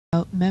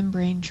About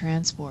membrane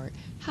transport,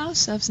 how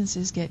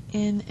substances get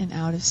in and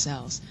out of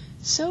cells.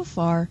 So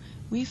far,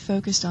 we've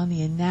focused on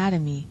the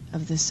anatomy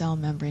of the cell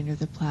membrane or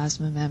the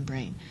plasma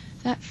membrane,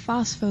 that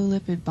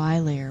phospholipid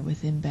bilayer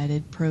with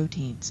embedded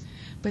proteins.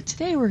 But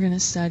today we're going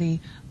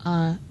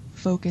to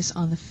focus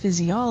on the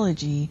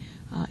physiology,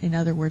 in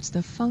other words,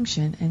 the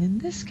function, and in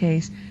this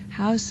case,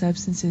 how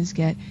substances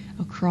get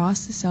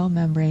across the cell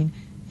membrane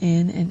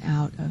in and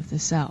out of the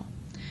cell.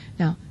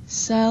 Now,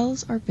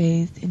 cells are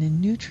bathed in a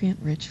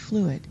nutrient-rich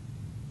fluid.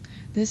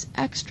 This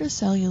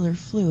extracellular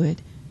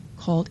fluid,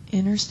 called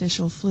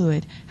interstitial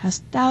fluid,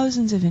 has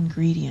thousands of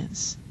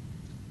ingredients.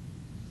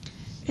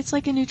 It's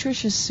like a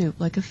nutritious soup,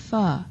 like a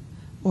pho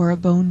or a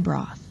bone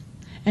broth.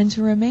 And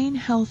to remain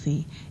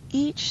healthy,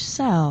 each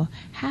cell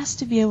has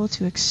to be able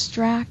to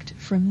extract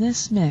from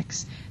this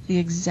mix the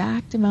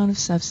exact amount of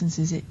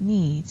substances it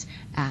needs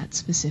at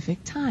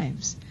specific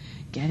times,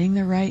 getting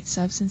the right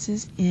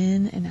substances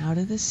in and out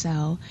of the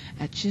cell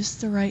at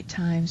just the right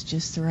times,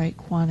 just the right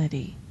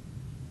quantity.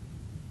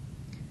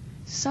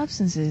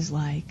 Substances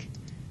like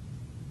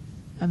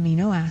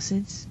amino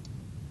acids,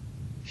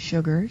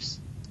 sugars,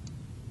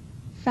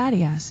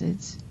 fatty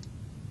acids,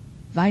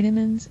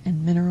 vitamins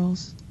and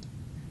minerals,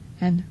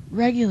 and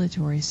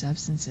regulatory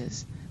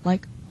substances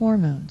like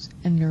hormones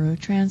and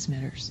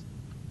neurotransmitters.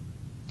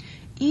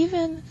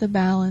 Even the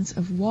balance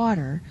of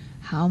water,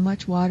 how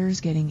much water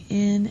is getting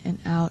in and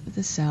out of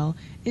the cell,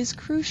 is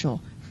crucial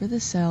for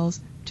the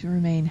cells to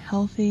remain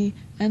healthy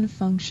and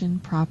function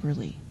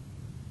properly.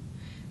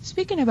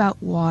 Speaking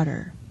about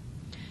water,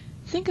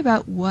 think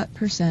about what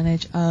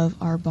percentage of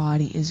our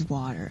body is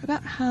water,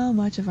 about how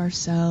much of our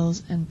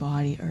cells and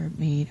body are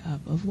made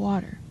up of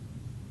water.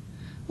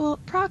 Well,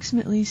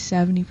 approximately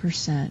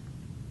 70%.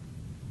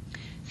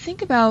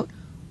 Think about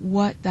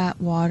what that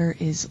water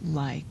is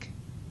like.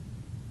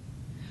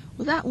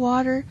 Well, that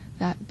water,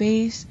 that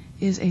base,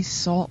 is a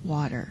salt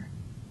water,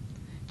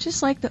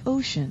 just like the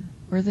ocean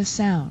or the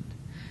sound.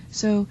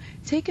 So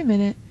take a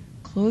minute,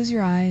 close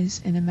your eyes,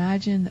 and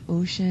imagine the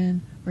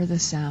ocean or the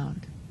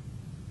sound.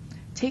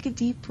 Take a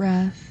deep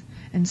breath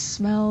and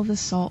smell the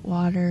salt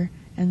water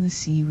and the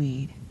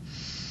seaweed.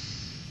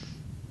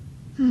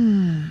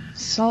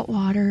 Salt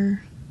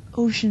water,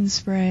 ocean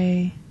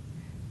spray.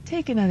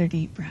 Take another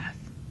deep breath.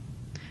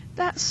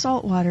 That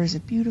salt water is a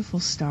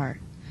beautiful start.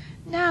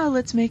 Now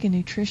let's make a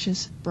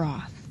nutritious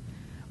broth.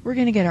 We're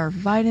going to get our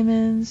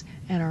vitamins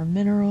and our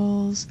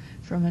minerals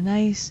from a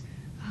nice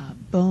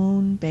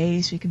bone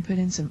base. We can put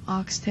in some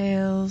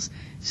oxtails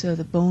so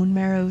the bone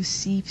marrow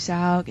seeps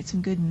out, get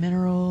some good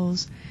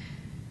minerals.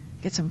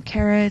 Get some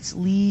carrots,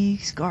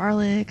 leeks,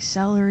 garlic,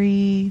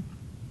 celery.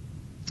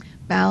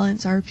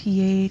 Balance our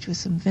pH with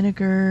some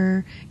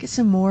vinegar. Get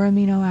some more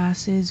amino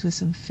acids with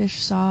some fish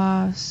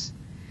sauce.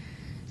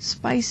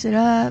 Spice it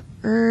up,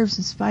 herbs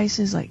and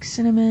spices like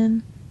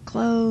cinnamon,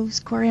 cloves,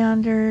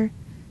 coriander,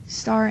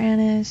 star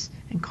anise,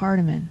 and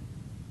cardamom.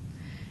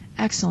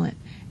 Excellent.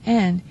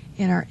 And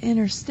in our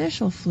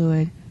interstitial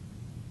fluid,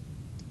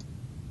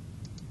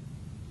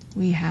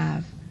 we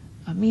have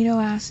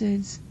amino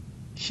acids,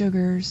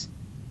 sugars,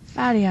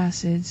 fatty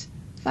acids,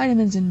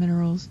 vitamins and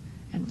minerals,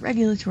 and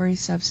regulatory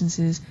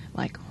substances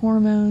like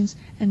hormones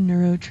and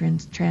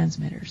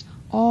neurotransmitters,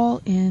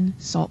 all in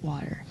salt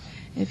water.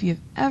 If you've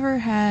ever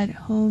had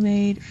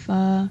homemade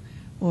pho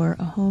or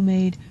a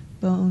homemade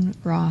bone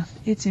broth,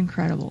 it's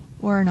incredible,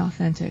 or an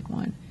authentic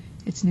one.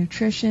 It's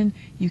nutrition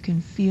you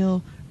can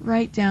feel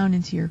right down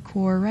into your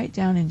core, right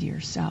down into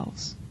your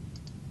cells.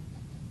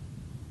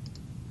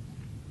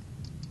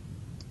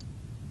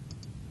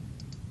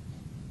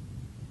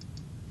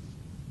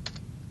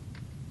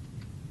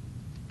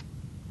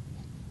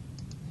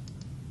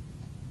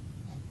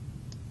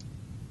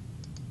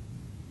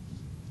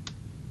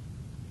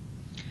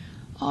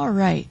 All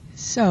right,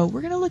 so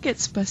we're going to look at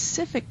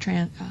specific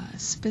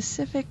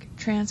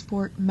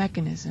transport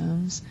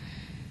mechanisms,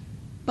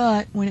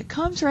 but when it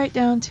comes right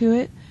down to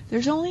it,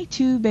 there's only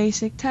two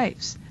basic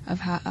types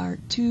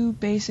two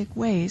basic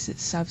ways that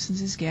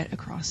substances get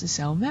across the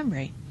cell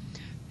membrane: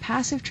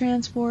 passive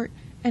transport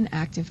and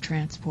active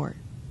transport.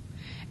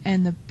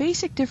 And the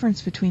basic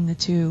difference between the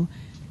two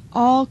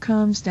all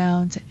comes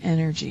down to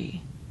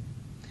energy.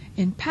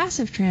 In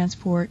passive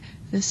transport,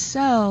 the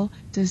cell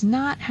does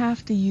not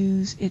have to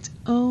use its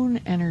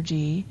own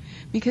energy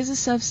because the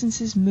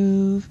substances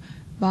move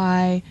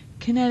by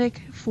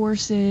kinetic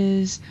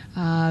forces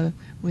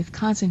with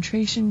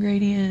concentration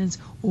gradients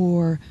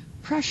or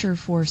pressure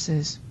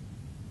forces.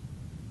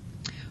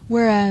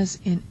 Whereas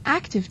in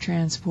active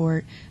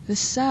transport, the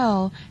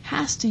cell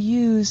has to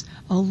use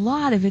a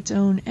lot of its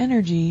own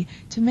energy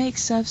to make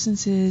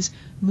substances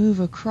move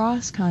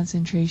across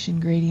concentration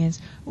gradients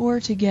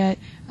or to get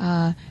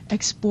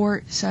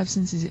export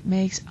substances it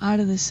makes out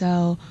of the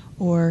cell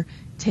or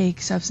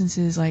take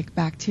substances like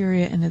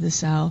bacteria into the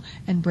cell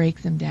and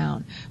break them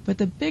down. But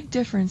the big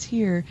difference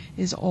here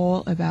is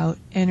all about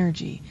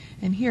energy.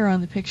 And here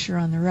on the picture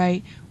on the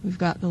right, we've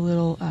got the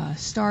little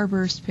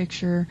starburst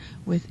picture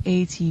with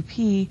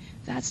ATP.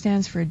 That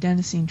stands for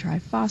adenosine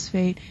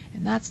triphosphate,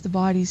 and that's the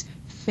body's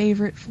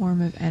favorite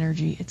form of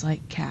energy. It's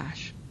like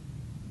cash.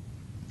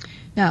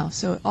 Now,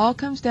 so it all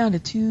comes down to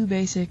two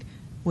basic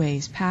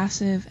ways,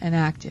 passive and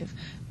active.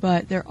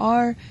 But there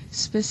are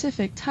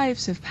specific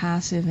types of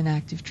passive and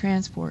active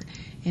transport.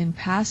 In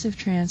passive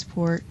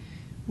transport,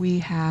 we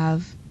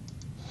have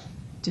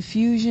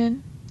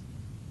diffusion,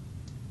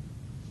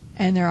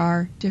 and there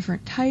are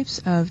different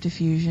types of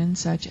diffusion,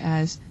 such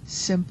as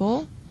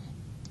simple,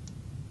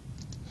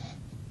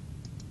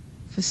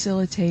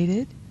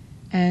 facilitated,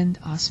 and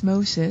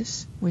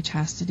osmosis, which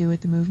has to do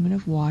with the movement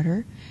of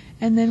water.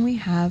 And then we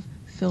have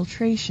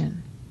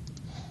filtration.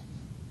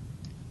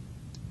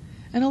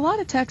 And a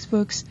lot of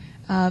textbooks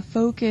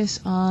focus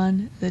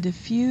on the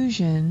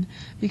diffusion,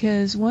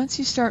 because once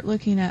you start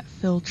looking at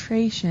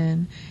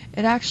filtration,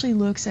 it actually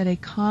looks at a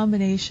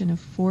combination of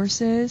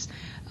forces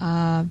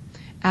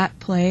at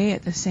play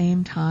at the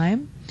same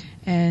time.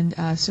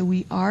 And so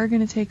we are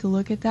going to take a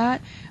look at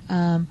that,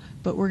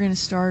 but we're going to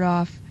start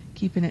off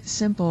keeping it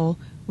simple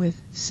with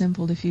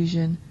simple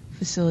diffusion,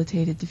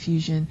 facilitated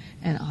diffusion,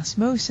 and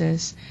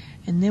osmosis.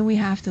 And then we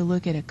have to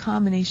look at a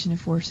combination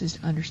of forces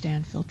to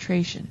understand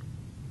filtration.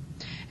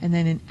 And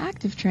then in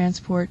active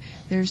transport,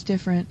 there's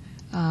different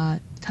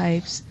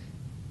types,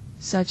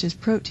 such as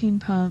protein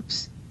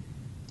pumps,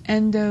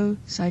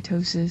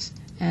 endocytosis,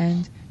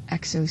 and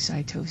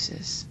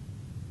exocytosis.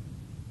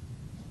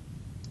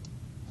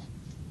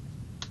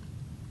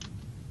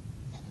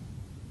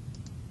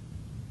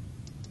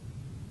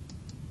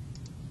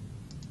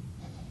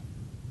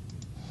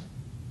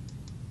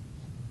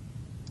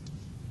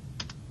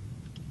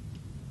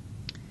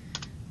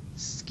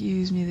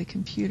 Excuse me, the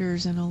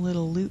computer's in a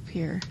little loop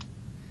here.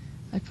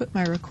 I put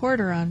my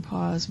recorder on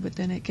pause, but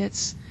then it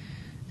gets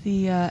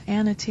the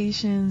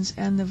annotations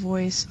and the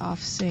voice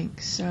off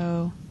sync,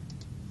 so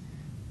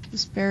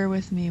just bear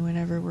with me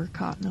whenever we're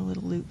caught in a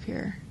little loop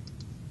here.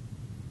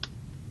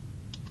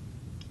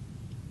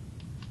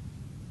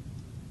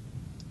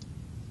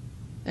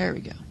 There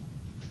we go.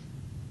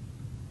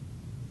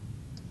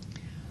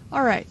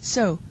 Alright,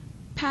 so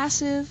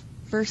passive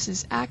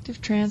versus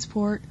active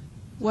transport,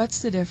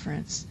 what's the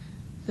difference?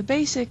 The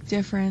basic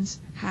difference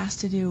has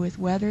to do with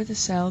whether the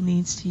cell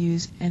needs to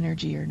use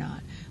energy or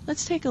not.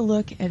 Let's take a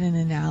look at an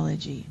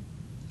analogy.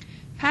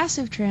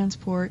 Passive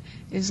transport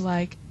is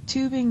like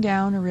tubing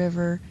down a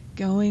river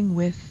going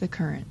with the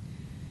current.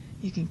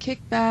 You can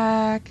kick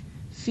back,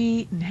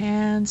 feet and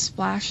hands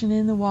splashing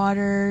in the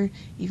water,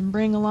 even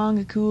bring along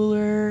a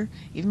cooler,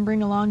 even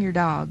bring along your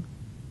dog.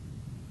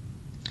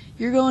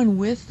 You're going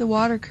with the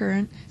water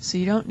current, so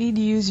you don't need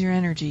to use your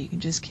energy. You can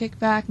just kick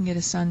back and get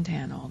a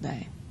suntan all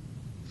day.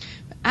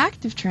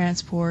 Active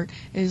transport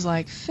is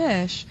like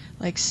fish,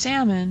 like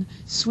salmon,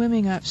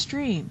 swimming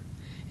upstream.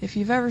 If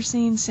you've ever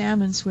seen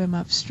salmon swim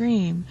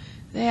upstream,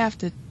 they have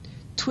to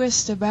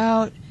twist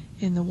about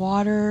in the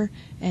water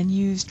and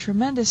use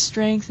tremendous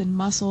strength and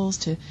muscles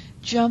to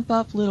jump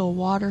up little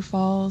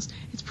waterfalls.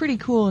 It's pretty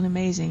cool and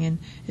amazing. And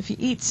if you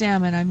eat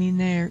salmon, I mean,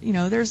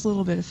 there's a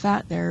little bit of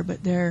fat there,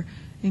 but they're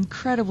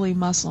incredibly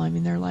muscle. I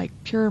mean, they're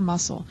like pure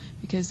muscle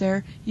because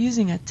they're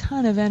using a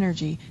ton of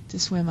energy to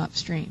swim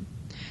upstream.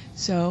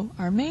 So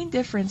our main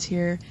difference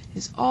here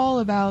is all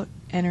about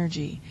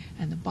energy,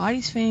 and the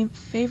body's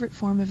favorite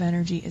form of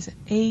energy is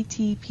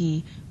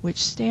ATP,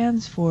 which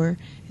stands for,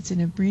 it's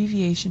an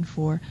abbreviation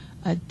for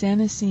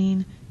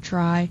adenosine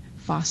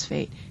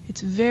triphosphate.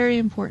 It's very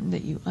important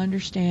that you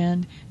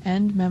understand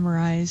and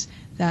memorize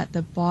that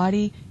the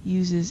body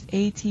uses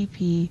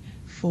ATP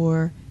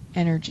for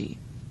energy.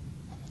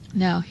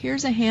 Now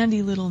here's a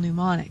handy little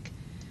mnemonic.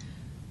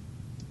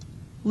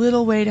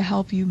 Little way to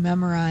help you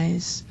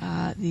memorize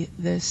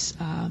this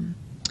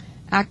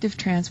active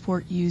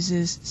transport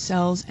uses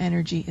cells'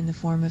 energy in the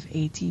form of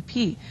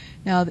ATP.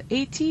 Now the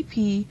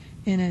ATP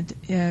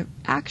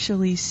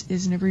actually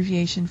is an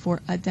abbreviation for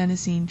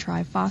adenosine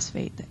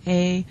triphosphate, the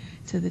A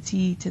to the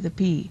T to the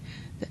P.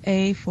 The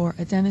A for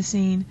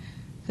adenosine,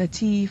 the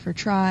T for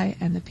tri,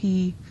 and the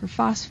P for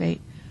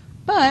phosphate.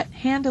 But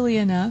handily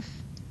enough,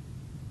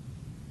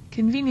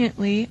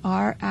 conveniently,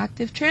 our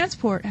active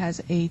transport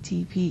has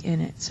ATP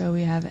in it. So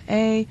we have an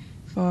A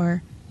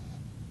for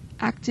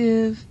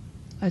active,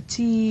 a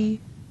T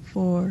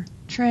for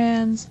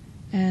trans,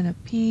 and a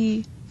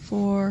P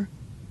for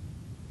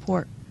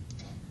port.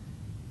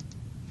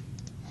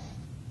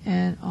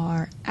 And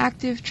our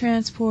active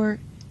transport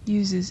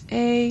uses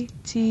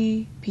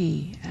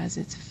ATP as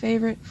its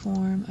favorite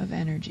form of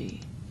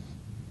energy.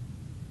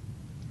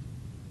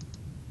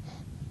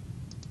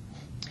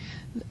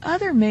 The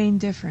other main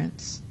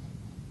difference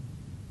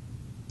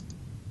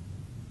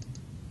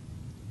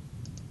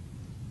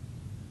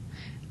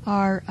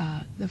are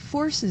the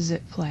forces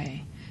at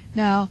play.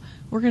 Now,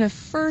 we're going to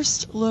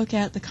first look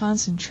at the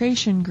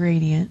concentration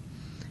gradient,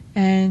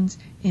 and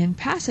in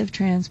passive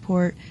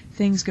transport,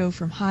 things go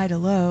from high to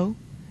low,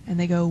 and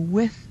they go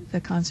with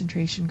the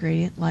concentration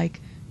gradient, like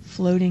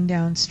floating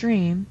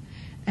downstream,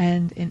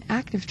 and in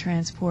active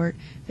transport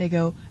they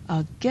go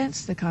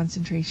against the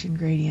concentration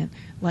gradient,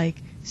 like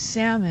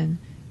salmon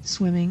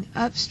swimming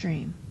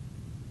upstream.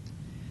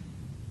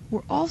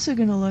 We're also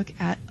going to look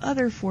at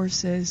other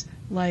forces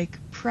like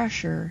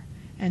pressure,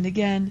 and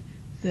again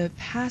the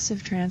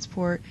passive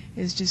transport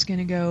is just going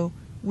to go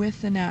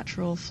with the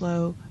natural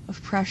flow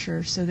of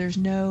pressure, so there's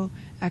no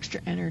extra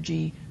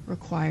energy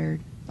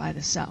required by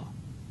the cell.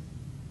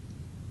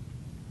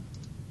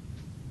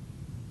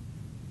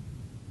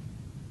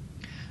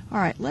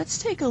 Alright, let's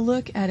take a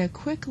look at a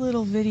quick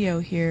little video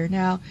here.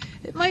 Now,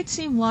 it might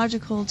seem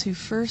logical to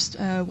first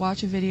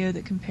watch a video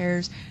that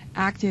compares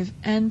active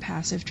and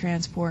passive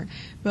transport,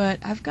 but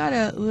I've got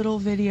a little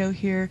video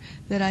here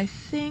that I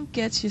think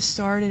gets you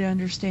started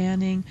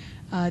understanding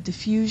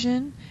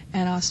diffusion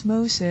and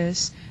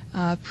osmosis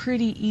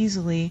pretty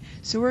easily.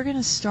 So we're going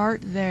to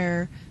start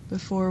there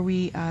before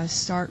we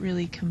start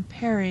really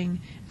comparing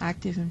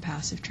active and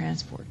passive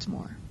transports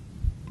more.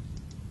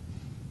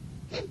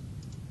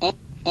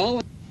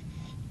 All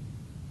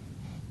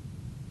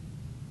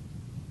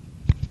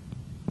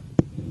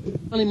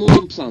animals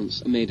and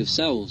plants are made of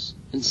cells,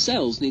 and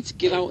cells need to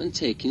give out and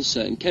take in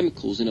certain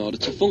chemicals in order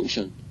to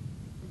function.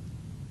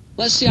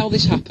 Let's see how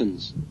this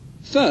happens.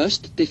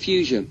 First,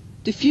 diffusion.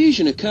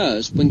 Diffusion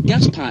occurs when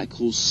gas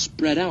particles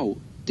spread out.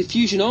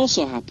 Diffusion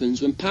also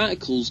happens when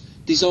particles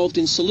dissolved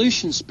in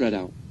solution spread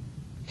out.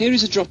 Here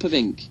is a drop of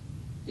ink.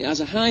 It has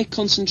a high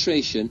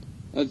concentration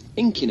of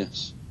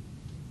inkiness.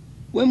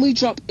 When we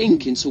drop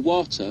ink into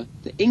water,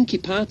 the inky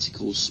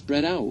particles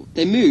spread out.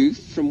 They move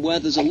from where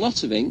there's a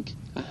lot of ink,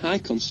 a high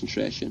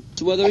concentration,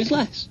 to where there is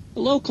less, a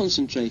low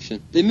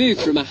concentration. They move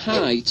from a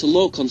high to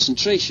low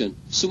concentration,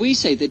 so we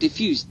say they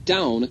diffuse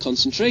down a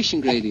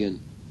concentration gradient.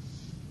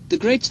 The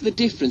greater the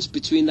difference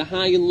between the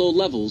high and low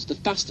levels, the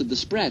faster the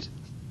spread.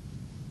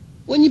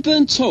 When you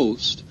burn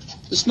toast,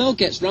 the smell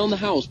gets round the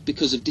house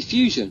because of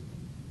diffusion.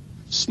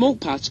 Smoke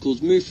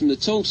particles move from the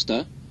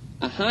toaster,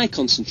 a high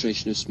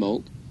concentration of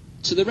smoke,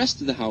 to the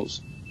rest of the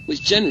house,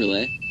 which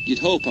generally you'd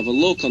hope have a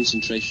low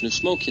concentration of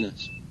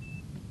smokiness.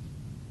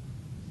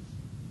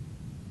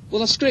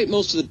 Well, I scraped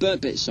most of the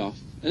burnt bits off,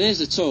 and here's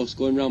the toast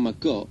going round my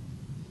gut.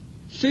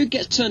 Food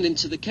gets turned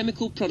into the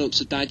chemical products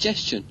of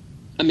digestion,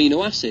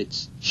 amino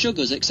acids,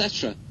 sugars,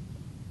 etc.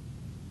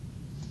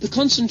 The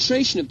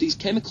concentration of these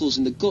chemicals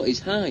in the gut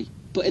is high,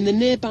 but in the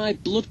nearby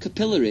blood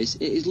capillaries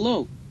it is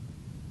low.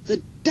 They're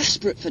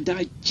desperate for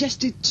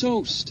digested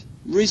toast.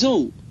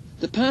 Result,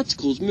 the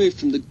particles move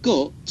from the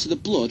gut to the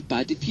blood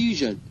by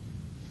diffusion.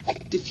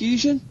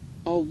 Diffusion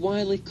or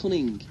wily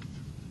cunning?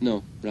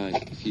 No,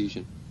 right,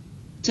 diffusion.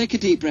 Take a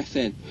deep breath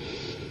in.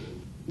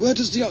 Where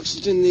does the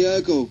oxygen in the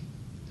air go?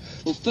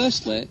 Well,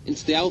 firstly,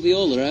 into the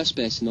alveolar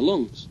airspace in the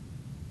lungs.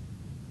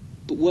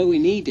 But where we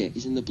need it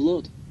is in the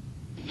blood.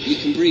 You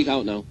can breathe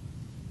out now.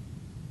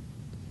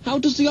 How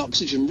does the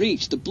oxygen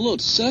reach the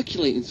blood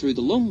circulating through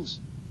the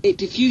lungs? It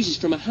diffuses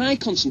from a high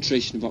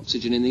concentration of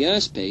oxygen in the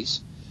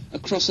airspace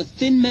across a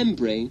thin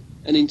membrane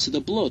and into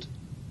the blood,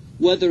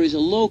 where there is a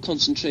low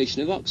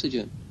concentration of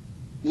oxygen.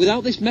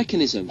 Without this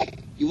mechanism,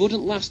 you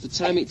wouldn't last the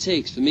time it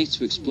takes for me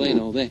to explain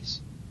all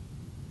this.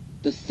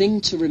 The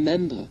thing to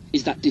remember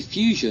is that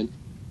diffusion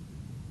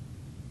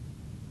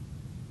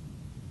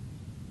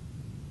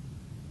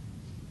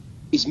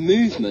is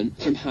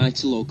movement from high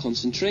to low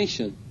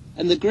concentration,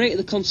 and the greater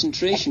the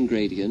concentration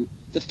gradient,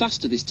 the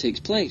faster this takes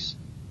place.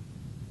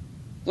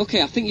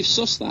 Okay, I think you've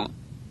sussed that.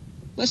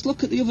 Let's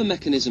look at the other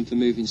mechanism for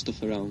moving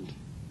stuff around.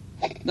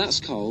 That's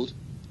called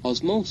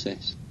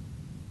osmosis.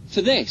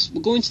 For this,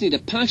 we're going to need a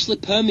partially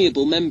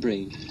permeable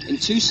membrane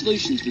and two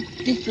solutions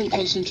with different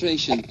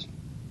concentrations.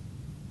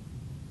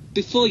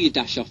 Before you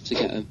dash off to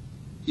get them,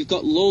 you've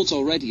got loads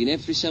already in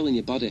every cell in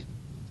your body.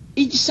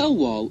 Each cell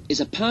wall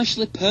is a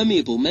partially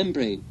permeable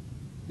membrane.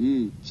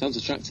 Sounds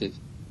attractive.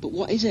 But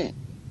what is it?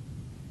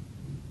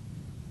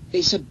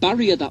 It's a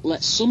barrier that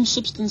lets some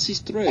substances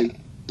through,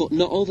 but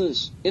not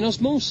others. In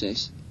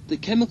osmosis, the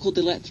chemical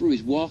they let through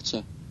is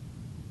water.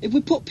 If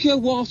we put pure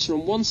water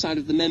on one side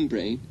of the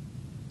membrane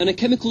and a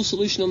chemical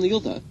solution on the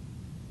other,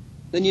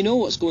 then you know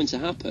what's going to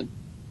happen.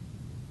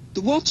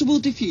 The water will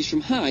diffuse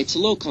from high to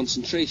low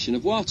concentration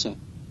of water.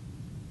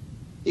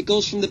 It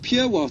goes from the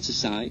pure water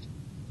side,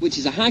 which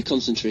is a high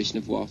concentration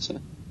of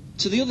water,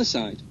 to the other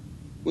side,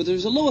 where there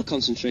is a lower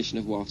concentration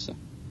of water.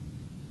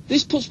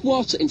 This puts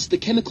water into the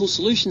chemical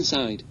solution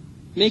side,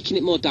 making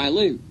it more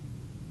dilute.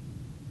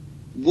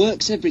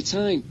 Works every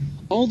time.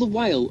 All the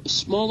while, a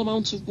small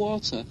amount of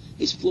water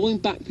is flowing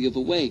back the other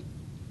way,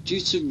 due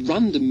to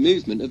random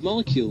movement of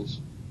molecules.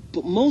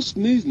 But most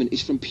movement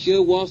is from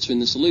pure water in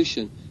the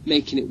solution,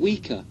 making it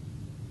weaker.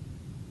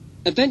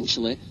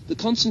 Eventually, the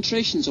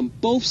concentrations on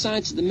both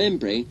sides of the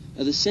membrane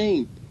are the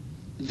same.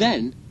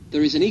 Then,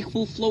 there is an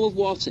equal flow of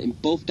water in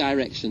both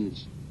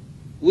directions.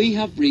 We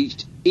have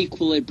reached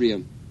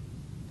equilibrium.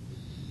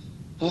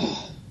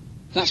 Oh,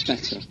 that's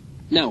better.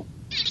 Now,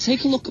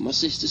 take a look at my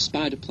sister's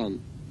spider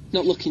plant.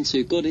 Not looking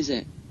too good, is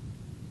it?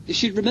 If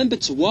she'd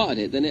remembered to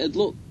water it, then it'd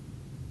look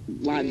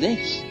like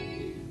this.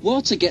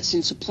 Water gets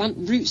into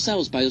plant root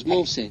cells by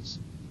osmosis,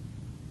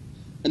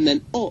 and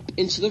then up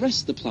into the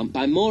rest of the plant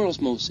by more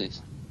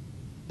osmosis.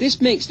 This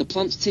makes the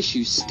plant's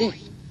tissues stiff,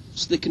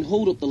 so they can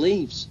hold up the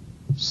leaves.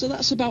 So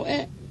that's about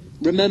it.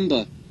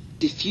 Remember,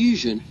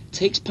 diffusion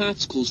takes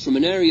particles from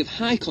an area of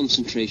high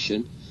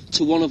concentration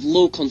to one of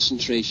low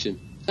concentration,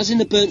 as in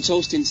the burnt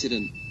toast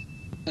incident.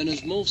 And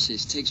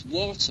osmosis takes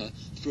water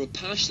through a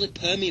partially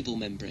permeable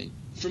membrane,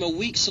 from a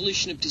weak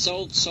solution of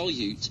dissolved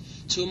solute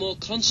to a more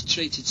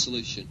concentrated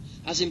solution,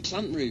 as in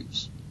plant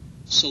roots,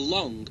 so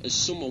long as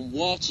someone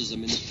waters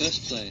them in the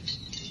first place,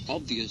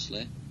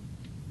 obviously.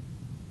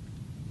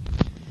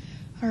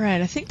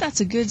 Alright, I think that's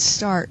a good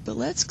start, but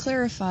let's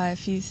clarify a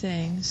few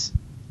things.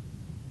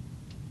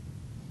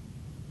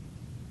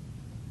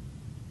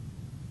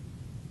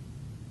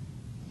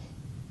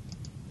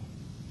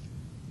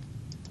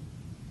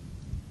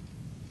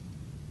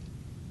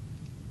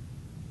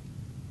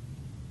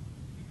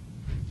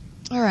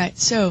 Alright,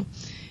 so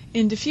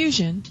in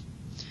diffusion,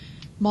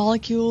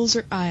 molecules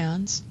or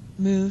ions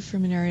move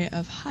from an area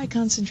of high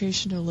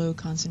concentration to low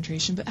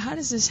concentration, but how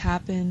does this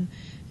happen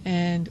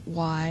and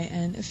why,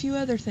 and a few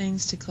other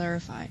things to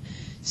clarify.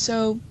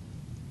 So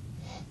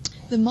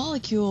the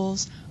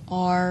molecules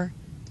are,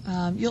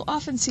 you'll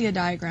often see a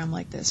diagram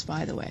like this,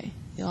 by the way.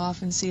 You'll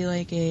often see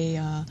like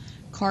a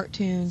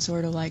cartoon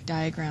sort of like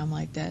diagram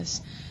like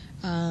this,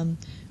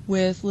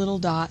 with little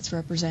dots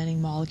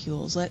representing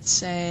molecules. Let's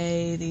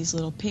say these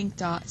little pink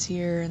dots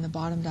here in the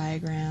bottom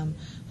diagram,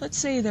 let's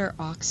say they're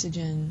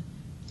oxygen,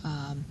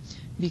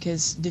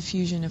 because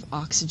diffusion of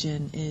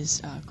oxygen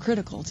is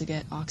critical to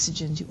get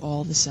oxygen to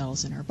all the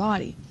cells in our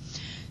body.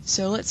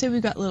 So let's say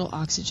we've got little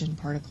oxygen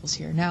particles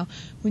here. Now,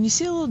 when you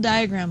see a little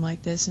diagram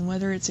like this, and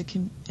whether it's a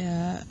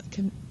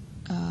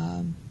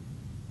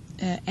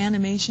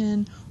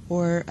animation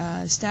or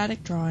a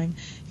static drawing,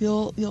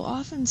 you'll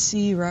often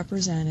see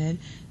represented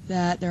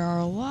that there are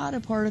a lot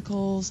of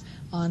particles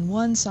on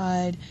one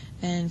side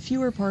and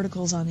fewer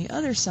particles on the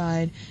other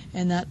side,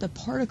 and that the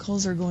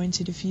particles are going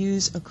to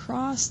diffuse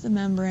across the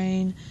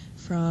membrane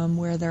from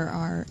where there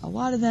are a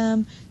lot of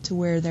them to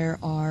where there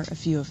are a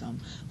few of them.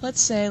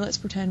 Let's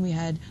pretend we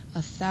had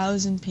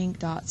 1,000 pink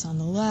dots on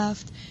the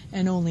left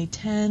and only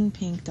 10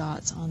 pink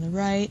dots on the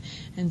right,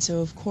 and so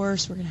of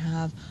course we're going to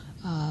have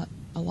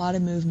a lot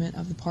of movement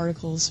of the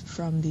particles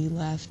from the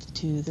left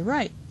to the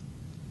right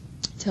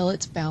till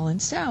it's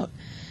balanced out.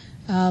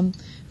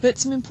 But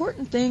some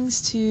important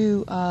things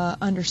to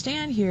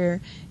understand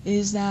here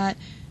is that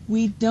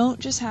we don't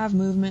just have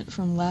movement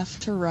from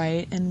left to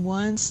right, and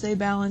once they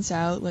balance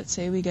out, let's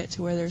say we get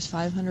to where there's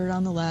 500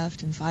 on the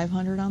left and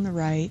 500 on the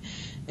right,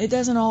 it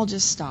doesn't all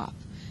just stop.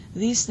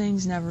 These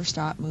things never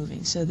stop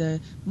moving. So the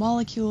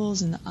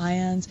molecules and the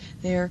ions,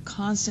 they are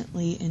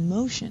constantly in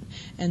motion,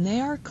 and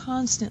they are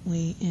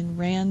constantly in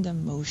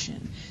random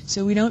motion.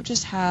 So we don't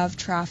just have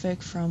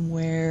traffic from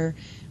where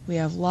we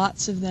have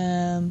lots of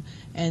them,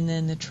 and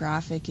then the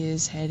traffic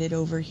is headed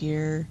over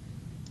here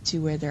to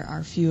where there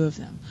are few of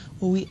them.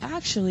 What we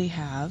actually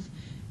have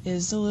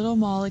is the little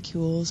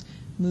molecules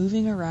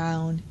moving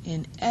around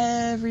in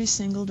every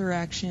single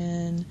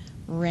direction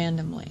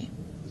randomly.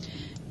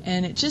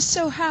 And it just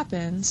so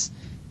happens,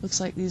 looks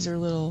like these are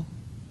little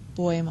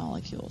boy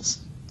molecules.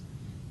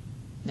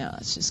 No,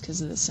 that's just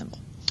because of the symbol.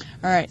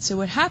 Alright, so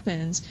what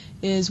happens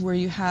is where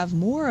you have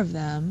more of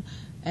them,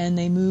 and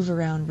they move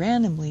around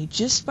randomly,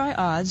 just by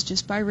odds,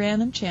 just by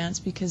random chance,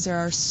 because there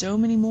are so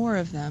many more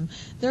of them,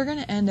 they're going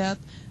to end up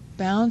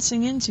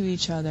bouncing into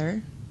each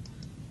other,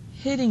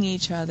 hitting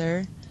each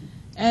other,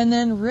 and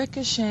then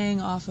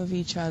ricocheting off of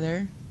each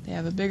other. They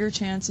have a bigger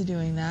chance of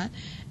doing that,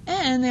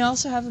 and they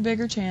also have a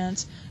bigger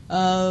chance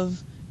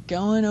of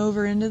going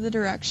over into the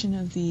direction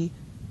of the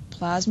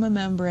plasma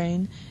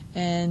membrane,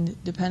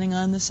 and depending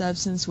on the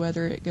substance,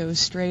 whether it goes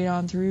straight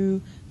on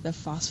through the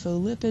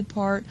phospholipid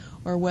part,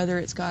 or whether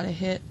it's got to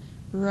hit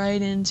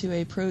right into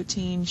a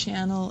protein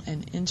channel,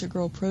 an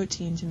integral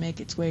protein, to make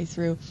its way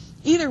through.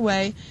 Either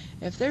way,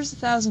 if there's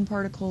 1,000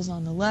 particles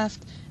on the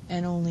left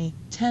and only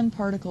 10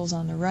 particles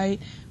on the right,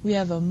 we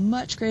have a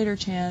much greater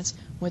chance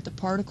with the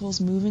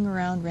particles moving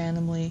around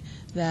randomly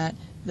that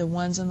the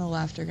ones on the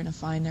left are going to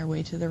find their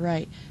way to the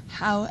right.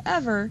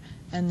 However,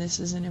 and this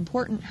is an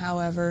important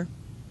however,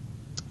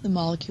 the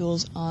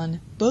molecules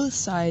on both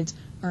sides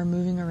are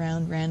moving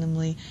around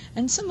randomly,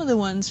 and some of the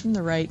ones from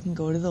the right can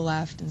go to the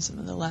left, and some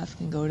of the left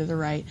can go to the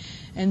right.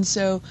 And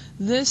so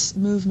this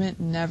movement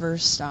never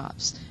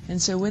stops.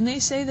 And so when they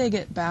say they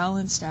get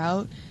balanced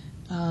out,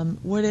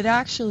 what it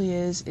actually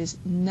is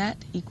net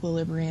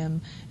equilibrium,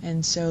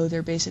 and so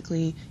they're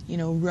basically,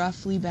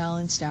 roughly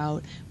balanced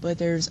out, but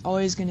there's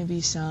always going to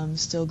be some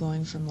still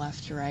going from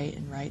left to right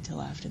and right to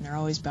left, and they're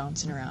always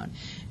bouncing around.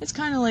 It's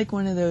kind of like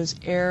one of those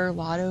air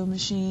lotto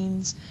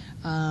machines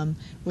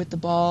with the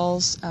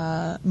balls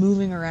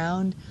moving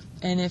around,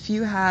 and if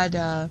you had,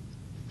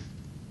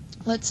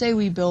 let's say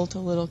we built a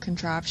little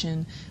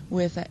contraption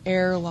with an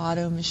air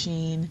lotto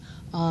machine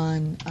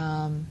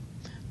on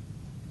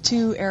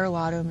two air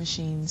lotto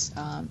machines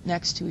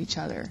next to each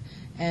other,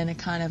 and a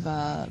kind of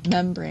a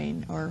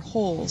membrane or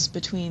holes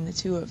between the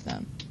two of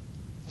them.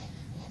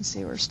 Let's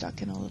see, we're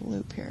stuck in a little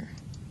loop here.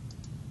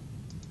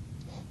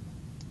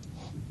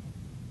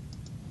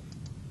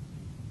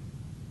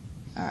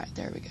 Alright,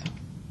 there we go.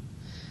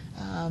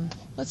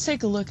 Let's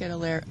take a look at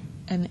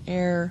an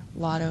air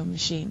Lotto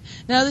machine.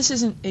 Now this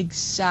isn't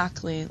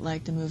exactly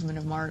like the movement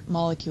of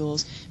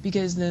molecules,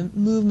 because the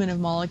movement of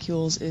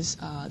molecules is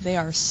they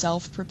are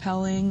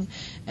self-propelling,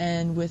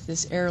 and with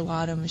this air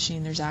Lotto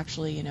machine there's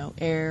actually, you know,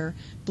 air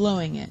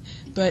blowing it.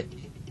 But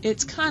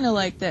it's kind of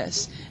like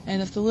this,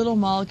 and if the little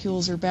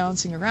molecules are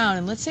bouncing around,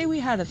 and let's say we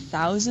had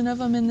 1,000 of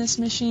them in this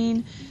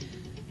machine,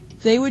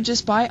 they would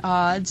just by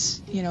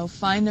odds, you know,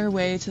 find their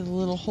way to the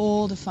little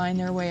hole to find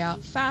their way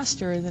out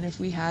faster than if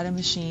we had a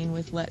machine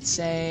with, let's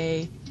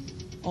say,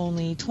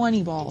 only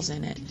 20 balls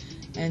in it.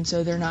 And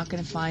so they're not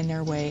going to find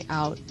their way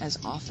out as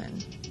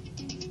often.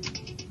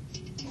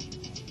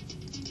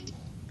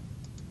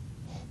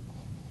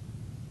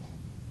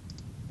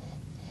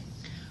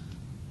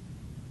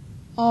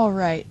 All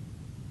right.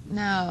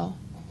 Now,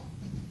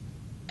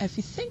 if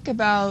you think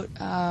about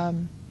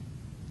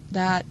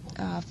that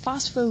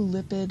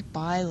phospholipid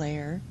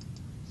bilayer,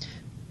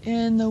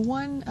 in the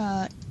one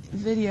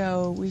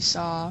video we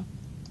saw,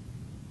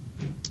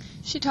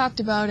 she talked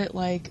about it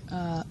like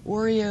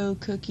Oreo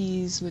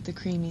cookies with the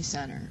creamy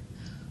center.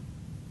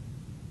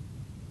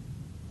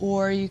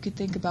 Or you could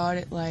think about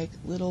it like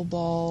little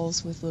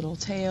balls with little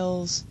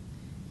tails.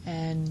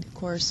 And of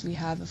course we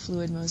have a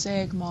fluid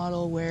mosaic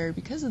model where,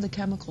 because of the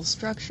chemical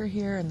structure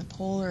here and the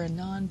polar and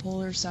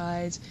non-polar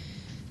sides,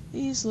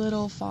 these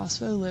little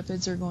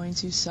phospholipids are going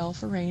to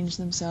self-arrange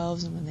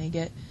themselves, and when they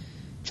get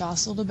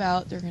jostled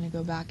about, they're going to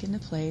go back into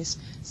place.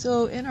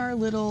 So in our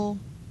little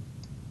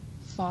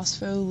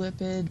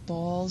phospholipid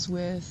balls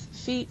with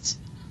feet,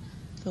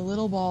 the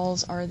little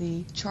balls are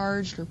the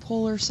charged or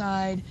polar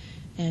side,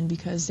 and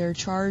because they're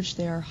charged,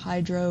 they are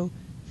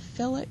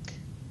hydrophilic,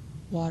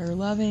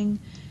 water-loving,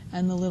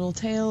 and the little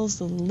tails,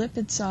 the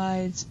lipid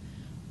sides,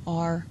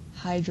 are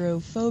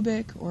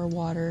hydrophobic or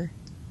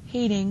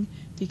water-hating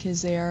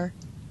because they are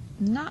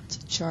not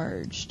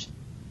charged.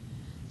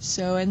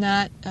 So in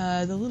that,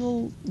 the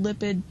little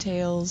lipid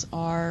tails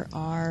are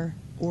our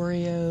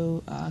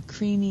Oreo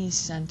creamy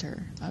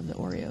center of the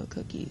Oreo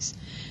cookies.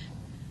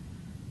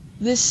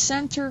 This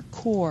center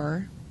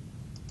core,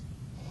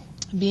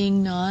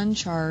 being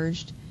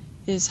non-charged,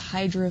 is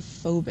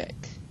hydrophobic.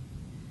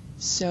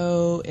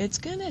 So it's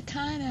going to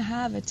kind of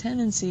have a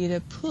tendency to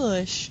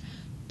push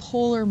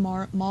polar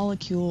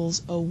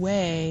molecules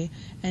away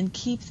and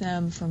keep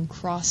them from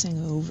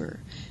crossing over.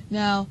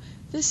 Now,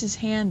 this is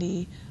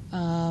handy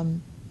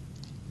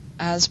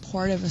as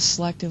part of a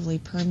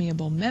selectively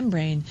permeable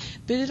membrane,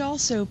 but it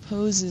also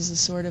poses a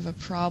sort of a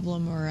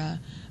problem or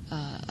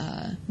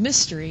a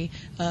mystery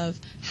of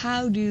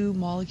how do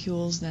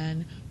molecules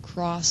then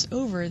cross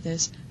over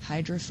this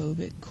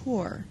hydrophobic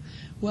core.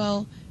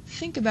 Well,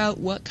 think about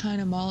what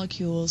kind of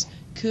molecules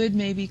could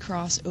maybe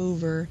cross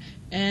over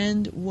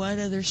and what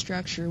other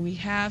structure we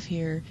have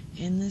here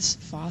in this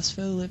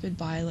phospholipid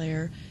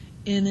bilayer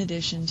in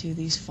addition to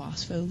these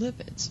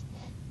phospholipids.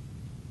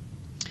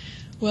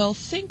 Well,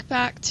 think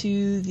back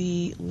to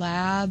the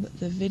lab,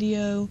 the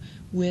video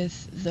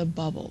with the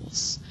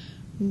bubbles.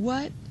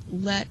 What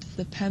let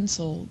the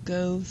pencil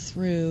go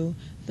through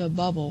the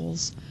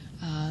bubbles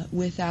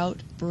without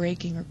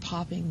breaking or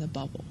popping the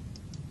bubble?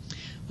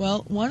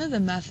 Well, one of the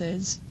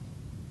methods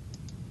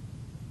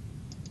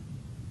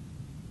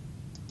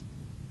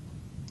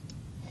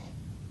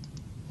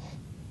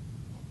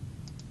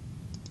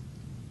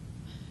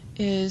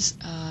is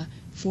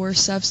for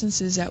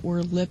substances that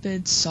were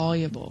lipid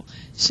soluble.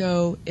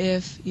 So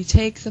if you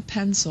take the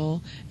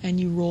pencil and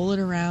you roll it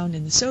around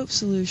in the soap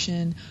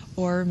solution,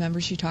 or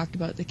remember she talked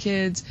about the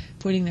kids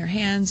putting their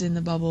hands in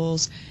the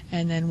bubbles,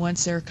 and then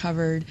once they're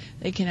covered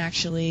they can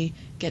actually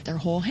get their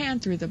whole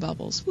hand through the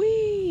bubbles.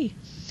 Whee!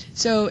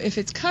 So if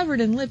it's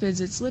covered in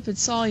lipids, it's lipid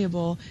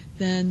soluble,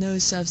 then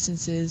those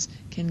substances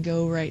can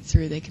go right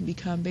through. They can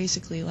become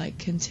basically like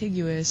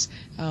contiguous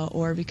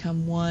or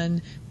become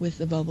one with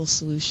the bubble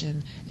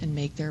solution and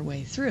make their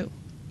way through.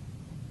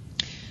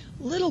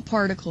 Little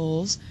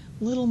particles,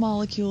 little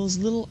molecules,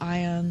 little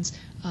ions,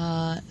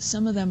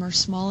 some of them are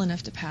small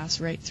enough to pass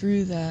right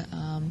through the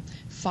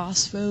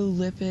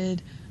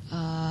phospholipid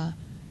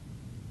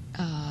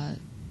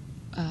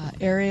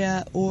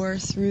area or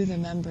through the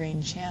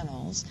membrane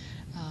channels,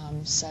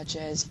 such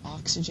as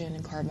oxygen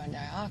and carbon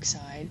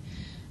dioxide,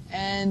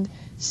 and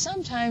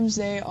sometimes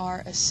they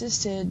are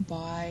assisted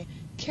by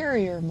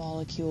carrier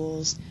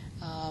molecules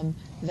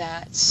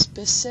that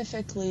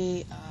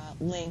specifically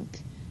link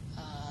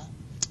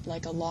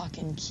like a lock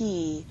and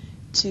key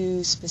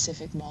to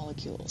specific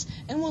molecules.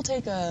 And we'll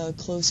take a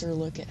closer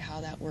look at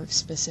how that works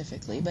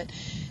specifically. But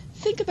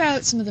think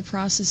about some of the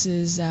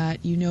processes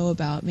that you know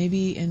about,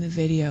 maybe in the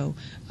video,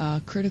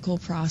 a critical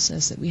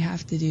process that we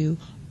have to do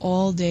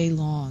all day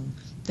long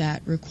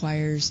that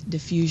requires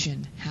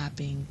diffusion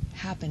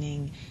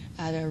happening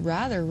at a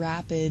rather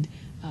rapid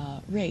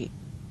rate.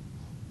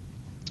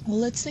 Well,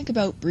 let's think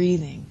about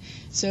breathing.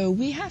 So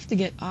we have to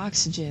get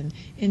oxygen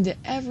into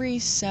every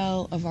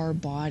cell of our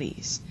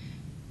bodies.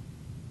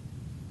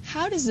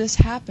 How does this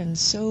happen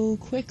so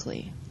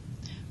quickly?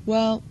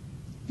 Well,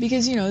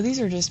 because, these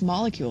are just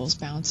molecules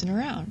bouncing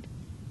around.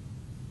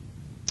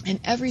 And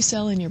every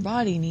cell in your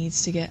body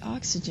needs to get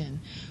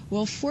oxygen.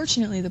 Well,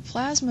 fortunately, the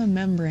plasma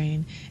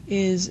membrane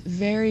is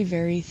very,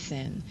 very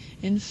thin.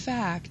 In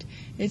fact,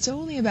 it's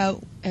only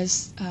about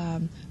as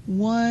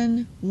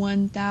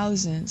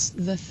 1/1000th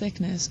the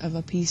thickness of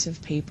a piece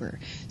of paper.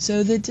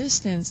 So the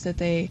distance that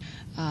they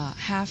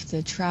have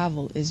to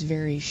travel is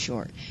very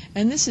short.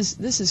 And this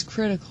is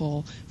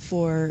critical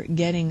for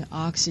getting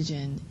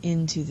oxygen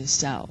into the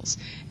cells.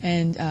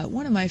 And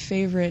one of my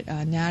favorite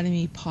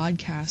anatomy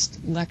podcast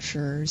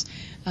lecturers,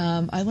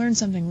 I learned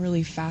something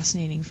really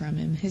fascinating from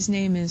him. His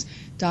name is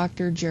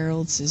Dr.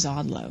 Gerald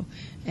Cizadlo,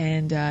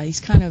 and he's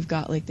kind of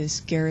got like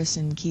this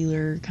Garrison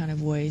Keillor kind of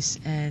voice,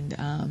 and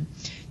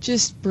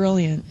just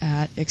brilliant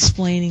at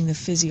explaining the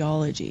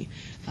physiology.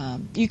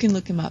 You can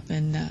look him up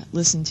and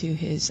listen to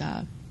his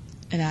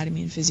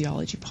anatomy and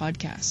physiology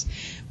podcast.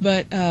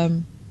 But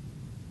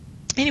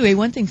anyway,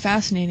 one thing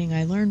fascinating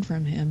I learned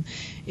from him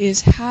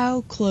is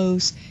how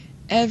close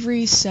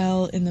every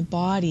cell in the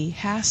body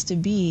has to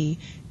be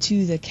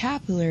to the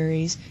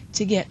capillaries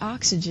to get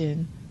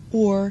oxygen,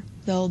 or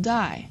they'll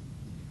die.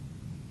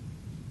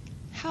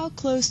 How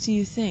close do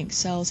you think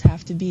cells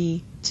have to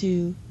be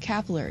to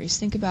capillaries?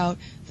 Think about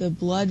the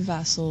blood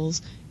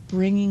vessels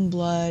bringing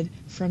blood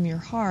from your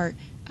heart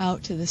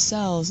out to the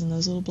cells, and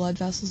those little blood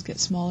vessels get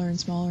smaller and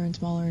smaller and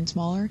smaller and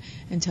smaller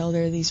until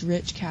they're these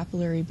rich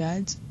capillary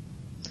beds.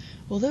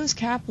 Well, those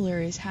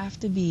capillaries have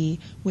to be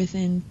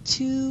within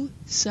 2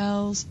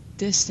 cells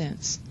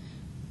distance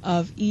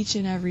of each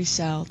and every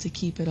cell to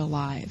keep it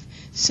alive.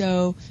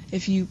 So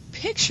if you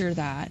picture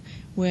that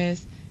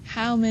with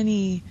how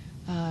many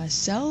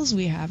cells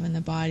we have in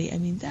the body, I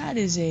mean, that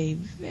is a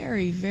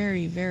very,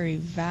 very, very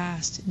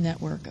vast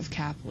network of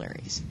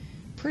capillaries.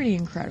 Pretty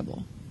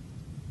incredible.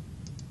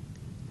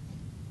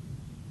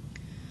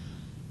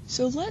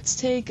 So let's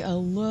take a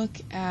look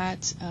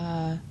at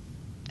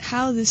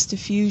how this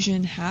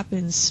diffusion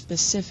happens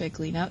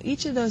specifically. Now,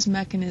 each of those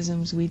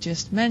mechanisms we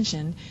just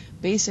mentioned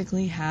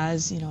basically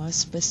has, a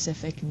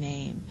specific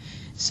name.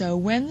 So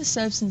when the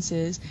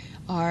substances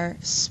are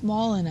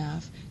small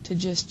enough to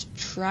just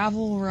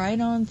travel right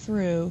on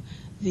through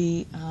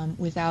the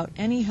without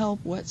any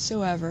help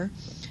whatsoever,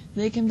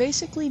 they can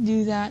basically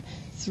do that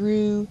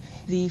through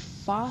the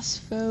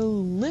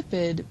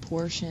phospholipid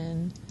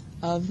portion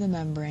of the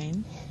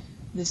membrane.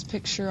 This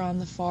picture on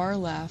the far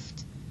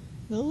left,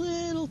 the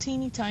little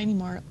teeny tiny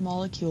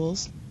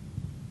molecules,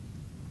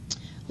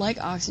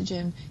 like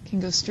oxygen, can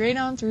go straight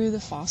on through the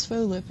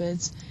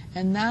phospholipids,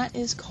 and that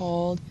is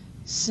called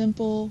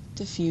simple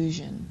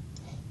diffusion.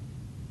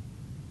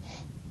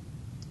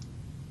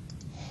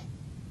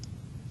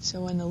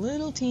 So when the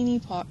little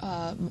teeny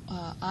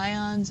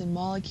ions and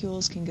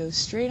molecules can go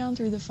straight on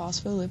through the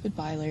phospholipid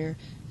bilayer,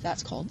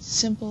 that's called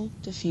simple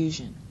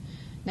diffusion.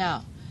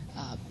 Now,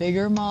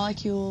 bigger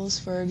molecules,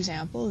 for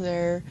example,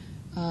 they're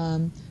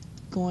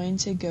going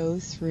to go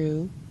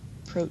through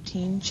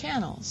protein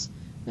channels.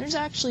 There's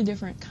actually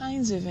different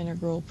kinds of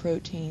integral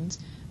proteins,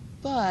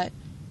 but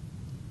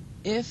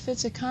if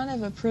it's a kind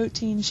of a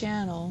protein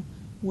channel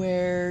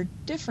where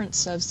different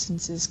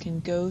substances can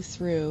go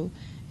through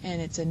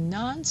and it's a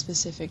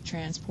non-specific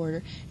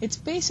transporter, it's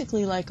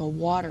basically like a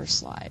water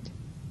slide.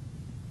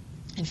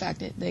 In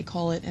fact, they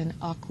call it an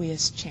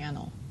aqueous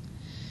channel.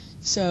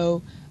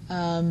 So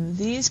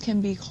these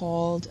can be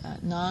called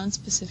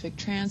non-specific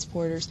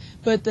transporters,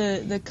 but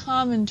the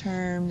common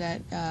term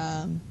that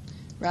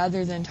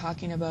rather than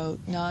talking about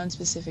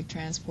non-specific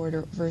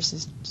transporter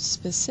versus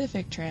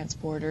specific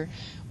transporter,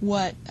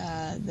 what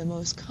the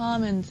most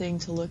common thing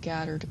to look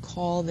at or to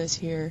call this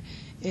here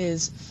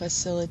is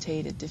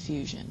facilitated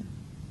diffusion.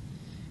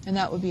 And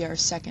that would be our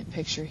second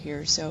picture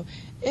here. So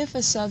if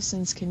a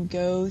substance can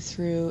go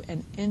through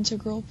an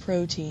integral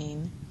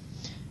protein,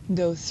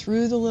 go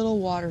through the little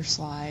water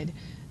slide,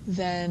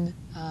 then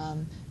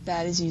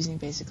that is using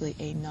basically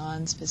a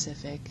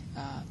non-specific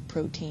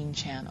protein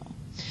channel.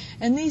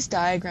 And these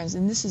diagrams,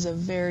 and this is a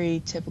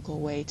very typical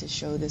way to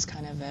show this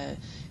kind of a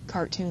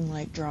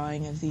cartoon-like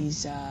drawing of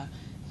these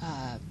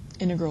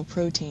integral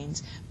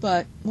proteins.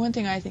 But one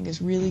thing I think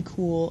is really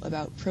cool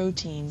about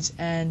proteins,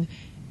 and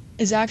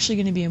is actually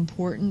going to be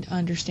important to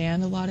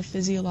understand a lot of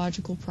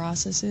physiological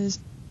processes,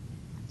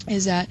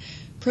 is that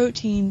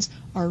proteins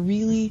are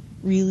really,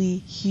 really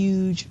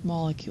huge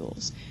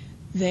molecules.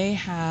 They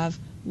have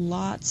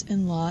lots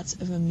and lots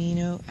of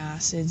amino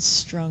acids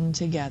strung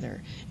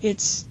together.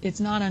 It's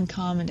not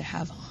uncommon to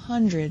have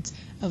hundreds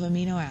of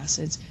amino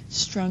acids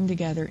strung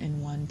together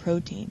in one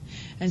protein.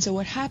 And so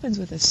what happens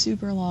with a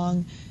super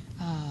long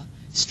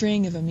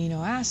string of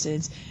amino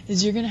acids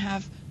is you're going to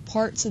have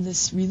parts of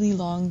this really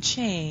long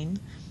chain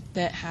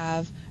that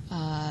have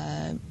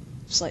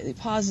slightly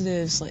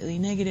positive, slightly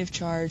negative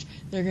charge.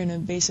 They're going to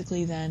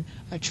basically then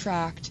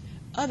attract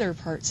other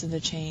parts of the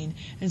chain.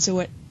 And so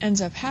what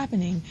ends up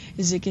happening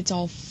is it gets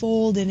all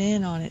folded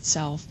in on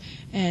itself,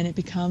 and it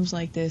becomes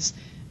like this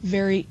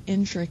very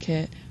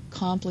intricate,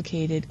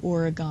 complicated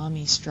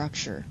origami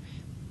structure.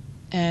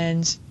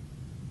 And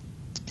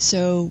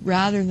so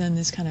rather than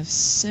this kind of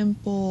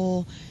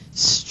simple,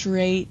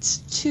 straight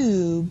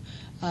tube,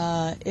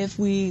 if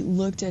we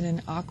looked at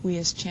an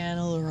aqueous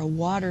channel or a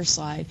water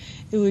slide,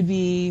 it would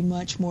be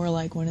much more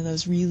like one of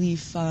those really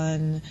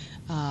fun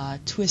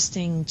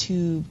twisting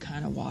tube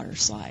kind of water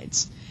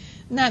slides.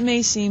 And that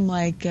may seem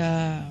like,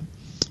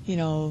 you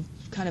know,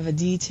 kind of a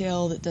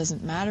detail that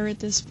doesn't matter at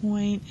this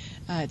point.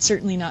 It's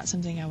certainly not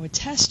something I would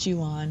test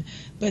you on,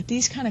 but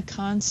these kind of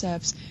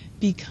concepts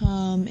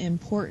become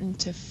important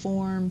to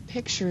form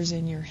pictures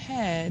in your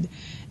head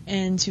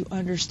and to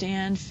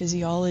understand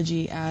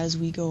physiology as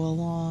we go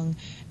along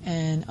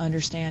and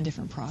understand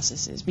different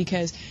processes.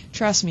 Because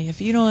trust me,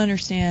 if you don't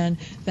understand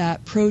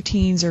that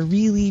proteins are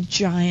really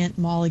giant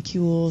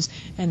molecules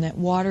and that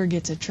water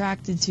gets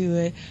attracted to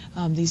it,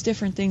 these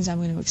different things I'm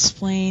going to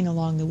explain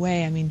along the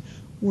way, I mean,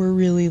 we're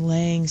really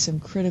laying some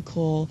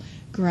critical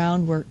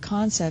groundwork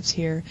concepts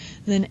here,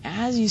 then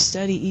as you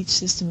study each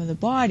system of the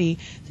body,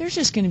 there's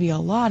just going to be a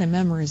lot of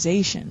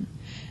memorization.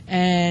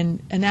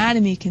 And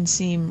anatomy can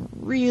seem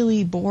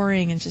really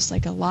boring and just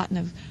like a lot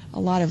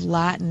of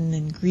Latin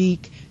and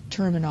Greek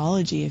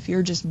terminology if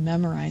you're just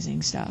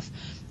memorizing stuff.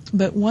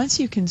 But once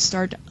you can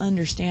start to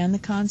understand the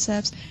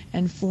concepts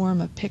and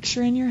form a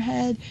picture in your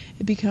head,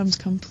 it becomes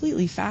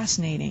completely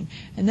fascinating.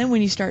 And then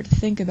when you start to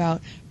think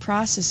about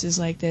processes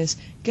like this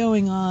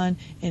going on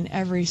in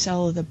every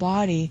cell of the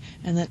body,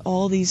 and that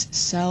all these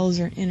cells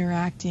are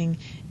interacting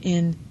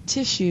in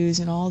tissues,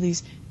 and all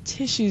these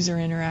tissues are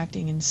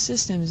interacting in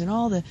systems, and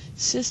all the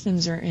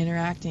systems are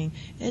interacting,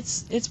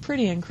 it's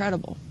pretty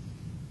incredible.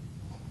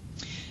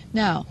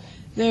 Now,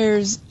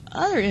 there's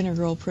other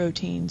integral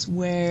proteins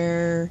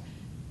where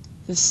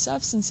the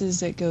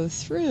substances that go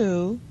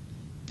through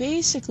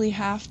basically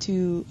have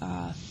to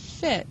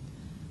fit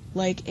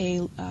like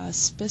a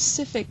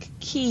specific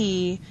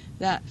key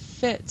that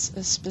fits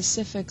a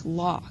specific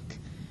lock.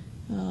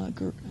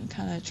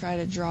 Kind of try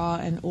to draw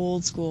an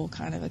old school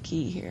kind of a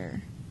key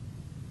here.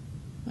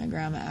 My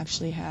grandma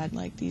actually had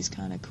like these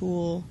kind of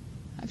cool,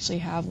 I actually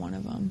have one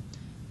of them,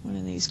 one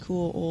of these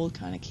cool old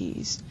kind of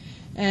keys.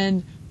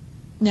 And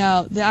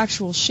now the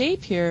actual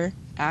shape here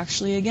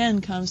actually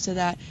again comes to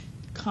that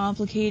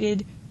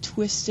complicated,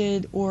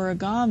 twisted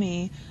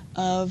origami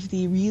of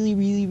the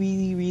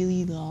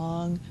really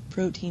long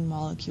protein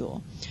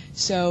molecule.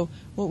 So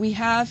what we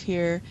have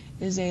here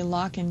is a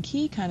lock and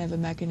key kind of a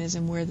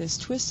mechanism where this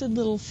twisted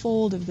little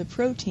fold of the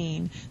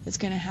protein that's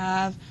going to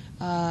have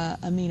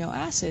amino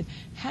acid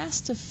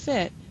has to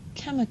fit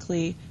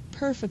chemically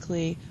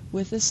perfectly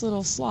with this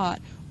little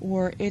slot,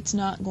 or it's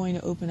not going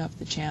to open up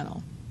the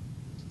channel.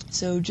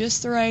 So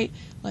just the right,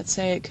 let's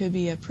say it could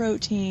be a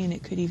protein,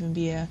 it could even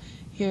be a,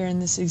 here in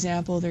this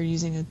example they're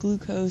using a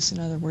glucose, in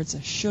other words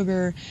a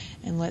sugar,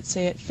 and let's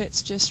say it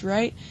fits just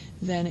right,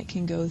 then it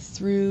can go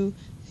through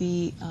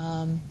the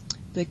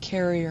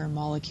carrier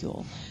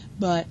molecule.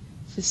 But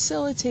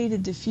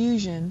facilitated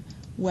diffusion,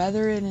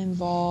 whether it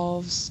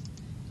involves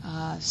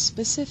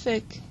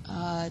specific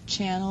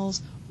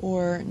channels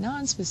or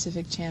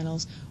non-specific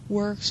channels,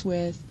 works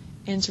with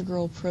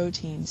integral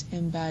proteins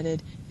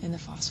embedded in the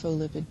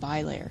phospholipid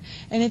bilayer.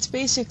 And it's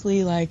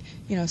basically like,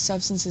 you know,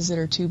 substances that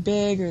are too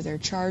big or they're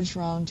charged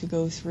wrong to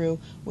go through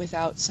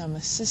without some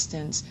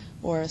assistance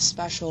or a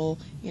special,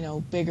 you know,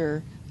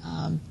 bigger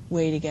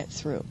way to get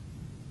through.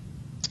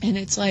 And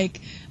it's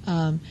like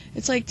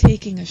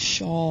taking a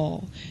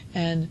shawl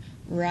and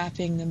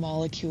wrapping the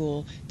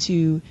molecule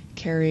to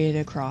carry it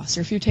across.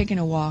 Or if you're taking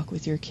a walk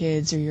with your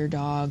kids or your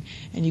dog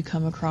and you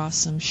come across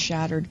some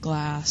shattered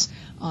glass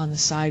on the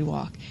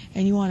sidewalk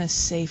and you want to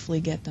safely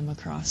get them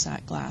across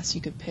that glass,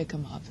 you could pick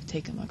them up and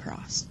take them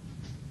across.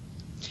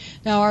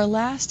 Now our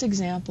last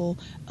example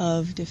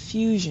of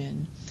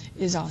diffusion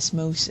is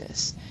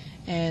osmosis.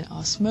 And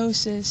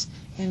osmosis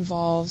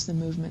involves the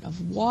movement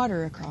of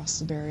water across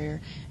the barrier.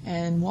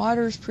 And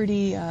water is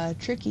pretty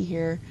tricky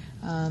here,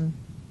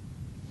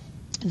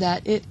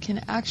 that it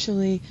can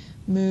actually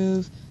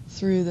move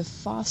through the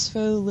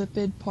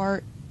phospholipid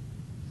part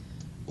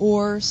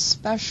or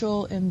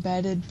special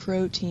embedded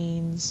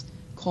proteins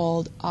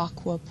called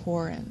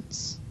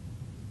aquaporins.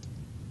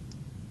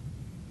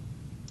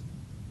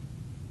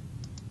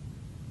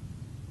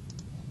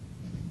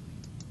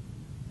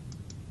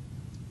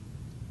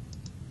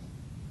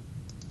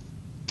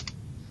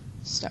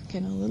 Stuck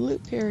in a little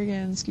loop here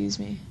again, excuse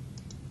me.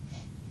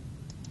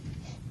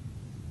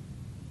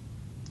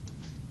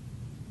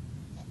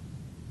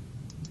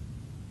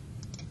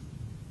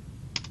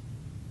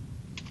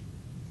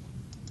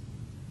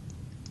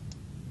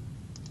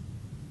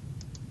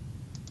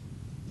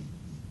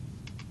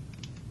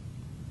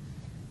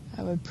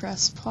 I would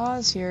press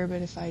pause here,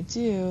 but if I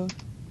do,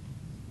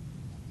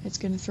 it's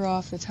going to throw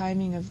off the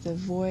timing of the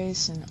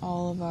voice and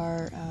all of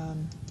our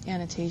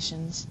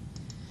annotations.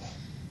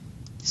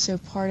 So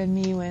pardon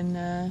me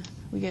when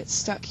we get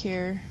stuck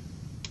here.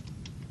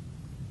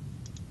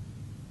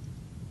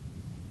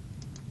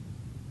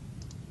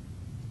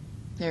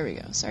 There we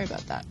go. Sorry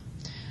about that.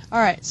 All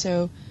right,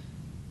 so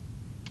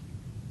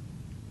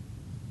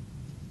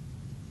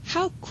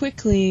how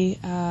quickly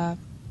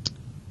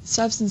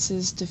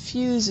substances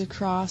diffuse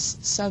across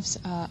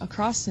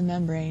the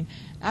membrane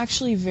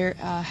actually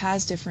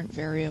has different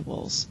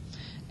variables.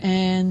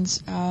 And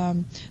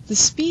the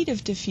speed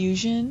of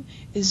diffusion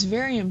is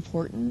very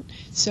important.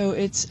 So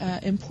it's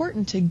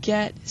important to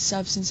get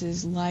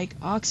substances like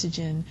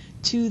oxygen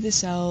to the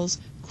cells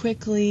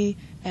quickly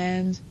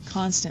and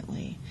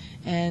constantly.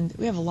 And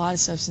we have a lot of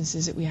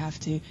substances that we have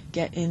to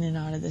get in and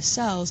out of the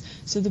cells.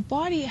 So the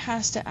body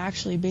has to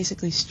actually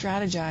basically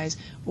strategize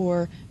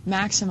or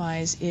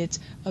maximize its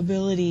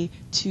ability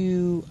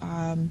to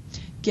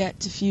get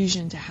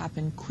diffusion to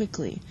happen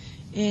quickly.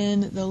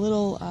 In the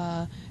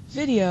little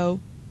video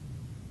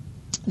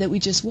that we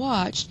just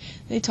watched,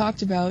 they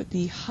talked about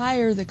the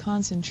higher the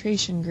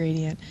concentration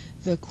gradient,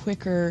 the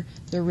quicker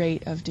the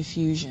rate of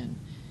diffusion.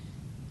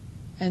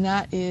 And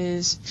that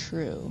is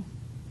true.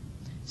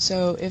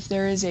 So if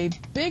there is a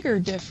bigger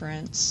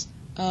difference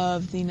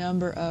of the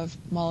number of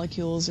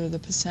molecules or the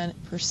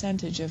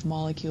percentage of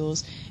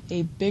molecules,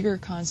 a bigger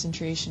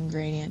concentration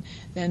gradient,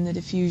 then the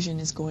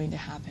diffusion is going to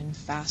happen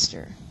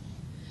faster.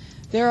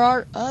 There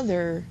are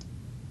other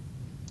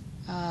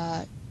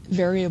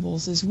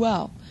variables as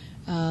well.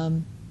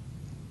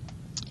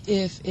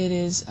 If it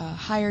is a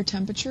higher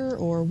temperature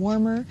or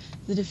warmer,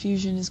 the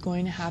diffusion is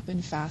going to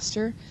happen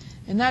faster.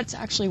 And that's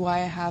actually why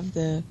I have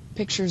the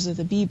pictures of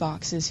the bee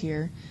boxes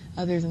here,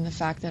 other than the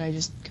fact that I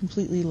just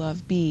completely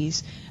love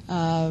bees.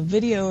 A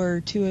video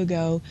or two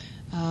ago,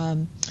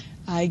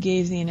 I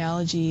gave the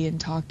analogy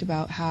and talked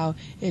about how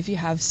if you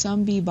have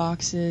some bee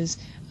boxes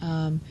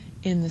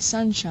in the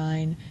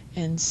sunshine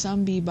and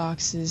some bee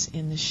boxes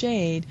in the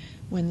shade,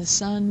 when the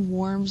sun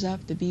warms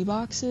up the bee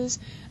boxes,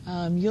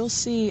 you'll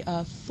see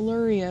a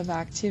flurry of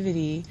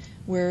activity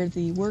where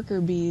the worker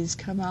bees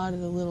come out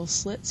of the little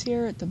slits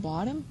here at the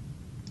bottom.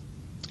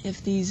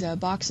 If these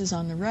boxes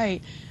on the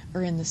right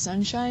are in the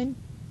sunshine,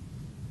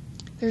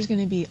 there's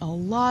going to be a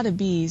lot of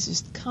bees,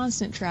 just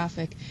constant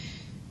traffic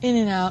in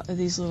and out of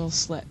these little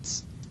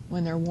slits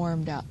when they're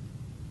warmed up.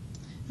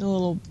 The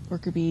little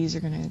worker bees are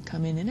going to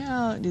come in and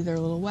out, do their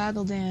little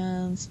waggle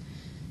dance,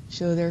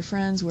 show their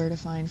friends where to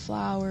find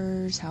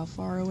flowers, how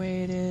far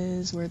away it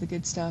is, where the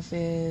good stuff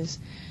is.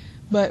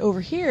 But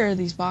over here,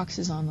 these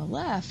boxes on the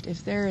left,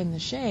 if they're in the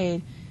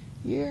shade,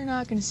 you're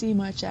not going to see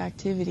much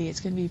activity. It's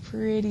going to be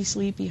pretty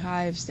sleepy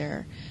hives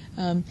there.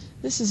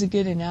 This is a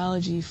good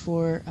analogy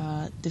for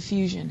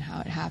diffusion,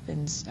 how it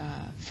happens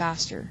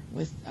faster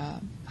with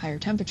higher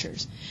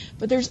temperatures.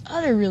 But there's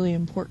other really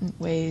important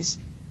ways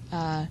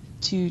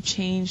to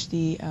change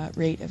the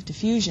rate of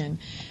diffusion.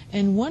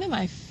 And one of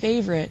my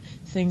favorite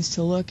things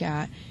to look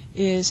at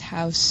is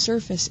how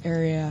surface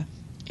area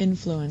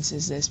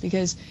influences this,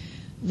 because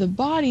the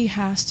body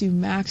has to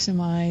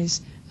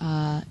maximize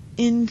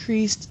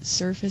increased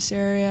surface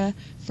area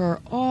for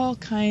all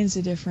kinds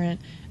of different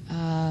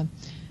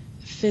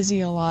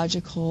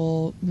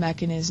physiological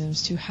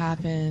mechanisms to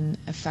happen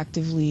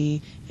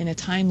effectively in a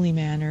timely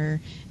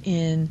manner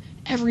in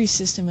every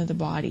system of the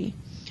body.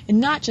 And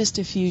not just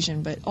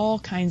diffusion, but all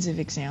kinds of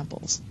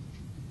examples.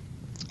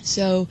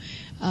 So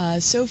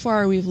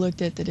far we've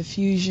looked at the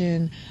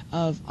diffusion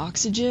of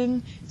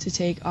oxygen, to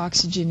take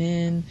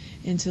oxygen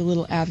into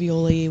little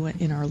alveoli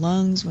in our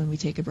lungs when we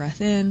take a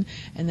breath in,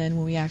 and then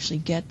when we actually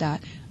get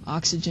that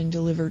oxygen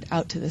delivered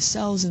out to the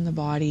cells in the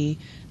body,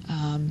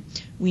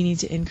 we need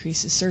to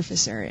increase the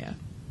surface area.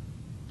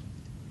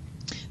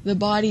 The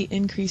body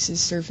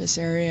increases surface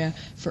area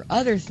for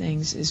other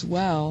things as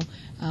well,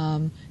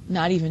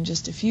 not even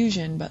just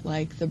diffusion, but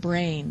like the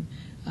brain,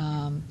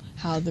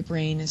 how the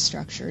brain is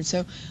structured.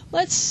 So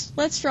let's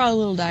draw a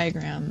little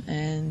diagram,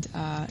 and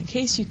in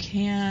case you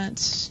can't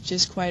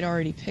just quite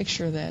already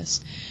picture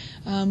this,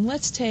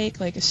 let's take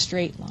like a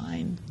straight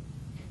line.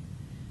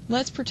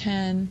 Let's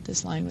pretend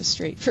this line was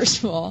straight,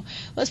 first of all.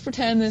 Let's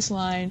pretend this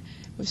line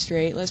was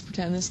straight. Let's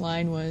pretend this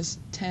line was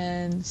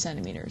 10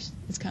 centimeters.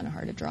 It's kind of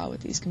hard to draw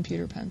with these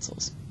computer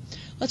pencils.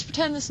 Let's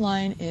pretend this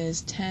line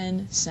is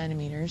 10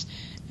 centimeters,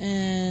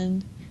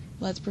 and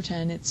let's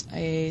pretend it's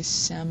a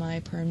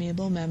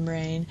semi-permeable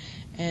membrane,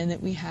 and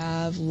that we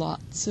have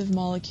lots of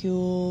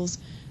molecules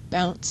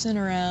bouncing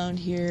around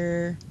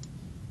here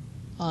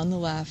on the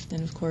left,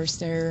 and of course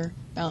they're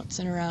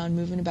bouncing around,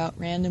 moving about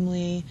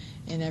randomly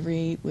in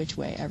every which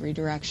way, every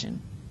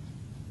direction.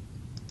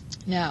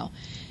 Now,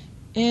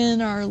 in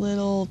our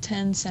little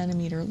 10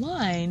 centimeter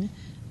line,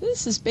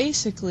 this is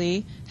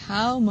basically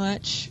how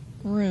much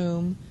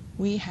room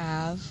we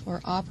have, or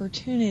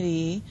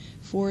opportunity,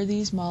 for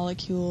these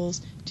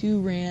molecules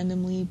to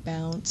randomly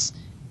bounce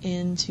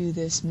into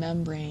this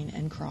membrane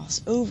and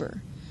cross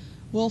over.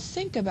 Well,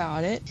 think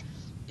about it.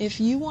 If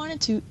you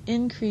wanted to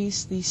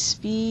increase the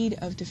speed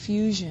of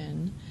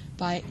diffusion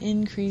by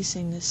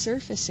increasing the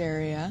surface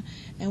area,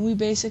 and we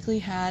basically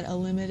had a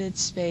limited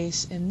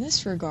space in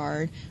this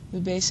regard, we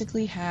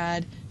basically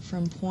had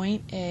from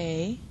point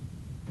A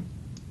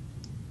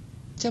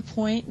to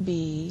point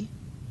B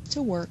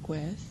to work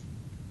with,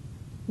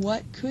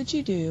 what could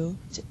you do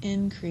to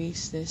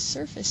increase this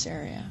surface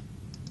area?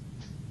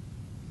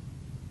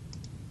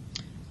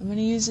 I'm going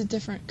to use a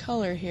different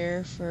color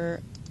here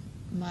for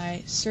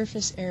my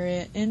surface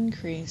area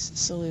increase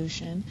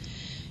solution.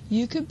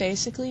 You could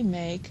basically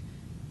make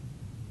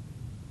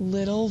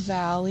little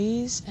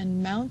valleys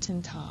and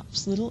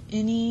mountaintops, little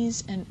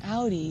innies and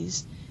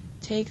outies.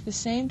 Take the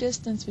same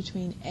distance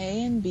between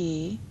A and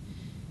B,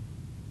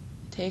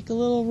 take a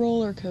little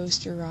roller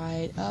coaster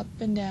ride up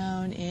and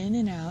down, in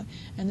and out,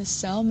 and the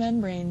cell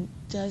membrane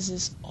does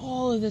this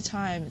all of the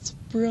time. It's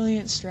a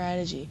brilliant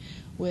strategy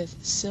with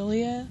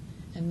cilia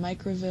and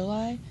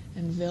microvilli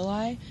and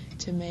villi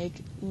to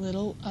make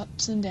little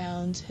ups and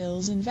downs,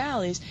 hills and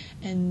valleys.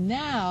 And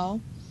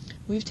now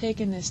we've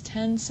taken this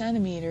 10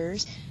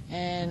 centimeters,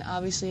 and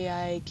obviously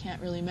I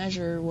can't really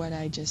measure what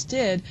I just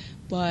did,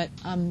 but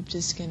I'm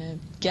just going to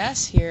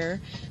guess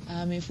here.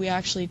 If we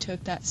actually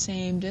took that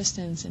same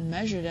distance and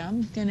measured it,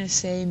 I'm going to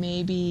say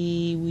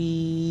maybe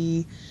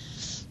we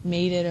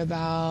made it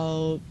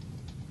about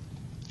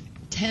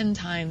 10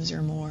 times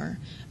or more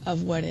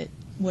of what it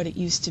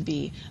used to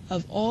be,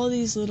 of all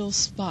these little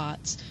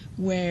spots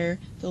where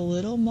the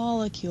little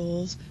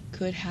molecules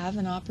could have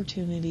an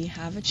opportunity,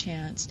 have a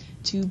chance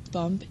to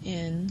bump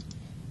in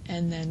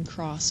and then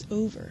cross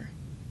over.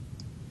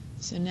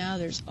 So now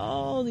there's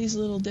all these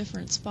little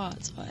different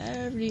spots,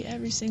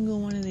 every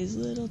single one of these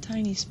little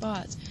tiny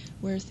spots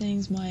where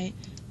things might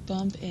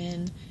bump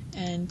in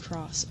and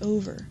cross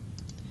over.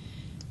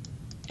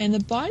 And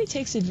the body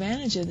takes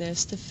advantage of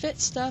this to fit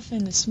stuff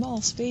into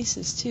small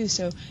spaces too.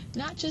 So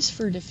not just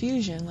for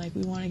diffusion, like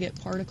we want to get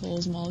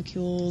particles,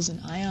 molecules, and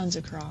ions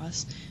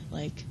across,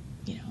 like,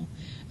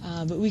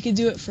 but we could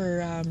do it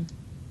for,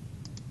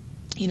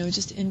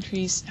 just to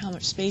increase how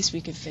much space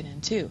we could fit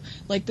in too.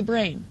 Like the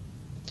brain.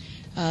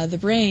 The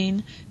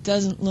brain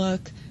doesn't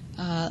look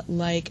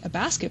like a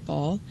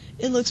basketball.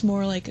 It looks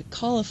more like a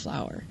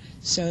cauliflower,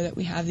 so that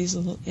we have these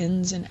little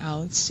ins and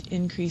outs to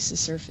increase the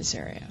surface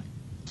area.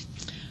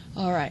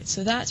 Alright,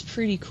 so that's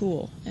pretty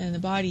cool, and the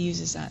body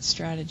uses that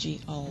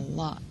strategy a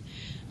lot.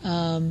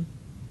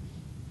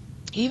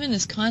 Even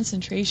this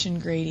concentration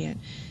gradient.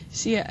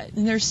 See,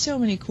 and there's so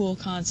many cool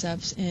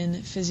concepts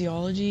in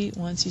physiology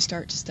once you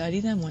start to study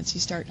them, once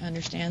you start to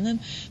understand them.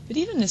 But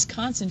even this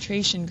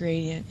concentration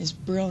gradient is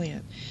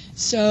brilliant.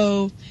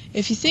 So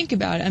if you think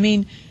about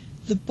it,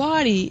 the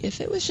body, if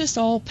it was just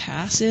all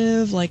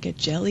passive, like a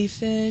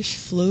jellyfish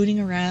floating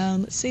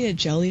around, let's say a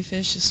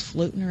jellyfish is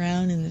floating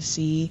around in the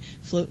sea,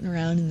 floating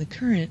around in the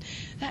current,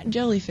 that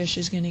jellyfish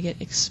is going to get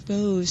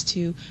exposed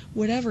to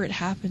whatever it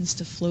happens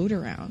to float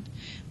around.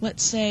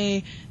 Let's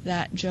say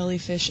that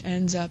jellyfish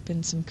ends up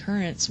in some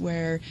currents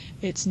where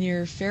it's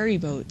near ferry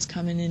boats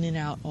coming in and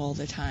out all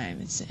the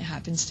time. It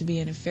happens to be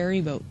in a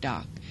ferry boat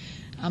dock.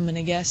 I'm going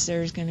to guess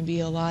there's going to be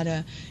a lot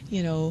of,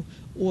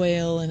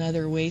 oil and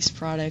other waste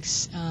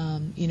products,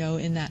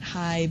 in that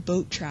high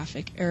boat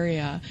traffic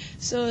area,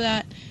 so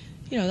that,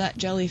 that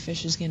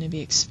jellyfish is going to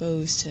be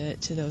exposed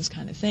to those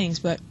kind of things.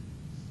 But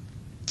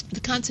the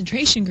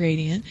concentration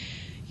gradient,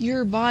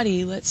 your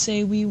body, let's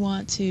say we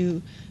want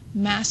to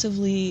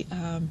massively,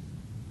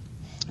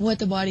 what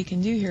the body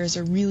can do here is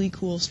a really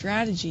cool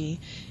strategy,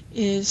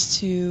 is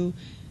to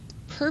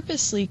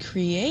purposely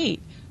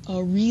create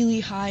a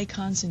really high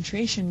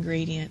concentration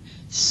gradient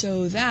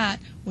so that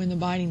when the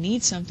body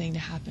needs something to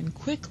happen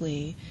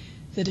quickly,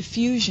 the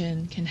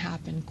diffusion can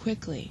happen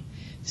quickly.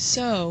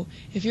 So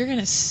if you're going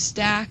to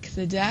stack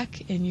the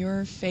deck in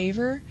your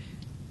favor,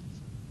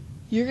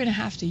 you're going to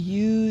have to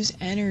use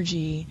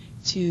energy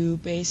to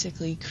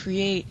basically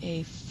create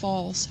a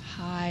false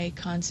high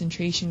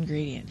concentration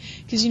gradient.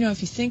 Because,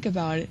 if you think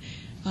about it,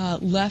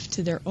 left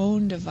to their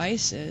own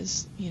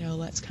devices,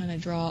 let's kind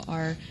of draw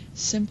our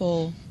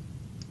simple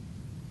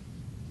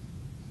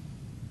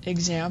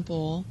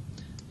example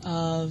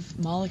of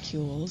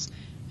molecules.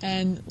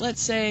 And let's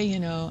say,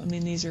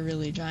 these are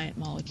really giant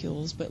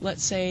molecules, but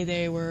let's say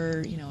they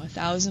were,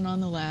 1,000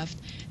 on the left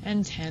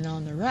and 10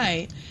 on the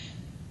right.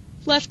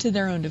 Left to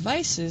their own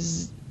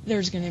devices,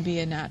 there's going to be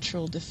a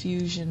natural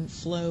diffusion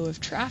flow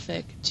of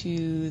traffic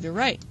to the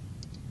right.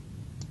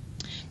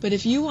 But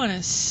if you want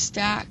to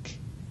stack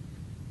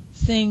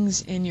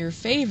things in your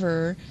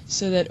favor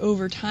so that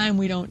over time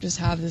we don't just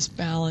have this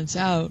balance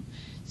out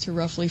to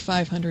roughly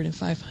 500 and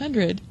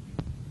 500,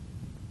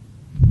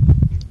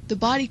 the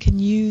body can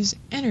use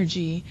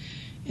energy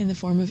in the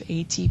form of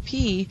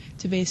ATP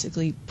to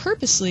basically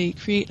purposely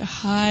create a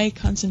high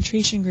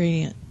concentration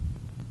gradient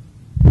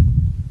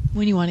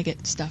when you want to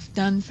get stuff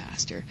done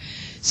faster.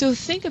 So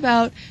think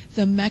about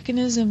the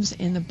mechanisms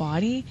in the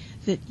body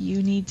that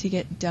you need to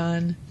get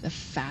done the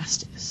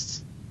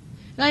fastest.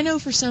 And I know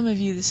for some of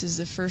you this is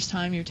the first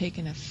time you're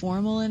taking a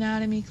formal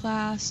anatomy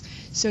class,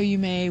 so you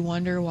may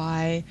wonder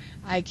why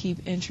I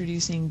keep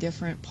introducing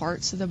different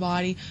parts of the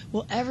body.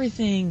 Well,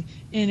 everything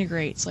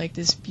integrates like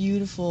this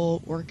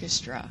beautiful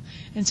orchestra.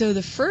 And so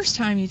the first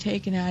time you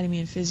take anatomy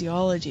and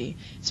physiology,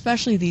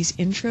 especially these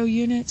intro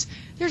units,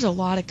 there's a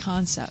lot of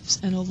concepts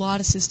and a lot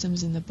of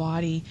systems in the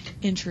body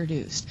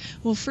introduced.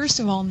 Well, first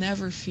of all,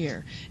 never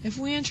fear. If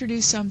we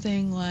introduce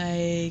something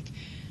like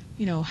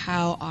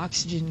how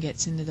oxygen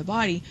gets into the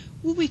body,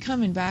 we'll be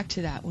coming back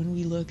to that when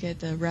we look at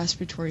the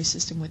respiratory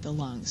system with the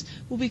lungs.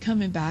 We'll be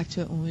coming back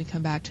to it when we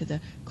come back to the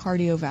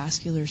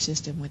cardiovascular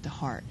system with the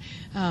heart.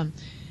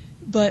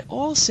 But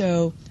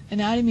also,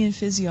 anatomy and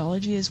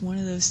physiology is one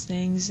of those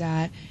things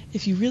that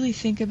if you really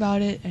think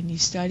about it and you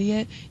study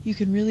it, you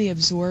can really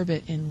absorb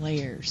it in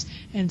layers.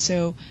 And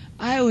so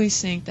I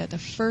always think that the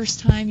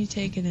first time you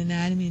take an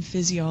anatomy and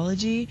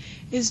physiology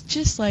is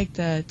just like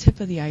the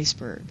tip of the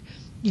iceberg.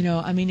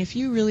 If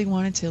you really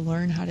wanted to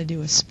learn how to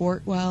do a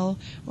sport well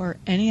or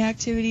any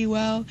activity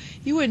well,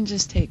 you wouldn't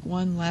just take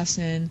one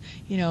lesson,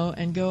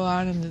 and go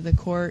out into the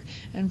court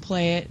and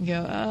play it and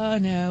go, oh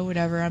no,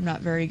 whatever, I'm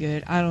not very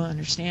good, I don't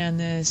understand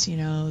this,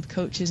 the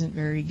coach isn't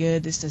very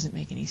good, this doesn't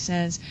make any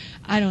sense,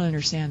 I don't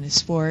understand this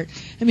sport.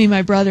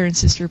 My brother and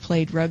sister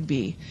played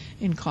rugby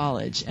in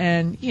college,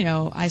 and,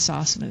 I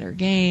saw some of their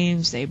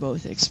games, they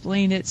both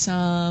explained it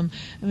some.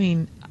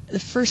 The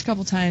first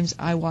couple times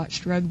I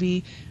watched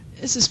rugby,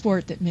 it's a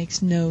sport that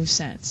makes no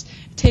sense.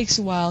 It takes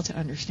a while to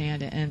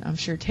understand it, and I'm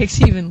sure it takes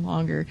even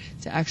longer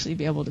to actually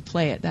be able to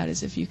play it. That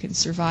is, if you can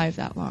survive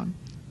that long.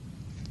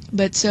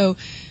 But so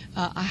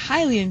I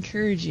highly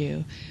encourage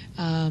you,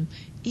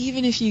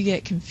 even if you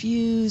get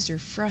confused or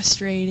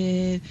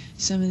frustrated,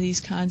 some of these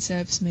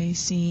concepts may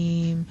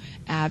seem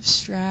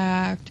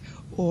abstract,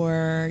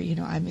 or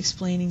I'm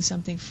explaining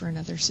something for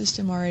another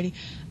system already,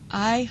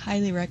 I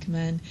highly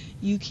recommend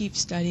you keep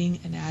studying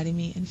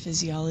anatomy and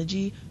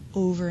physiology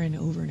over and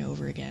over and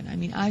over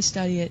again. I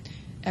study it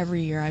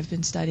every year. I've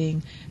been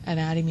studying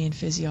anatomy and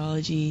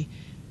physiology,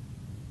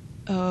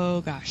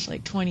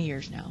 like 20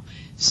 years now.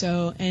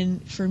 So,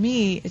 and for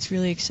me, it's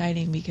really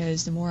exciting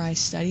because the more I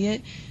study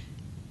it,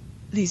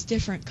 these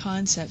different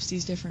concepts,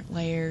 these different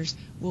layers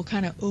will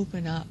kind of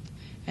open up,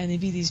 and there'd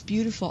be these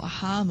beautiful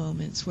aha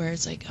moments where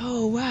it's like,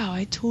 oh wow,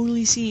 I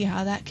totally see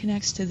how that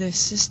connects to this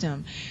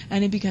system,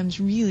 and it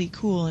becomes really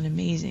cool and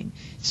amazing.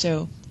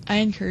 So I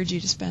encourage you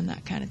to spend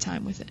that kind of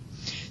time with it.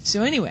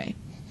 So anyway,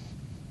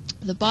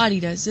 the body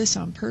does this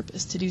on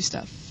purpose to do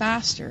stuff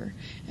faster.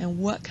 And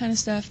what kind of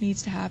stuff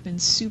needs to happen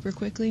super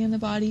quickly in the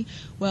body?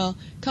 Well,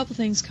 a couple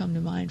things come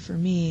to mind for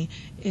me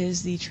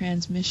is the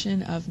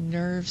transmission of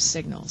nerve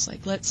signals.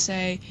 Like let's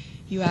say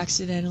you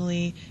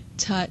accidentally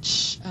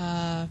touch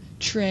a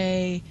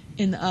tray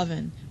in the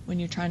oven when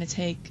you're trying to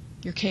take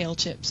your kale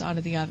chips out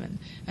of the oven,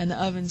 and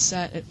the oven's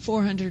set at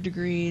 400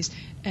 degrees,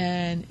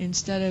 and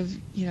instead of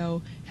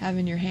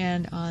having your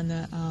hand on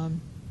the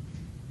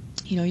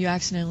you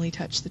accidentally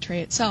touch the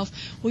tray itself.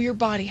 Well, your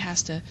body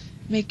has to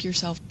make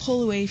yourself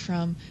pull away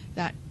from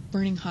that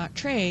burning hot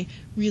tray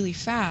really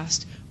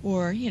fast,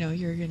 or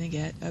you're going to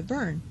get a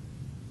burn.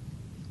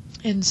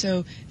 And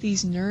so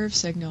these nerve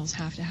signals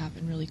have to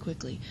happen really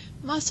quickly.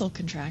 Muscle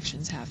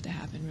contractions have to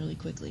happen really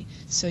quickly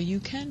so you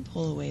can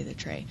pull away the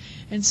tray.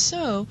 And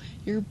so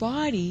your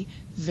body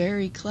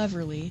very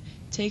cleverly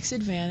takes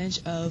advantage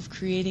of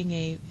creating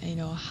a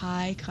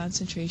high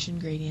concentration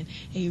gradient,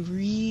 a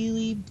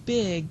really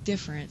big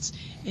difference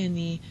in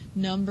the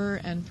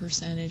number and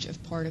percentage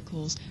of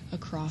particles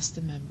across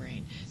the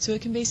membrane. So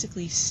it can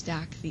basically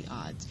stack the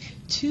odds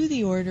to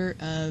the order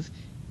of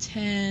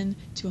 10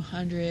 to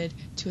 100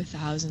 to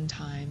 1,000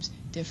 times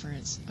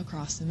difference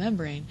across the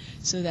membrane,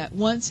 so that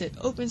once it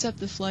opens up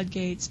the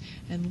floodgates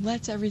and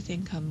lets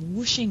everything come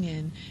whooshing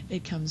in,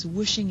 it comes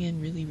whooshing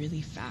in really,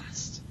 really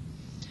fast.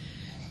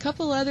 A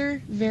couple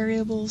other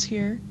variables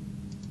here.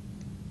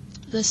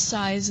 The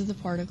size of the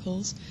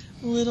particles.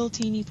 Little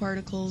teeny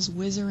particles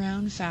whiz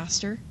around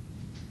faster.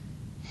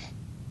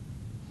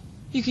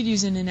 You could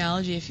use an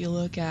analogy if you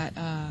look at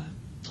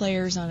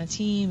players on a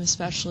team,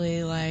 especially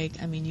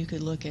you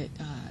could look at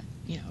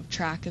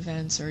track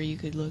events, or you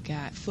could look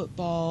at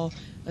football,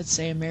 let's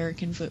say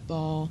American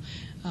football,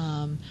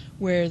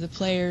 where the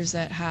players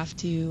that have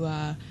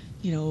to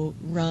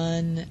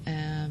run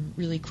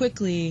really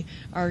quickly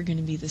are going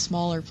to be the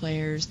smaller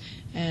players,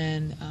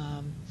 and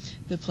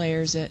the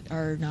players that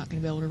are not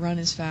going to be able to run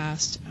as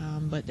fast,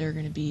 but they're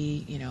going to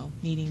be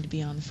needing to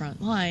be on the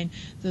front line,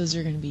 those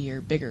are going to be your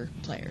bigger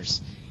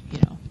players,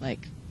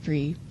 like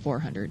 300,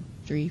 400,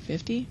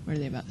 350, what are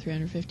they, about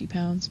 350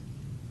 pounds?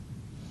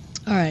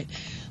 Alright,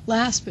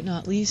 last but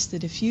not least, the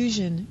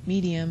diffusion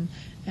medium,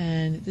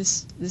 and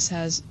this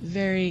has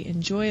very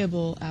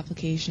enjoyable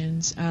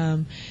applications.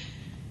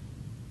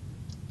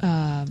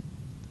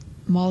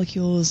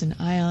 Molecules and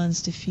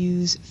ions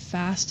diffuse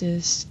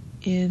fastest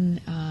in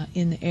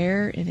the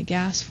air in a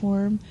gas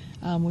form,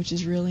 which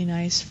is really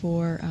nice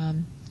for,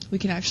 we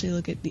can actually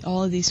look at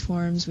all of these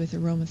forms with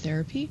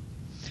aromatherapy.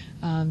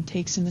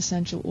 take some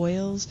essential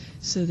oils,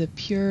 so the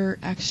pure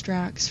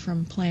extracts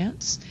from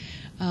plants.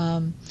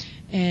 And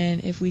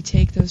if we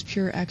take those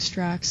pure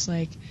extracts,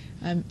 like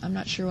I'm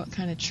not sure what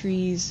kind of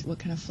trees, what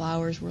kind of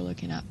flowers we're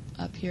looking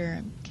up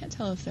here. I can't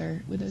tell if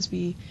would those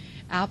be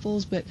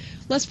apples, but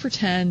let's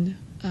pretend,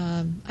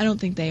 I don't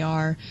think they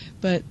are,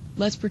 but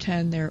let's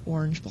pretend they're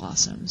orange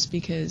blossoms,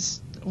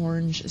 because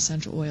orange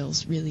essential oil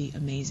is really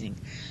amazing.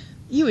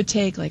 You would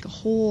take like a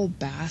whole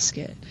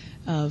basket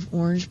of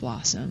orange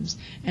blossoms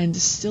and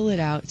distill it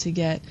out to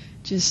get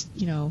just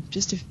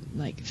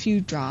a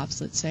few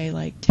drops, let's say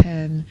like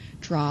 10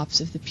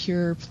 drops of the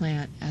pure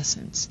plant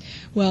essence.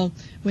 Well,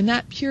 when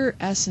that pure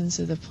essence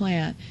of the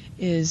plant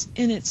is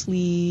in its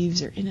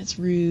leaves or in its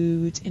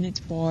roots, in its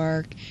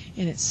bark,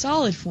 in its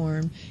solid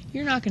form,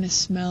 you're not going to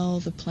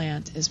smell the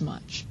plant as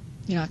much.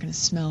 You're not going to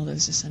smell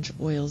those essential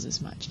oils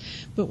as much.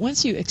 But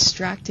once you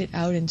extract it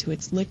out into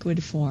its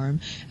liquid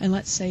form, and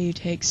let's say you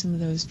take some of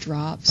those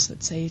drops,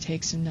 let's say you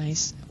take some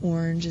nice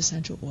orange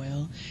essential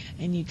oil,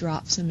 and you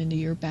drop some into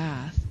your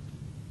bath,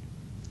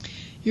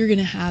 you're going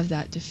to have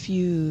that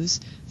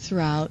diffuse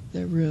throughout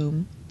the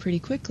room pretty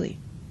quickly.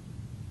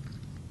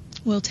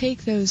 We'll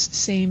take those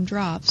same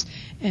drops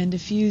and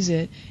diffuse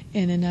it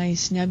in a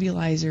nice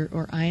nebulizer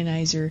or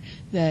ionizer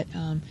that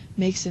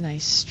makes a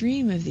nice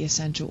stream of the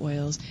essential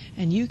oils,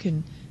 and you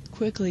can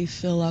quickly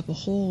fill up a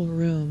whole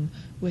room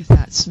with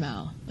that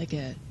smell, like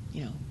a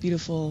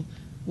beautiful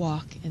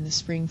walk in the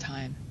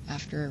springtime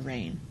after a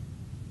rain.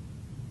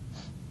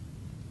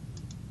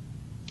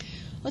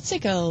 Let's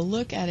take a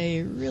look at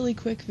a really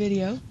quick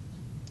video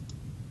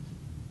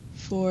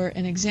for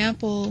an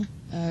example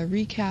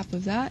recap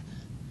of that.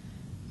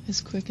 As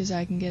quick as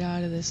I can get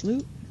out of this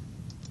loop.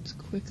 As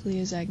quickly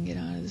as I can get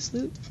out of this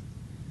loop.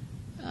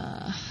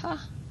 I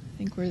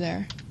think we're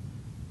there.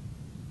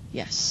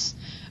 Yes.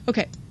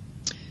 Okay.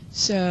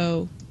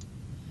 So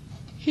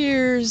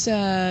here's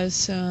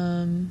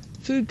some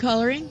food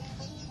coloring.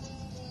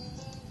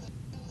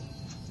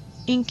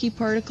 Inky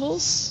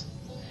particles.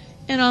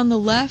 And on the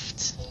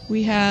left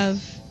we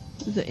have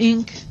the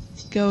ink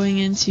going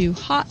into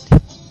hot.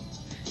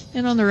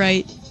 And on the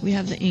right we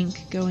have the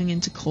ink going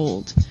into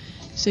cold.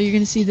 So you're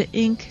going to see the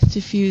ink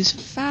diffuse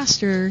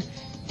faster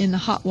in the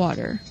hot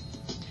water.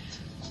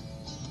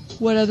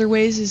 What other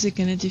ways is it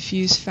going to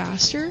diffuse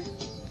faster?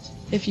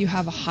 If you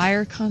have a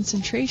higher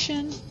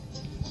concentration,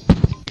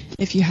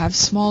 if you have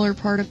smaller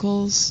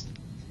particles,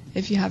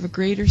 if you have a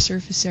greater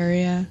surface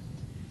area,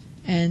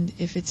 and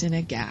if it's in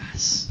a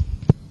gas.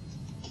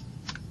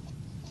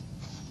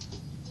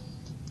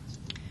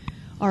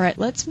 Alright,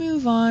 let's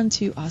move on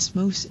to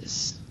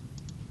osmosis.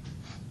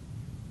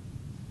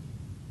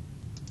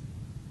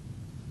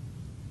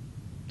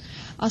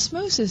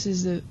 Osmosis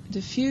is the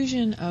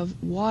diffusion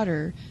of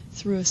water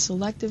through a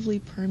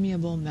selectively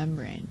permeable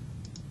membrane.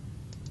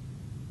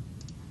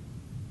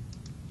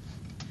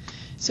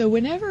 So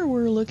whenever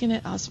we're looking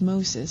at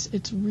osmosis,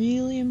 it's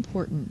really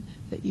important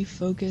that you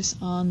focus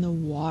on the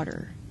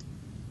water.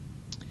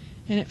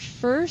 And at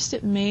first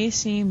it may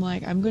seem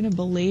like I'm going to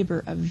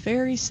belabor a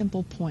very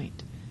simple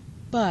point,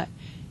 but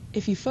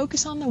if you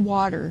focus on the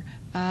water,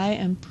 I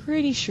am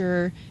pretty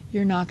sure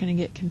you're not going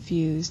to get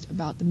confused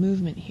about the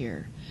movement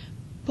here.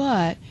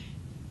 But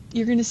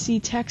you're going to see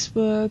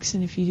textbooks,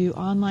 and if you do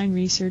online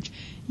research,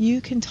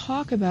 you can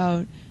talk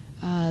about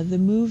the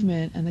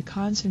movement and the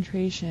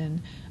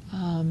concentration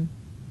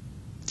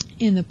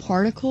in the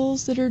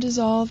particles that are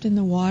dissolved in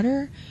the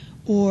water,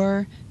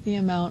 or the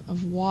amount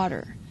of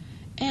water.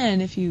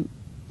 And if you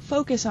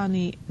focus on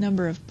the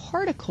number of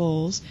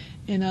particles,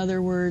 in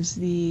other words,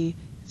 the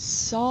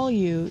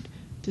solute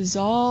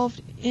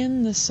dissolved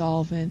in the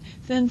solvent,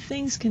 then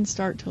things can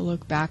start to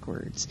look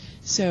backwards.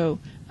 So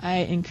I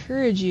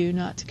encourage you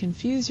not to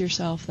confuse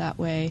yourself that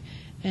way,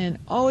 and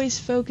always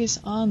focus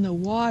on the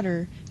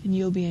water and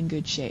you'll be in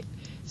good shape.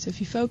 So if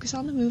you focus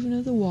on the movement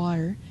of the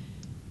water,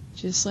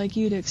 just like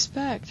you'd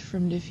expect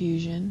from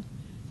diffusion,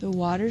 the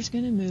water's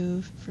going to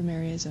move from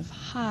areas of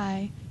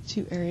high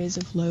to areas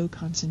of low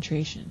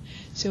concentration.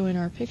 So in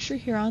our picture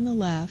here on the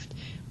left,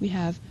 we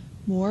have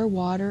more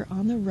water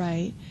on the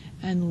right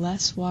and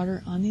less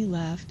water on the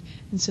left,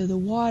 and so the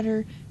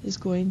water is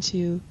going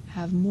to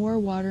have more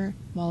water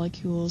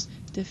molecules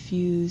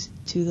diffuse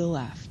to the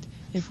left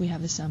if we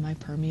have a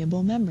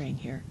semi-permeable membrane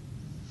here.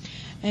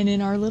 And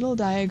in our little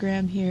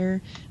diagram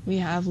here, we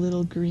have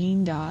little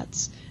green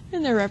dots,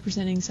 and they're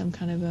representing some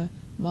kind of a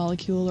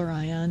molecule or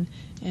ion.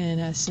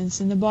 And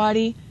since in the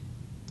body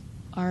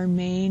our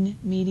main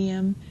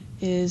medium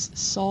is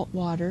salt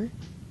water,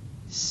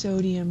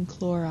 sodium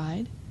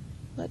chloride,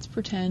 let's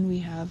pretend we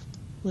have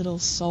little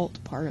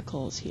salt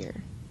particles here.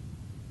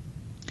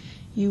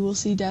 You will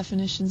see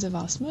definitions of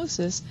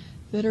osmosis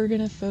that are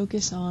going to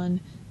focus on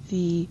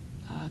the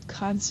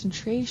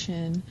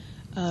concentration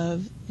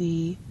of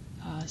the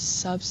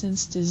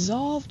substance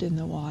dissolved in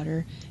the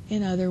water,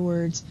 in other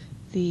words,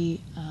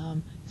 the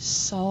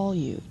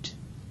solute.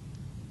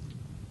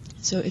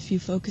 So if you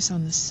focus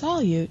on the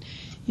solute,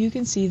 you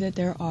can see that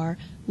there are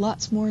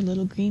lots more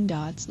little green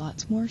dots,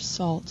 lots more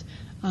salt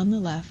on the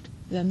left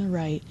than the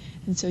right,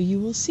 and so you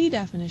will see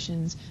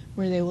definitions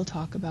where they will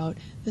talk about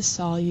the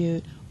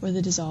solute or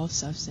the dissolved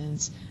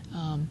substance,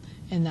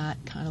 and that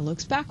kind of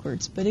looks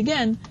backwards. But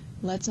again,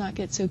 let's not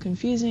get so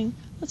confusing.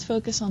 Let's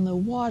focus on the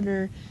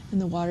water, and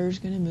the water is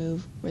going to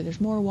move where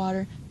there's more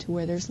water to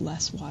where there's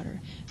less water.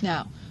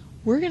 Now,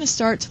 we're going to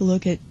start to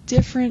look at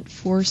different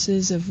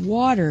forces of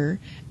water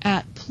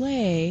at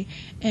play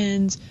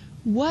and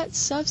what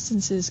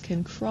substances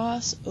can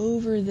cross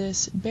over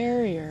this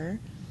barrier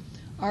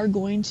are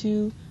going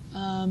to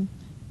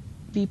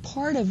be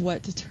part of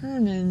what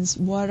determines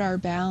what our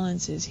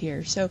balance is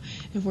here. So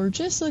if we're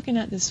just looking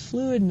at this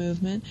fluid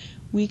movement,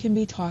 we can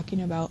be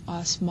talking about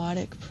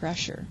osmotic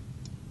pressure.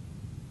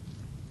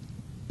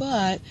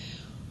 But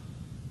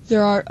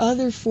there are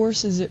other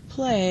forces at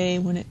play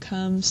when it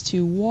comes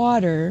to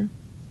water,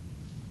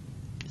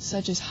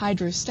 such as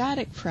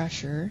hydrostatic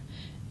pressure,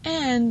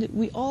 and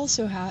we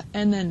also have,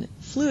 and then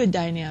fluid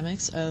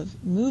dynamics of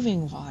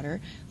moving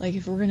water. Like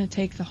if we're going to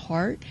take the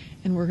heart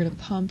and we're going to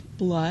pump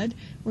blood,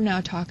 we're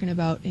now talking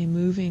about a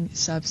moving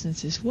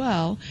substance as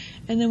well.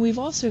 And then we've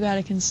also got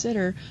to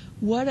consider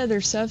what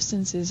other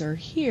substances are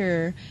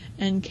here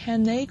and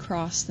can they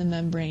cross the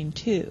membrane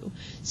too.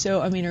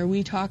 So, I mean, are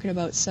we talking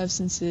about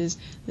substances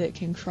that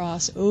can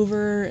cross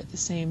over at the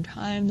same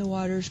time the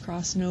water's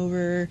crossing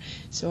over?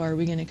 So are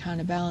we going to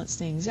kind of balance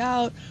things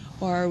out?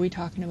 Or are we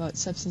talking about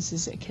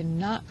substances that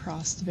cannot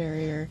cross the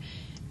barrier?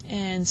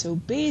 And so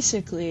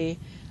basically,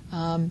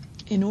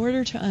 in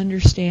order to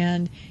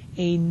understand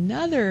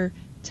another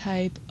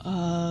type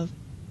of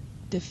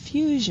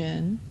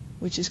diffusion,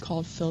 which is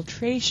called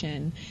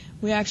filtration,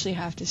 we actually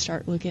have to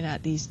start looking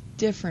at these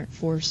different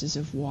forces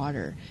of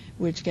water,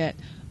 which get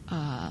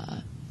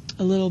a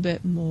little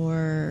bit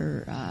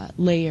more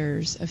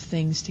layers of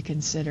things to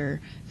consider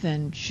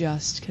than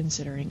just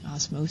considering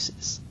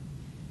osmosis.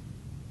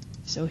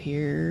 So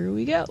here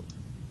we go,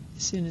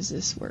 as soon as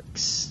this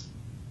works.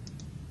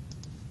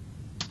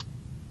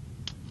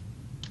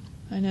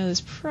 I know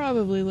this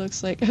probably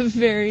looks like a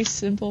very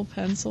simple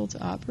pencil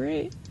to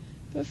operate,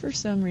 but for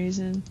some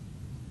reason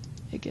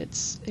it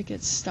gets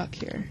stuck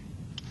here.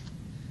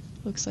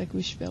 Looks like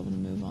we should be able to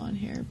move on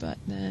here, but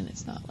then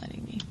it's not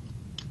letting me.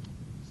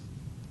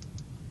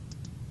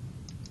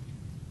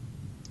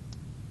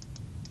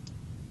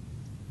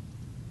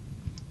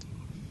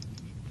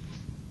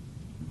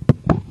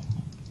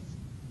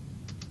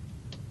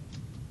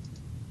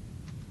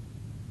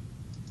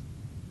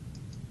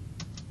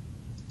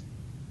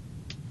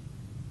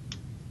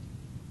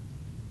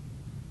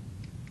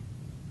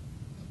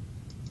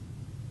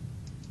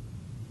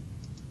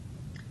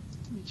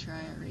 Let me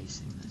try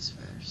erasing this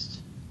first.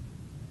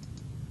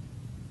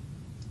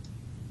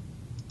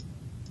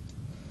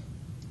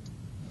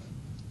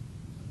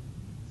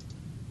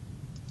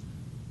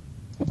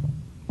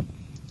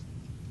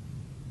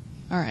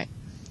 Alright,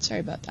 sorry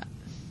about that.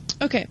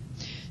 Okay,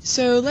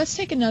 so let's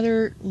take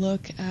another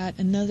look at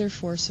another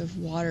force of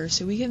water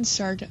so we can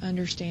start to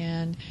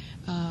understand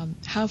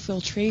how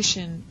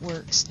filtration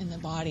works in the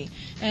body.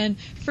 And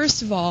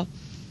first of all,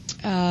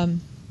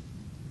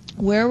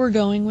 where we're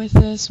going with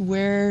this,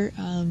 where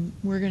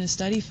we're going to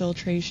study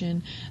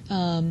filtration,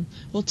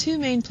 well, two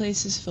main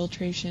places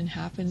filtration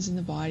happens in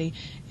the body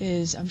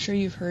is, I'm sure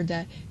you've heard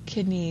that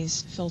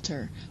kidneys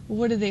filter. Well,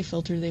 what do they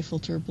filter? They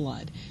filter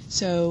blood.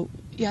 So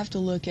you have to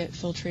look at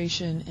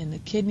filtration in the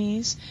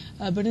kidneys,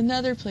 but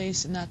another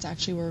place, and that's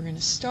actually where we're going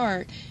to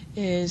start,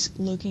 is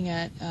looking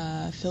at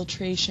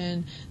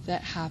filtration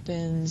that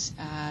happens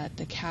at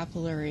the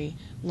capillary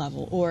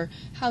level, or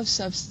how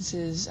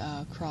substances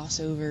cross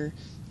over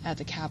at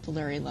the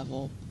capillary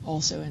level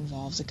also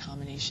involves a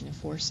combination of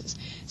forces.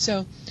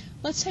 So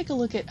let's take a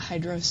look at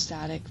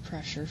hydrostatic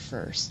pressure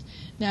first.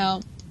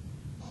 Now,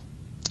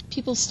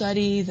 people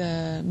study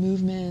the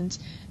movement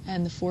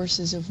and the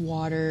forces of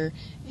water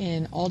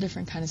in all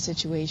different kind of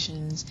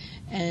situations,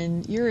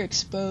 and you're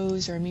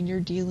exposed, or I mean, you're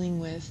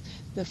dealing with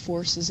the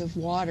forces of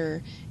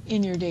water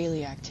in your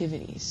daily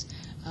activities.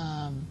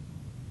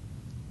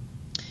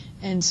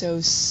 And so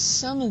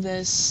some of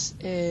this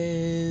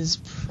is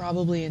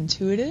probably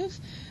intuitive,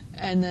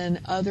 and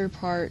then other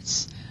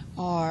parts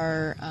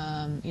are,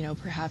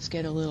 perhaps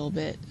get a little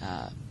bit,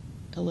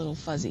 a little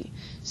fuzzy.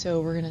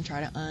 So we're going to try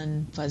to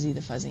unfuzzy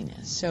the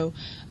fuzziness. So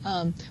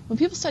when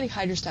people study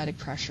hydrostatic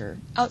pressure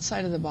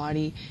outside of the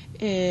body,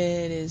 it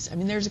is,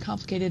 there's a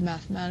complicated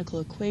mathematical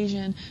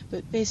equation,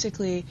 but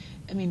basically,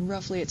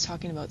 roughly it's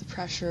talking about the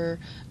pressure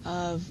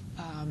of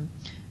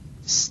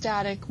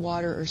static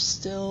water or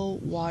still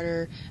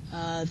water,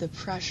 the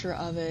pressure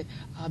of it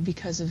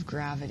because of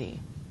gravity.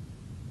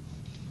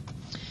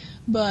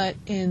 But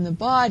in the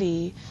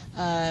body,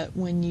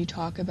 when you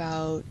talk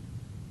about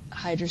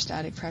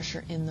hydrostatic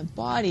pressure in the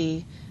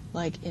body,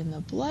 like in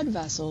the blood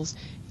vessels,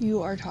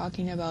 you are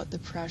talking about the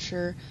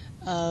pressure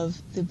of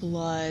the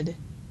blood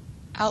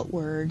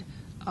outward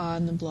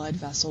on the blood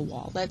vessel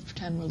wall. Let's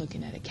pretend we're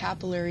looking at a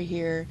capillary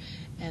here,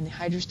 and the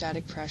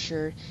hydrostatic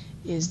pressure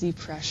is the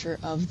pressure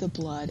of the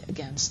blood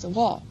against the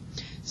wall.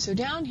 So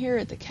down here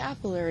at the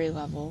capillary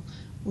level,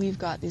 we've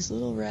got these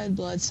little red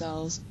blood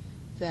cells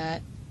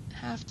that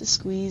have to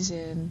squeeze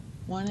in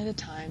one at a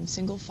time,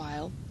 single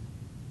file,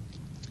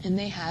 and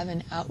they have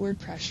an outward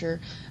pressure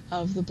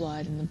of the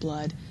blood and the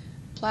blood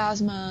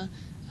plasma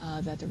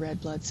that the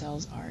red blood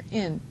cells are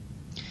in.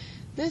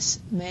 This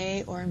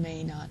may or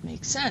may not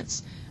make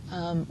sense.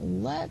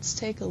 Let's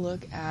take a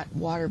look at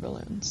water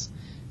balloons.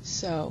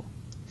 So,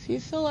 if you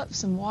fill up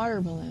some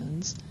water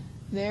balloons,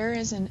 there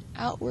is an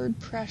outward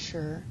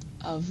pressure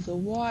of the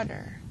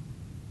water.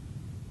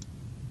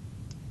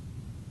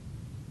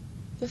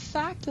 The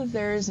fact that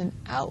there is an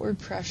outward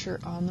pressure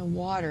on the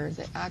water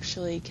that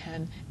actually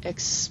can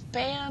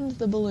expand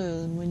the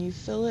balloon when you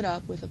fill it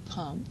up with a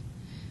pump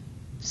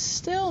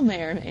still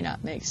may or may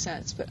not make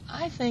sense, but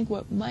I think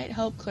what might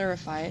help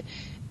clarify it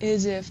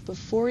is if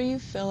before you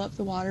fill up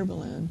the water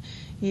balloon,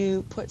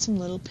 you put some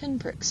little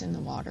pinpricks in the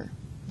water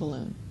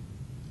balloon.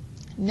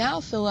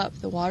 Now fill up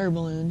the water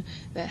balloon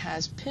that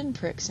has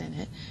pinpricks in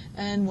it,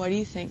 and what do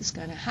you think is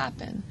going to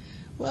happen?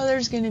 Well,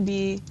 there's going to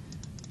be,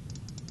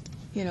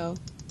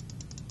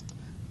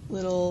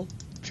 little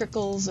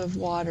trickles of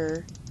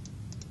water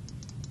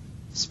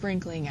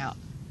sprinkling out,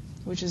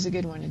 which is a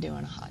good one to do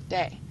on a hot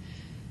day.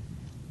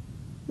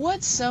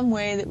 What's some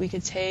way that we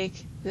could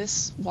take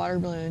this water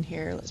balloon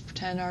here? Let's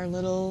pretend our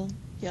little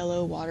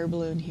yellow water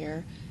balloon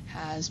here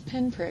has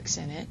pinpricks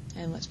in it,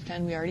 and let's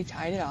pretend we already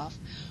tied it off.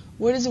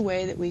 What is a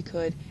way that we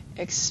could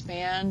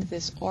expand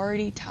this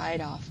already tied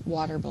off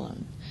water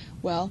balloon?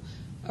 Well,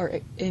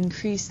 or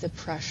increase the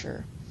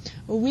pressure.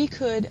 Well, we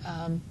could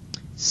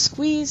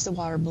squeeze the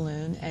water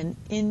balloon and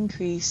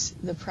increase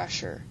the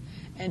pressure.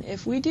 And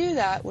if we do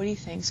that, what do you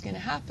think is going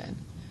to happen?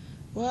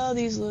 Well,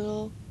 these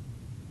little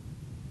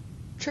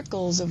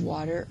trickles of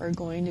water are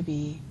going to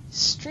be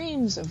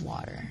streams of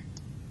water.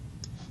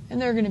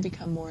 And they're going to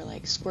become more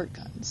like squirt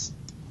guns.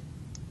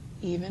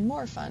 Even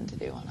more fun to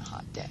do on a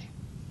hot day.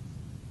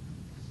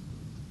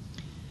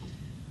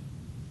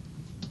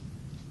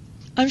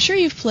 I'm sure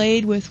you've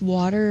played with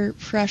water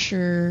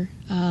pressure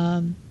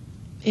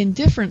in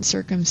different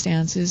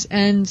circumstances,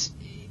 and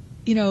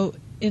you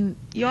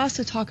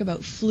also talk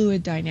about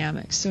fluid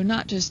dynamics, so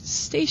not just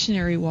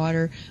stationary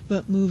water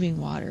but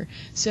moving water.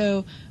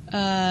 So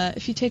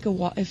if you take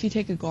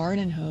a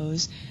garden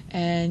hose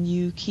and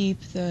you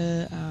keep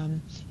the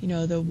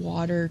the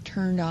water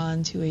turned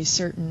on to a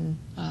certain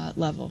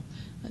level,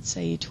 let's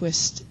say you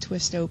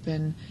twist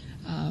open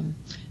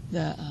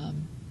the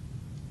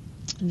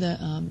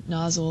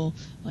nozzle,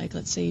 like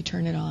let's say you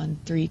turn it on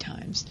 3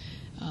 times,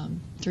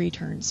 3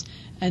 turns,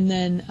 and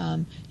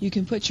then you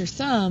can put your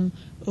thumb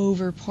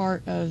over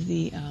part of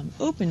the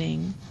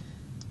opening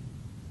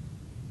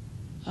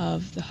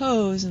of the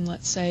hose, and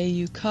let's say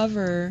you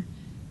cover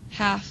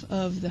half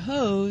of the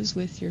hose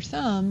with your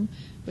thumb,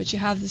 but you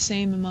have the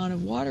same amount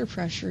of water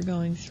pressure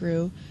going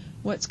through.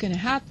 What's going to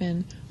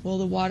happen? Well,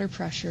 the water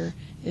pressure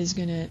is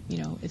going to,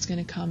 it's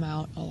going to come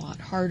out a lot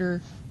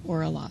harder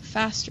or a lot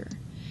faster.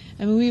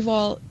 I mean, we've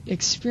all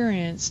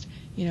experienced,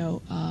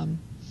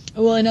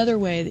 well, another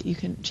way that you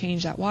can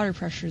change that water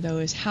pressure, though,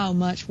 is how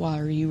much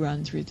water you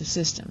run through the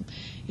system.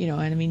 And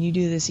I mean, you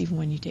do this even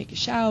when you take a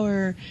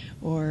shower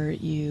or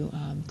you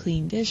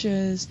clean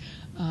dishes.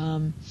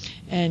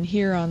 And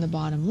here on the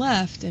bottom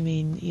left, I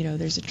mean,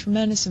 there's a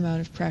tremendous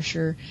amount of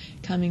pressure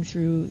coming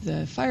through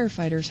the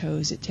firefighter's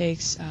hose. It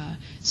takes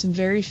some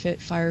very fit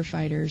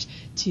firefighters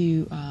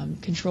to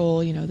control,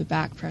 the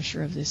back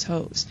pressure of this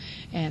hose.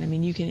 And I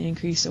mean, you can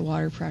increase the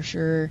water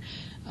pressure,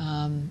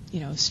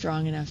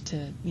 strong enough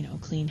to,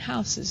 clean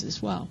houses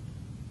as well.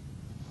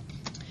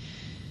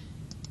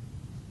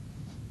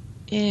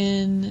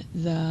 In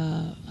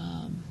the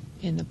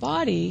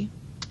body,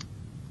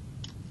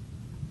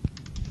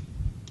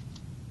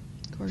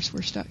 of course,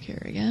 we're stuck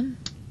here again.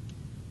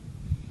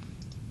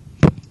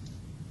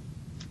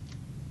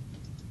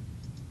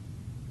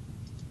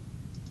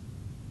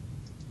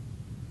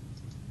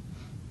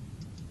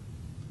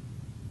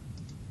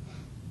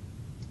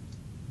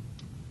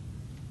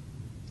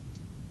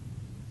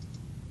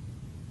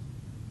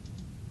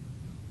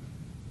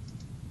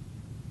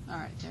 All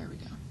right, there we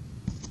go.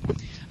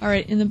 All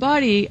right, in the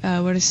body,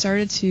 what I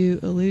started to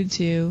allude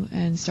to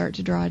and start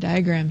to draw a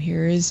diagram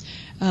here is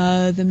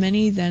the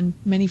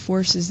many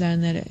forces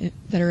then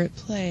that are at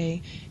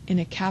play in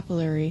a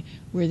capillary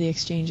where the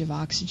exchange of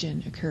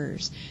oxygen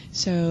occurs.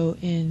 So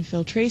in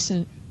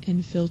filtration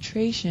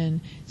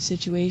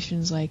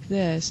situations like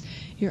this,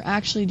 you're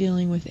actually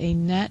dealing with a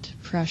net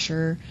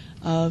pressure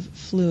of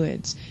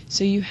fluids.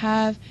 So you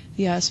have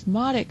the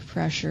osmotic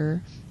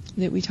pressure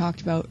that we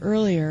talked about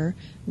earlier,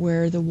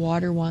 where the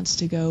water wants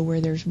to go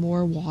where there's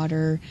more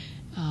water,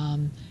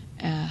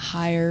 a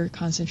higher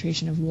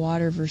concentration of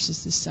water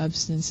versus the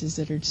substances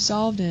that are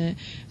dissolved in it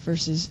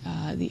versus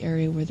the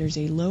area where there's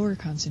a lower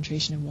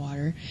concentration of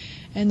water.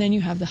 And then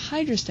you have the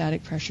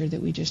hydrostatic pressure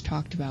that we just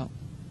talked about.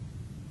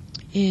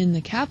 In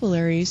the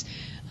capillaries,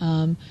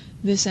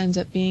 this ends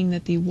up being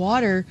that the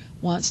water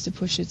wants to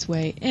push its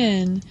way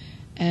in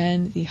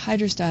and the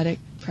hydrostatic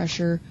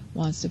pressure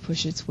wants to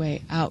push its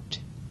way out.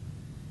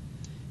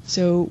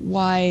 So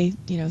why,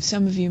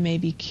 some of you may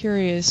be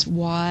curious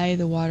why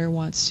the water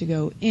wants to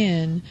go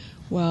in.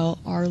 Well,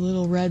 our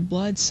little red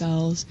blood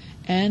cells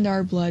and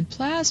our blood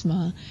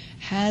plasma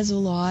has a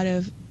lot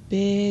of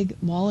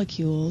big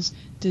molecules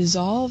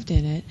dissolved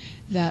in it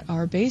that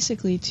are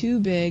basically too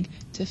big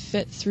to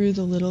fit through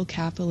the little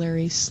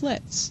capillary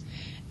slits.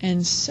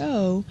 And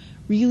so,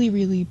 really,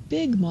 really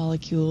big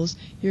molecules,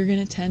 you're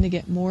going to tend to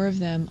get more of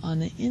them on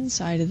the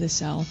inside of the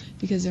cell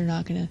because they're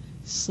not going to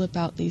slip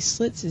out these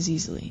slits as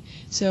easily.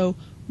 So,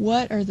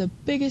 what are the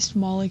biggest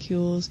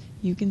molecules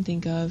you can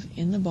think of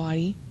in the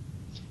body?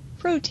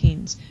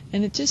 Proteins.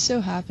 And it just so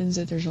happens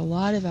that there's a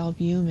lot of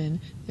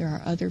albumin. There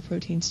are other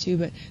proteins too,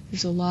 but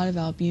there's a lot of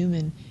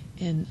albumin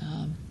in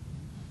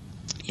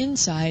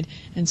inside,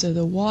 and so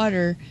the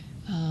water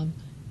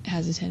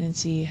has a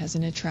tendency, has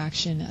an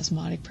attraction,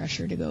 osmotic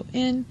pressure to go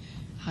in,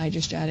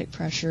 hydrostatic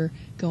pressure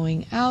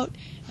going out,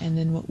 and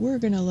then what we're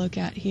going to look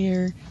at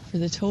here for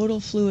the total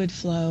fluid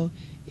flow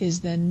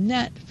is the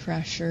net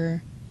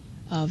pressure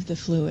of the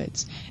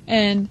fluids.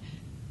 And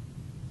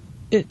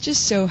it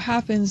just so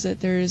happens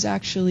that there is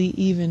actually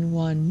even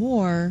one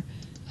more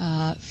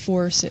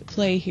force at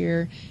play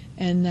here,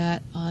 and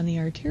that on the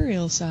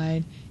arterial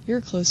side,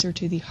 you're closer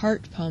to the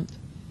heart pump,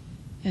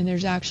 and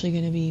there's actually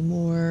going to be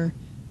more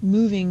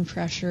moving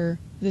pressure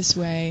this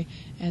way,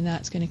 and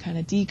that's going to kind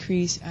of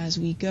decrease as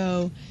we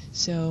go,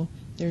 so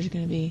there's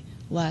going to be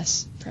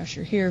less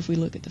pressure here if we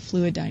look at the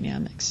fluid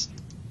dynamics.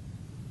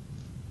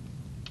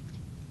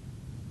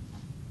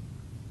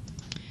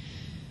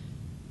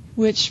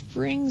 Which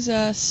brings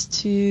us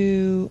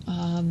to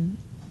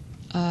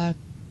a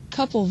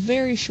couple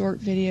very short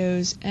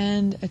videos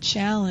and a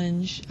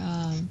challenge.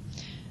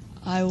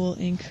 I will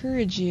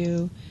encourage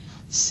you,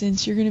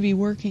 since you're going to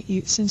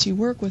be since you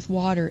work with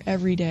water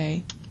every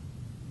day,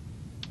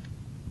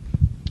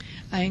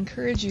 I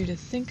encourage you to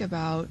think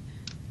about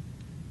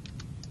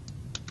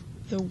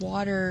the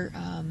water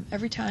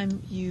every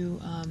time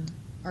you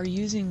are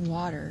using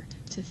water,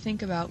 to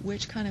think about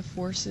which kind of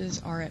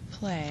forces are at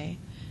play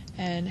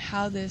and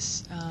how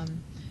these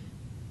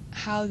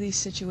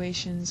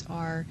situations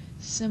are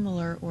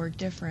similar or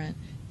different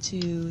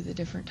to the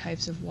different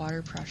types of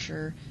water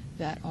pressure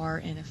that are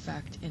in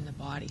effect in the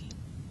body.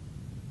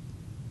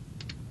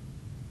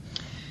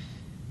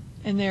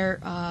 And there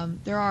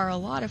are a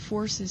lot of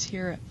forces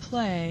here at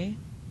play,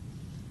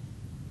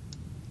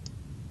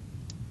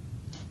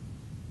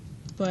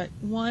 but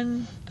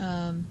one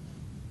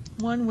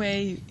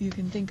way you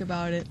can think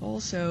about it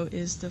also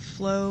is the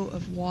flow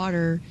of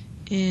water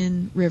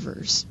in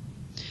rivers.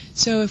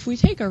 So if we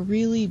take a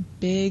really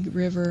big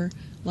river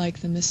like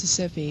the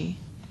Mississippi,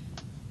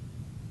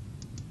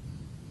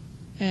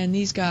 and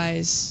these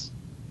guys,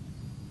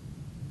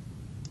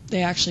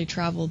 they actually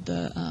traveled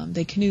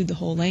they canoed the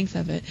whole length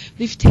of it.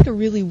 But if you take a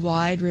really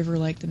wide river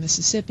like the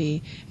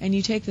Mississippi, and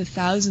you take the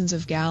thousands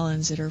of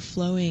gallons that are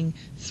flowing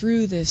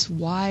through this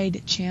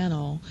wide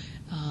channel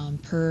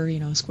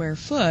per square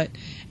foot,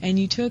 and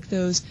you took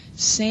that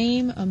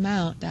same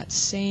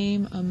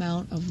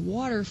amount of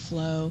water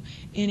flow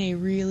in a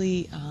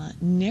really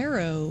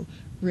narrow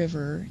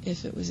river,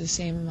 if it was the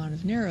same amount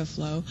of narrow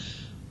flow,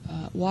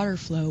 water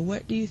flow,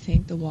 what do you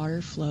think the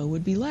water flow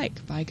would be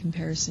like by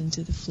comparison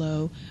to the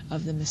flow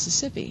of the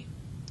Mississippi?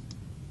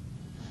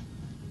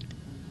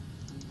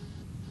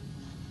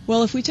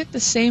 Well, if we took the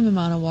same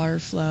amount of water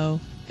flow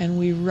and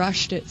we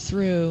rushed it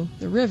through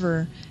the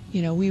river,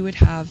 we would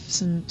have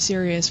some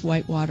serious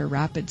whitewater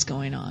rapids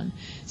going on.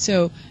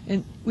 So,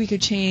 and we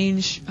could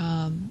change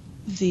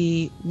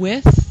the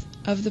width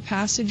of the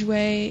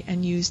passageway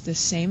and use the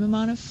same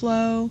amount of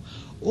flow,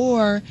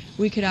 or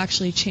we could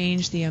actually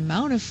change the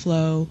amount of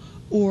flow,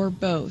 or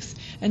both.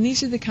 And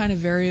these are the kind of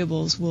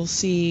variables we'll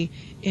see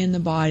in the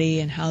body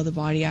and how the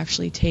body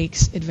actually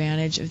takes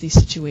advantage of these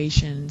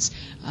situations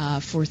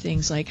for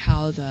things like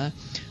how the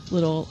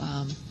little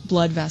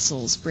blood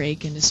vessels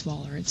break into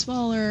smaller and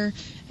smaller,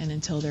 and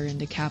until they're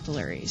into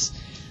capillaries.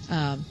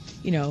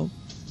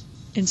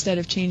 Instead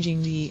of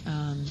changing the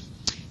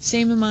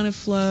same amount of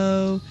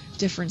flow,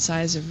 different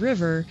size of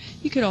river,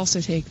 you could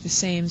also take the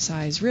same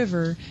size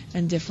river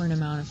and different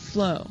amount of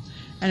flow.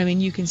 And I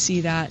mean, you can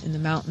see that in the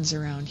mountains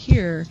around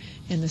here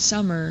in the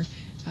summer,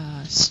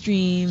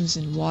 streams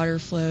and water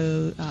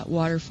flow,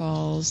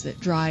 waterfalls that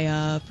dry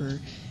up or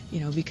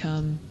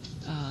become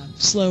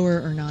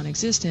slower or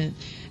non-existent.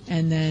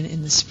 And then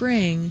in the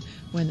spring,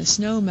 when the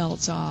snow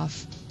melts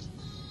off,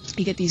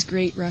 you get these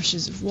great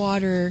rushes of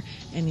water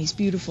and these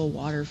beautiful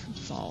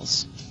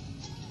waterfalls.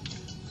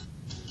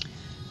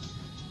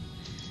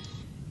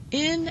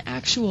 In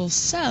actual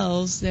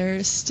cells, there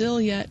is still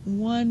yet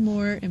one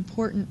more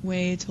important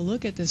way to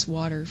look at this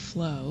water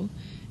flow,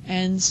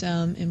 and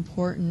some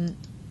important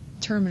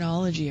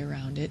terminology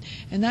around it,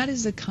 and that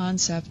is the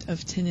concept of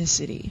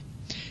tonicity.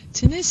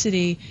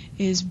 Tonicity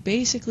is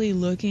basically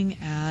looking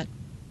at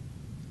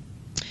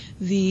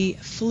the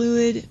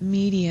fluid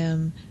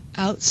medium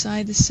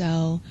outside the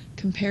cell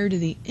compared to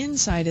the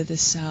inside of the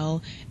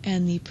cell,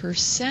 and the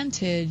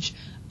percentage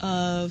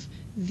of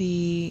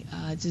the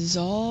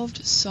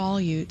dissolved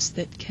solutes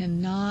that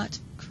cannot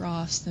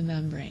cross the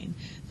membrane,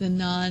 the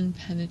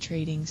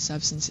non-penetrating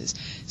substances.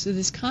 So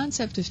this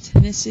concept of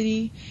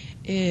tonicity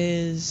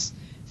is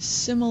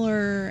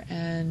similar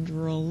and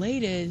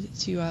related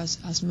to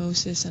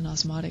osmosis and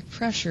osmotic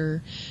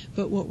pressure,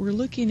 but what we're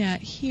looking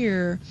at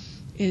here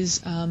is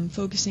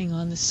focusing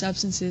on the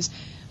substances,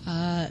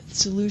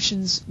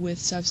 solutions with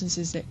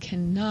substances that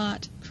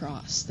cannot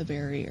cross the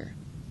barrier.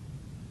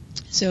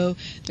 So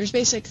there's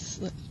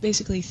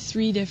basically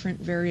three different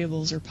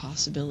variables or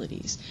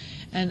possibilities.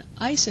 An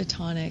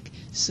isotonic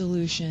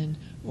solution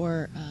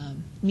or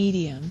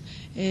medium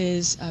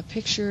is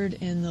pictured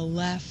in the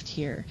left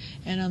here.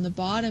 And on the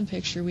bottom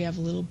picture we have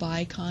a little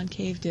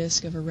biconcave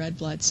disc of a red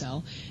blood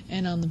cell.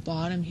 And on the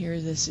bottom here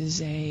this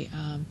is a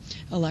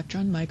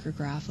electron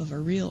micrograph of a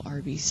real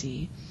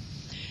RBC.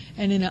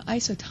 And in an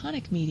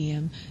isotonic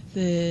medium,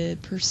 the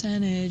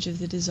percentage of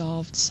the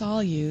dissolved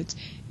solutes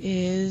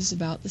is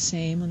about the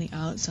same on the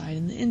outside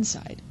and the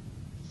inside.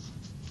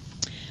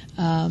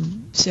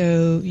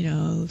 So,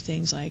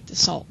 things like the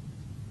salt,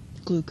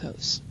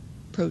 glucose,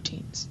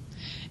 proteins.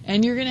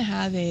 And you're going to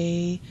have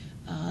a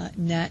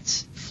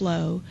net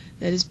flow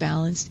that is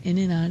balanced in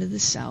and out of the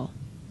cell,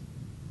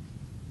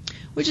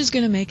 which is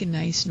going to make a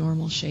nice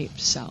normal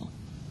shaped cell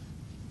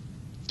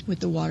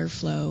with the water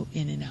flow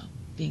in and out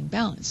being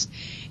balanced.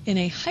 In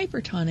a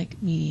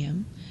hypertonic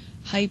medium,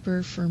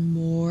 hyper for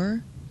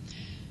more,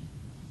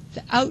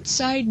 the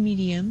outside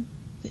medium,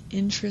 the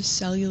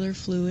intracellular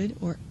fluid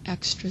or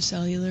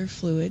extracellular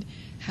fluid,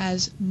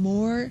 has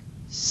more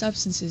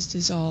substances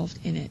dissolved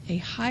in it, a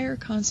higher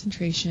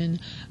concentration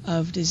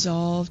of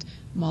dissolved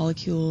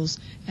molecules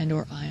and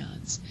or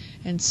ions.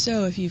 And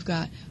so if you've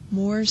got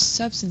more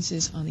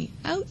substances on the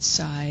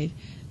outside,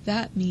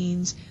 that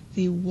means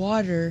the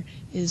water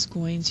is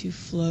going to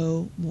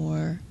flow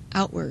more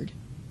outward.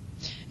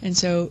 And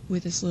so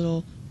with this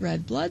little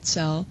red blood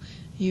cell,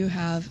 you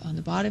have on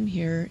the bottom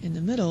here in the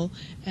middle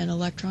an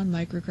electron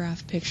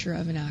micrograph picture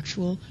of an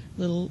actual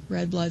little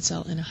red blood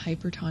cell in a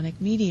hypertonic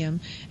medium,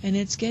 and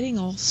it's getting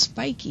all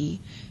spiky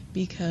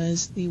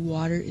because the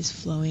water is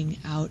flowing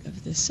out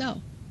of the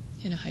cell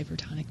in a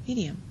hypertonic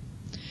medium.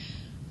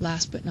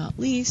 Last but not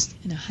least,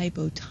 in a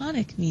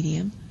hypotonic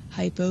medium,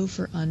 hypo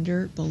for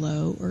under,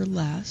 below, or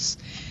less,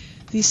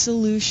 the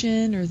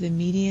solution or the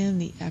medium,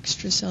 the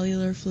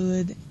extracellular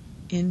fluid,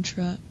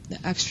 the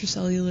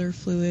extracellular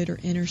fluid or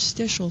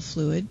interstitial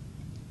fluid,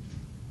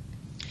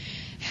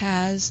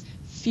 has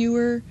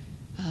fewer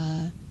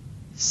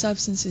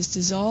substances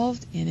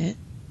dissolved in it,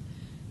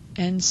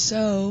 and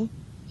so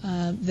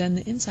than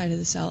the inside of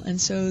the cell,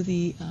 and so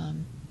the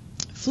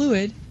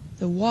fluid,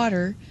 the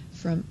water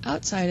from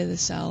outside of the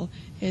cell,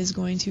 is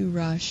going to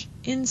rush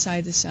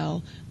inside the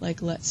cell.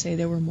 Like, let's say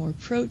there were more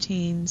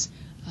proteins,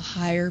 a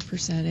higher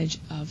percentage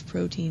of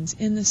proteins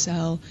in the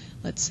cell,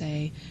 let's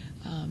say,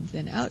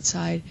 than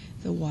outside,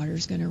 the water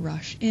is going to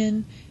rush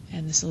in,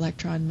 and this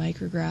electron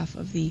micrograph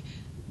of the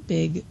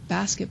big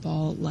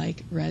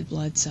basketball-like red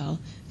blood cell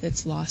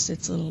that's lost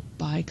its little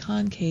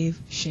biconcave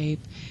shape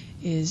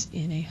is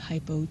in a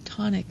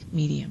hypotonic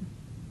medium.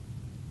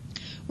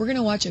 We're going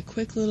to watch a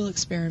quick little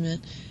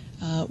experiment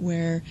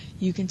where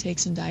you can take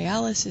some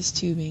dialysis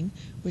tubing,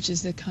 which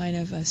is the kind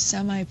of a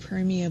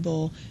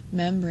semi-permeable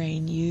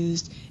membrane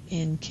used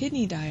in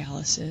kidney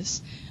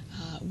dialysis.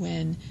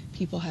 When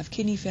people have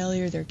kidney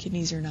failure, their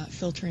kidneys are not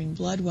filtering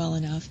blood well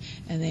enough,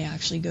 and they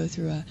actually go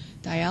through a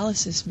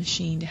dialysis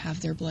machine to have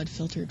their blood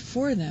filtered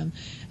for them.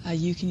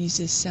 You can use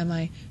this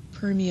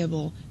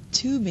semi-permeable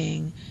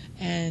tubing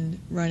and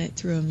run it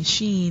through a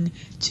machine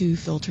to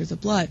filter the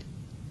blood.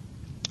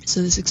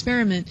 So this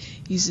experiment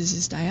uses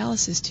this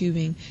dialysis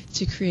tubing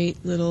to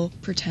create little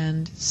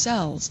pretend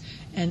cells.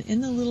 And in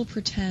the little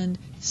pretend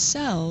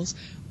cells,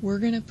 we're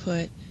going to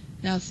put,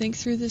 now think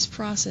through this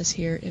process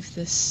here, if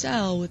the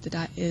cell with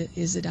the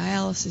is the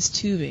dialysis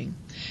tubing,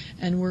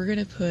 and we're going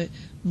to put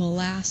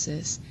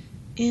molasses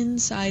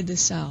inside the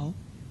cell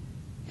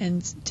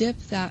and dip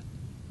that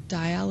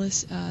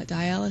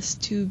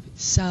dialysis tube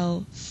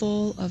cell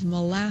full of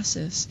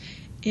molasses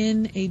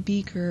in a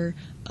beaker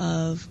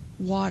of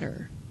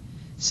water.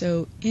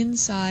 So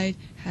inside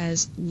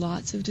has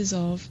lots of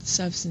dissolved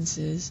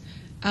substances,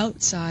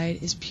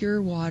 outside is pure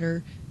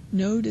water,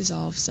 no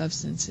dissolved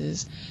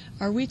substances.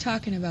 Are we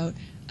talking about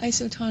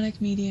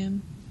isotonic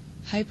medium,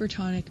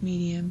 hypertonic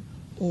medium,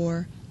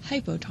 or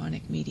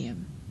hypotonic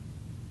medium?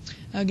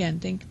 Again,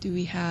 do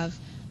we have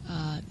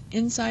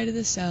inside of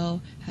the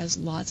cell has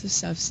lots of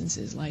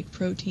substances like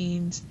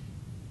proteins,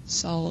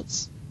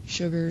 salts,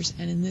 sugars,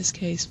 and in this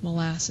case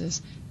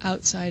molasses.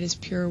 Outside is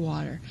pure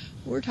water.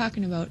 We're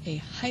talking about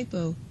a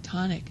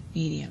hypotonic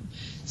medium.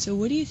 So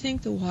what do you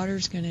think the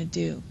water's going to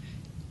do?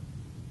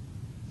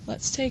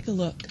 Let's take a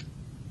look.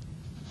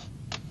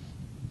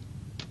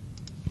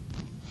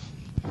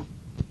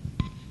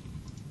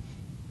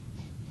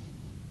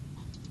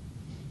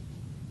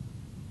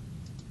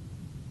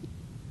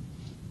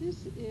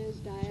 This is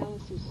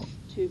dialysis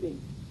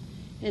tubing.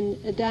 And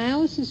a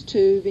dialysis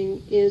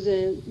tubing is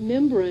a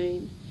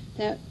membrane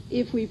that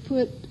if we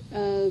put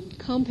a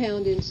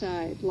compound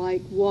inside,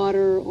 like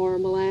water or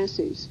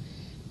molasses.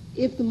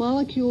 If the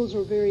molecules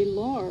are very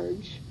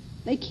large,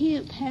 they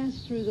can't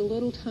pass through the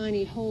little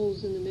tiny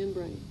holes in the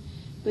membrane.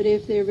 But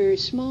if they're very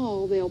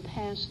small, they'll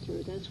pass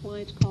through. That's why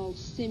it's called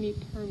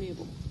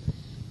semi-permeable.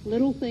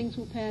 Little things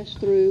will pass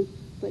through,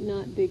 but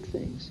not big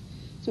things.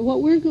 So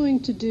what we're going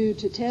to do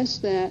to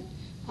test that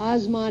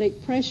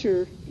osmotic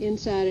pressure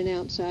inside and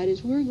outside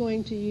is we're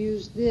going to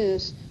use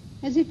this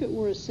as if it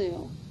were a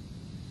cell.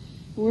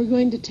 We're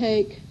going to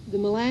take the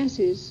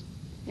molasses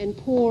and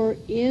pour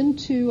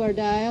into our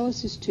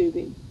dialysis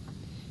tubing,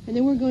 and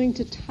then we're going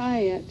to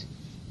tie it.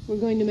 We're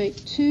going to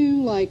make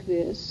two like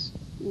this.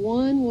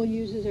 One we'll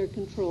use as our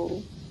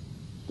control.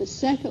 The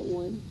second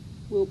one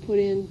we'll put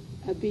in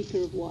a beaker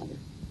of water.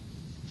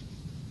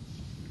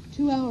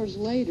 2 hours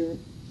later,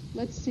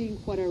 let's see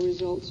what our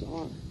results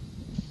are.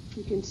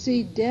 You can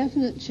see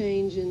definite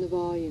change in the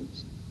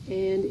volumes.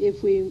 And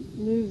if we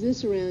move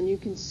this around, you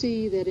can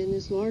see that in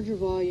this larger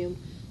volume,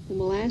 the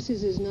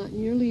molasses is not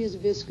nearly as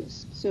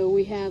viscous. So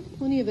we have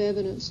plenty of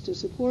evidence to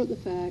support the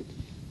fact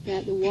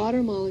that the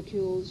water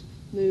molecules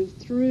move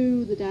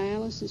through the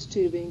dialysis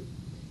tubing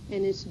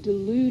and it's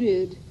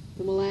diluted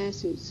the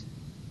molasses.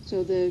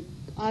 So the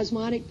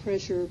osmotic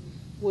pressure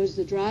was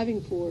the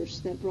driving force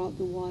that brought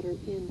the water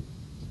in.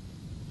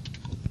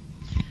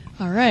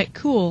 All right,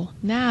 cool.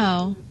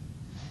 Now,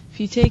 if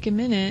you take a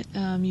minute,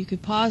 you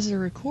could pause the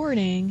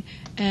recording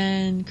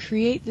and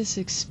create this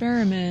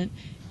experiment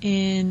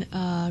in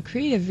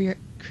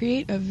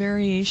create a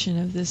variation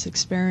of this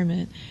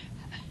experiment.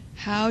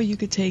 How you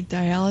could take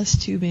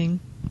dialysis tubing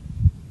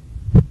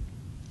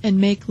and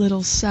make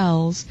little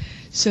cells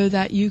so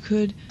that you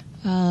could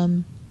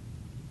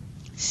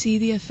see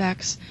the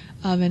effects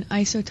of an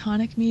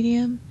isotonic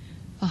medium,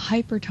 a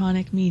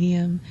hypertonic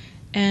medium,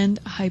 and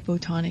a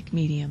hypotonic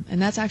medium.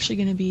 And that's actually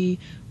going to be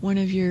one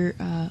of your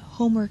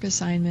homework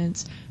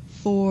assignments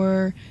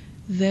for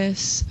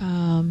this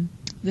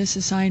this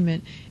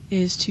assignment,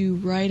 is to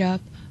write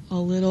up a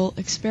little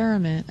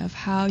experiment of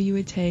how you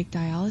would take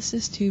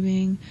dialysis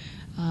tubing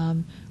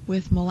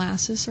with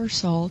molasses or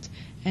salt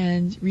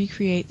and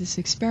recreate this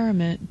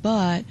experiment,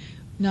 but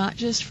not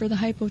just for the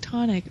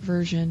hypotonic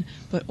version,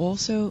 but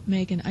also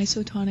make an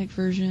isotonic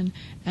version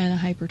and a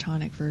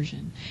hypertonic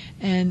version.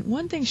 And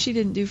one thing she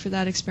didn't do for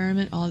that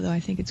experiment, although I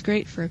think it's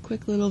great for a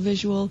quick little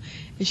visual,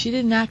 is she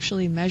didn't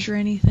actually measure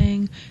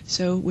anything.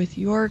 So with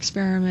your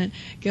experiment,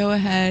 go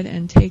ahead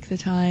and take the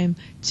time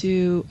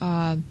to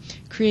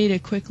create a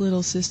quick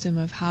little system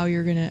of how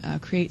you're going to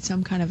create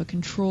some kind of a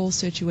control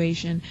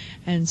situation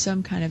and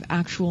some kind of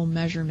actual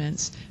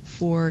measurements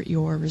for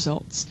your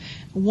results.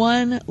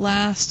 One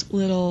last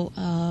little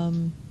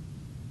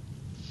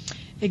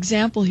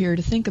example here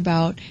to think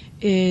about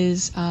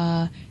is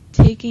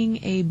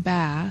taking a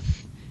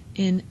bath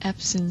in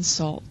Epsom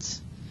salt.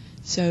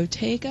 So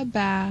take a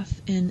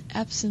bath in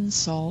Epsom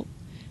salt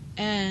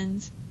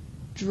and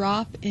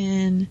drop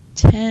in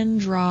 10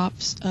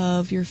 drops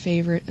of your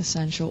favorite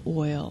essential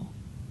oil.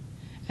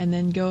 And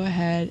then go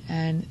ahead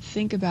and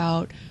think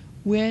about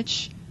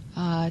which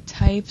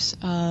types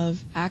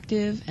of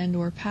active and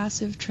or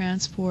passive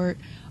transport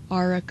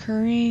are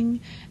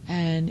occurring,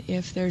 and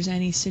if there's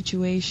any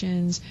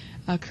situations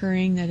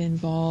occurring that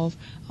involve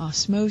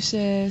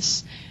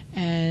osmosis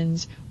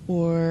and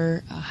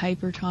or a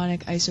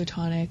hypertonic,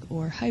 isotonic,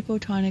 or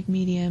hypotonic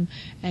medium,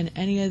 and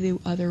any of the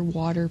other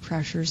water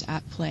pressures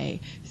at play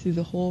through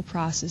the whole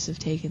process of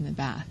taking the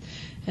bath.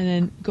 And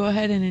then go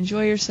ahead and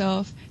enjoy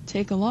yourself.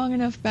 Take a long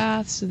enough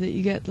bath so that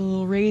you get the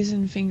little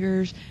raisin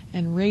fingers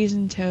and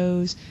raisin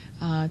toes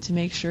to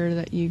make sure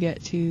that you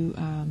get to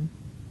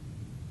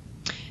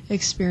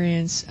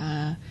experience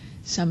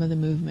some of the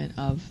movement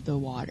of the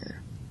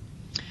water.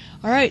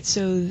 Alright,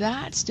 so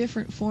that's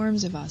different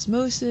forms of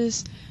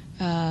osmosis,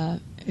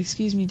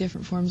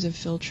 different forms of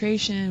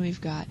filtration.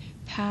 We've got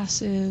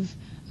passive,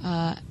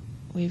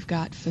 we've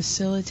got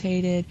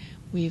facilitated,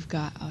 we've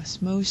got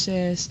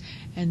osmosis,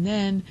 and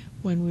then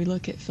when we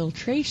look at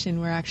filtration,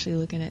 we're actually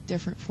looking at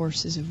different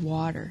forces of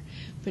water.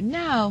 But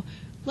now,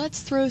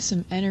 let's throw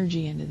some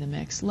energy into the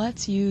mix.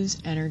 Let's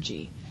use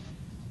energy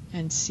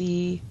and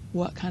see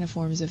what kind of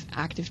forms of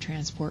active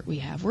transport we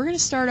have. We're going to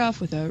start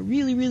off with a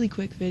really, really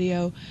quick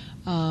video,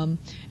 and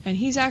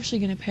he's actually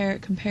going to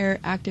compare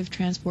active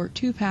transport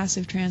to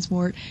passive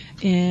transport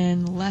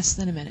in less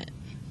than a minute.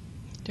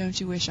 Don't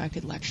you wish I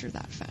could lecture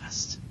that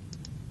fast?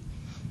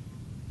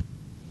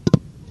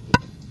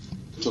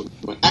 Talking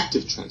about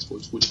active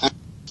transports, which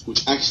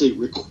actually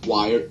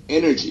require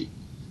energy.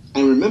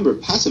 And remember,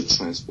 passive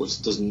transports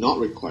does not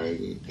require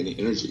any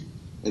energy.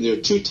 And there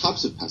are two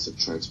types of passive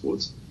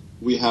transports.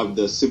 We have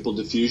the simple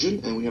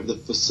diffusion and we have the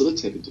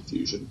facilitated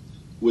diffusion,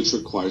 which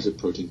requires a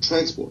protein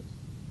transport.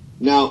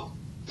 Now,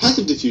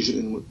 passive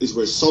diffusion is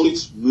where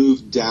solids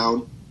move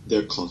down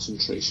their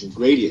concentration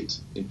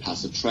gradient in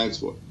passive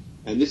transport.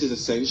 And this is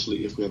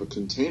essentially if we have a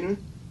container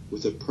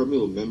with a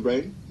permeable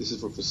membrane. This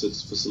is for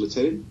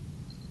facilitated.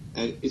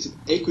 And it's an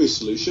aqueous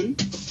solution.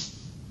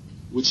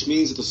 which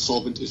means that the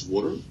solvent is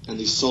water, and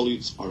the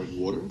solutes are in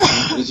water.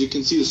 And as you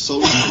can see, the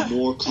solutes are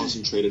more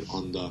concentrated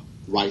on the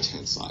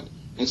right-hand side.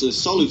 And so the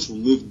solutes will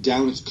move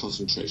down its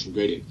concentration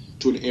gradient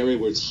to an area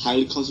where it's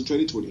highly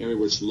concentrated to an area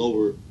where it's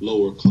lower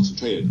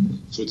concentrated.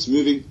 So it's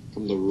moving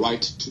from the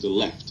right to the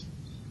left.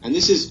 And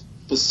this is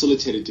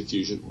facilitated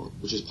diffusion,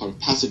 which is part of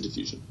passive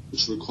diffusion,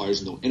 which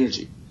requires no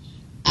energy.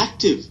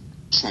 Active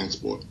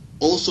transport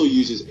also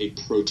uses a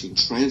protein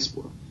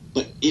transporter,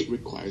 but it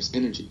requires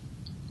energy.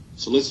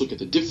 So let's look at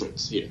the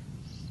difference here.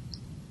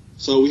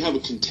 So we have a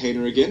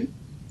container again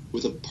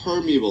with a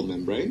permeable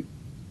membrane,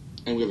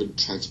 and we have a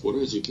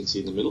transporter, as you can see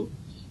in the middle.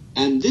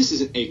 And this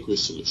is an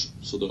aqueous solution,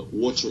 so the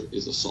water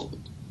is a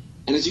solvent.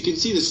 And as you can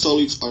see, the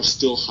solutes are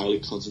still highly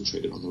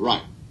concentrated on the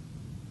right.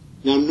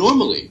 Now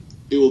normally,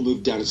 it will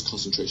move down its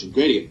concentration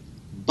gradient,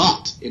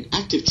 but in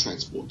active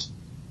transport,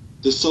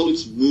 the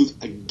solutes move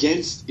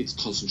against its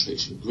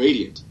concentration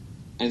gradient,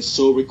 and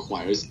so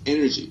requires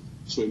energy.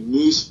 So it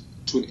moves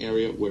to an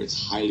area where it's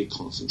highly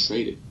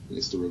concentrated, and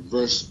it's the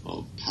reverse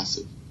of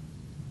passive.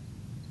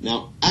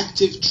 Now,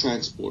 active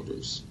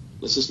transporters.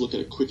 Let's just look at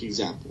a quick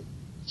example.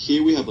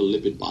 Here we have a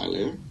lipid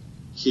bilayer.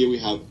 Here we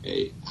have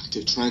an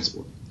active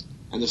transporter.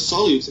 And the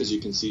solutes, as you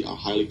can see, are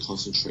highly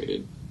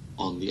concentrated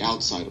on the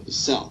outside of the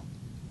cell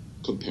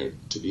compared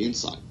to the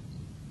inside.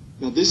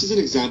 Now, this is an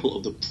example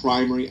of the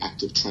primary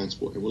active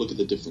transport, and we'll look at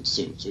the difference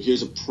soon. So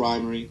here's a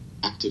primary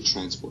active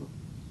transporter.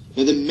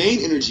 Now, the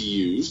main energy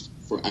used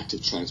for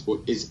active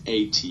transport is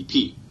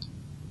ATP.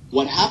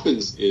 What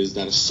happens is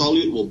that a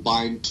solute will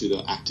bind to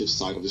the active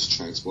side of this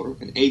transporter,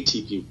 and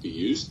ATP will be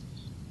used.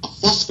 A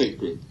phosphate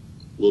group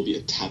will be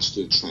attached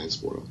to the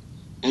transporter.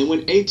 And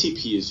when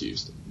ATP is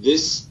used,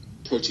 this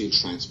protein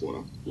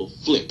transporter will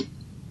flip,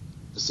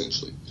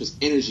 essentially, because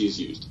energy is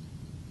used,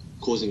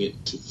 causing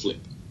it to flip.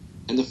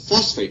 And the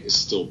phosphate is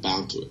still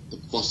bound to it. The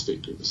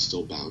phosphate group is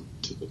still bound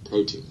to the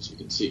protein, as you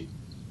can see.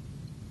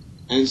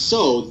 And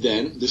so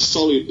then the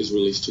solute is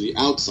released to the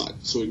outside.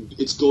 So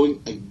it's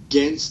going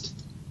against.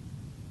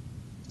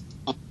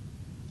 All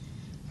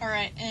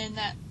right, and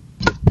that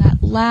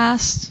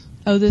last.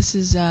 Oh, this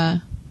is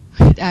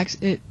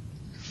it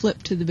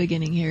flipped to the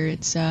beginning here.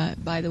 It's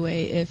by the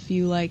way, if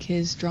you like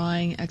his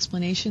drawing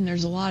explanation,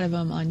 there's a lot of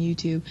them on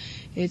YouTube.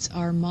 It's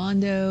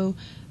Armando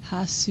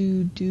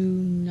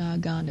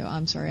Hasudunagando.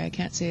 I'm sorry, I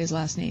can't say his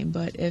last name,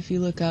 but if you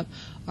look up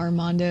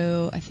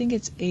Armando, I think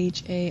it's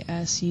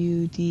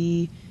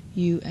Hasudungao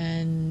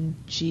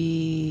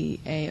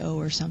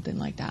or something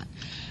like that.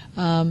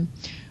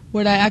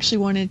 What I actually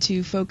wanted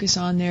to focus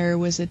on there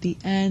was at the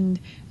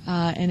end,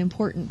 an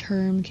important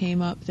term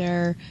came up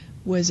there,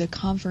 was a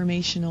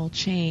conformational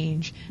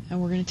change, and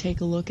we're going to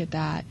take a look at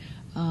that.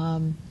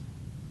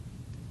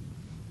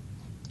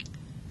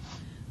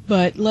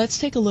 But let's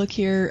take a look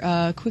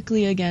here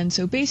quickly again.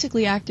 So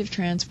basically, active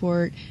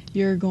transport,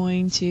 you're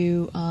going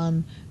to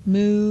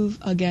move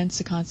against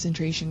the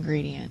concentration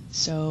gradient.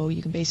 So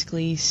you can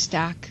basically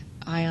stack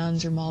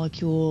ions or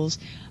molecules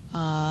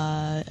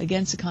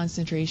against the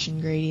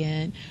concentration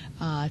gradient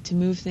to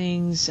move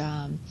things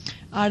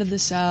out of the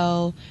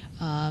cell.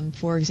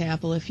 For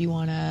example, if you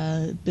want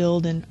to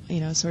build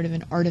sort of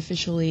an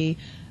artificially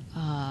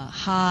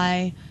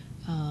high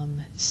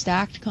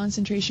stacked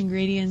concentration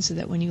gradient, so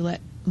that when you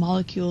let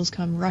molecules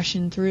come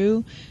rushing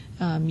through,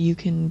 you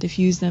can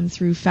diffuse them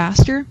through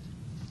faster.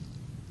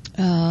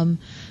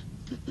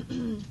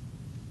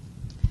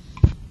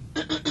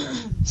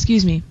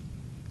 Excuse me.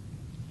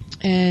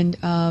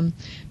 And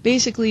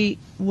basically,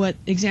 what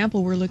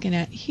example we're looking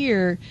at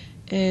here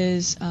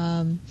is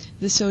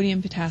the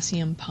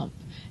sodium-potassium pump.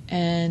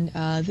 And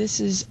this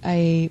is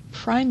a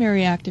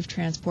primary active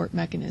transport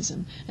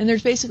mechanism. And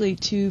there's basically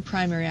two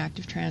primary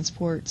active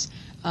transports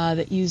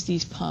that use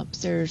these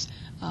pumps. There's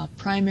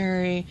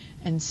primary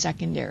and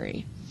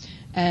secondary.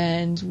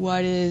 And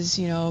what is,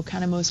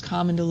 kind of most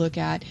common to look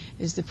at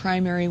is the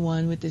primary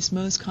one, with this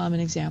most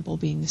common example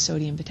being the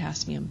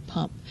sodium-potassium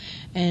pump.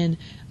 And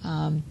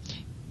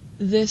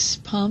this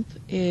pump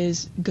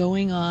is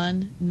going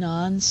on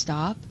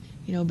non-stop,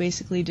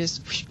 basically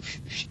just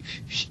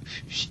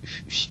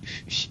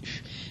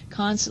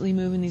constantly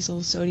moving these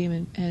little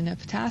sodium and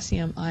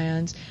potassium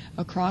ions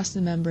across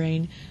the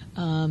membrane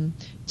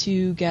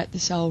to get the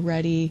cell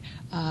ready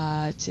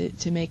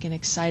to make an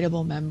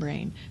excitable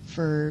membrane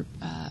for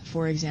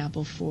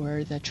example,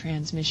 for the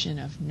transmission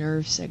of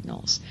nerve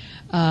signals.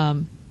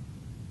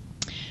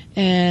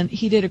 And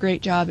he did a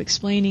great job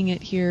explaining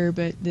it here,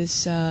 but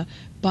this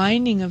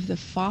binding of the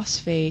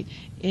phosphate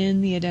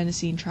in the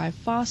adenosine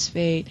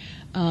triphosphate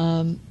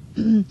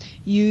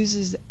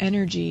uses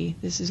energy.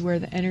 This is where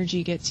the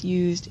energy gets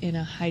used in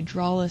a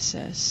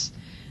hydrolysis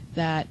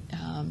that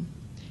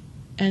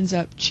ends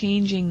up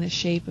changing the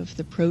shape of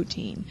the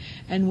protein.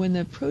 And when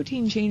the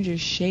protein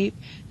changes shape,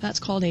 that's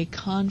called a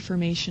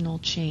conformational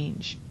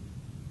change.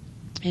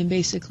 And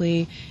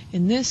basically,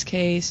 in this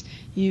case,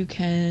 you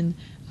can,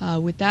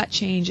 with that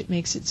change, it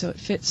makes it so it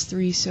fits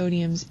 3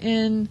 sodiums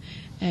in,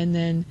 and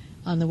then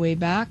on the way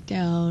back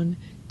down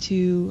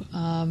to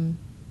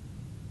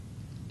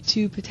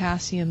 2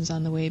 potassiums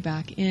on the way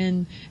back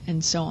in,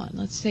 and so on.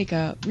 Let's take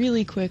a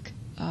really quick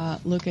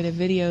look at a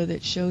video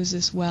that shows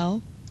this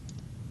well.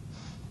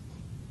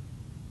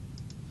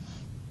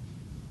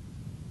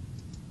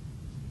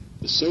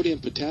 The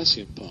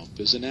sodium-potassium pump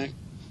is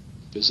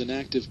an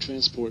active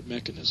transport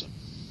mechanism.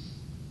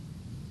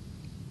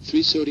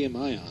 3 sodium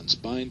ions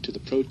bind to the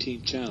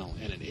protein channel,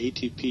 and an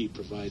ATP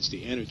provides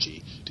the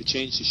energy to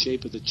change the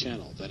shape of the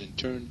channel that in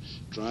turn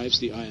drives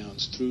the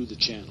ions through the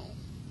channel.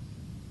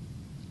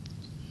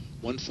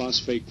 1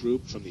 phosphate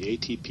group from the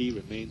ATP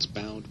remains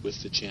bound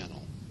with the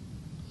channel.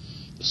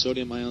 The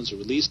sodium ions are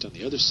released on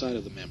the other side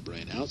of the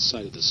membrane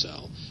outside of the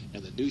cell,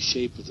 and the new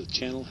shape of the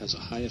channel has a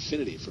high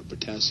affinity for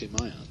potassium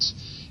ions,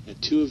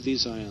 and 2 of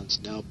these ions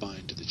now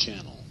bind to the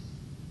channel.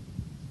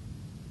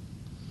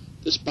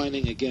 This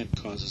binding again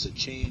causes a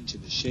change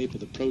in the shape of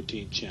the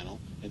protein channel,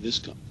 and this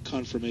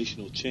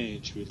conformational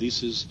change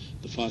releases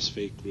the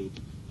phosphate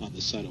group on the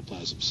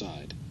cytoplasm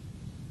side.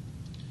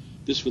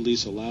 This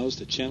release allows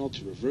the channel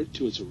to revert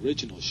to its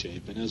original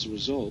shape, and as a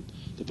result,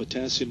 the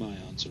potassium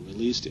ions are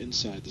released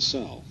inside the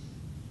cell.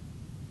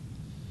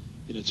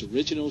 In its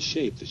original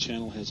shape, the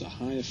channel has a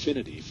high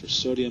affinity for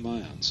sodium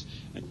ions,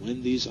 and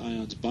when these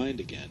ions bind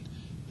again,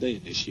 they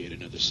initiate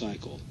another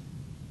cycle.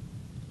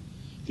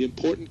 The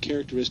important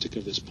characteristic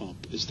of this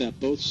pump is that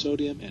both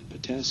sodium and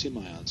potassium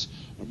ions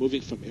are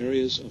moving from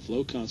areas of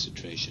low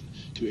concentration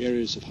to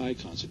areas of high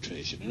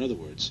concentration. In other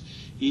words,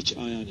 each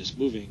ion is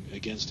moving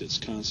against its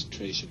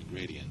concentration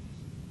gradient.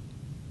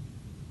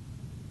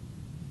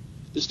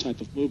 This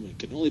type of movement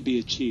can only be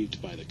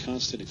achieved by the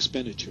constant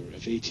expenditure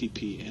of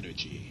ATP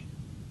energy.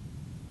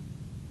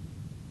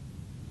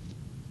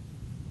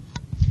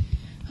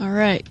 All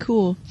right,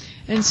 cool.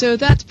 And so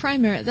that's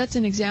primary. That's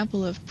an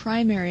example of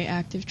primary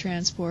active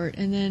transport.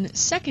 And then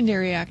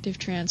secondary active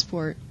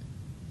transport.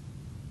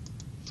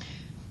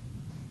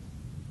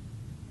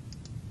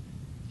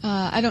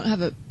 I don't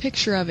have a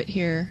picture of it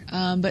here,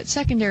 but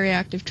secondary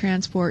active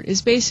transport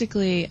is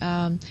basically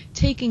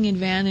taking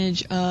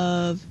advantage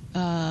of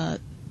the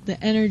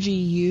energy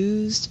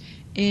used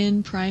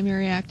in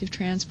primary active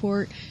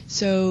transport.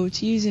 So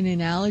to use an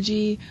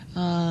analogy,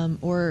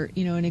 or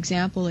an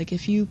example, like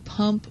if you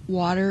pump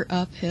water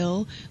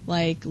uphill,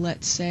 like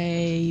let's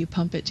say you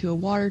pump it to a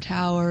water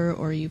tower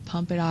or you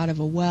pump it out of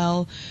a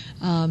well,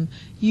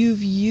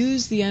 you've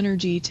used the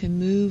energy to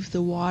move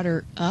the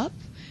water up,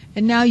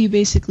 and now you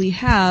basically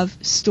have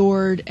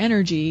stored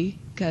energy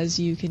because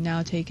you can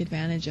now take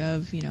advantage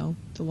of, the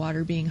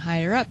water being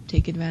higher up,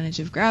 take advantage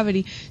of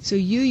gravity. So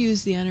you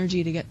use the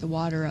energy to get the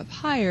water up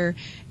higher,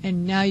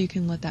 and now you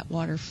can let that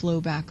water flow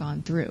back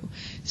on through.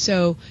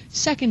 So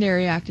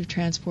secondary active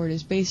transport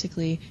is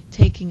basically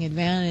taking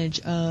advantage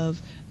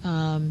of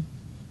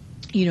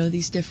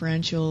these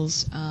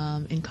differentials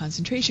in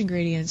concentration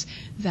gradients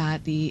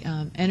that the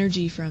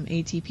energy from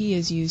ATP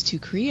is used to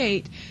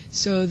create,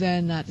 so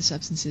then that the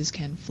substances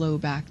can flow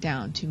back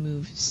down to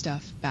move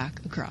stuff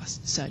back across,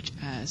 such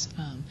as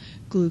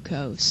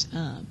glucose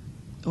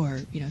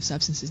or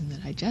substances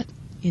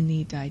in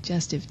the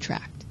digestive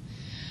tract.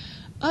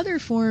 Other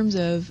forms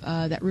of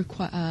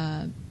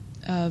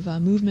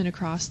movement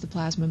across the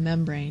plasma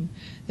membrane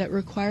that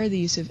require the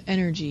use of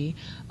energy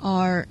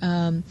are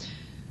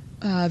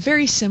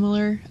very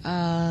similar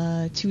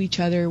to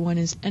each other. One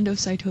is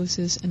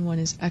endocytosis and one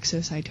is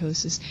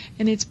exocytosis,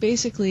 and it's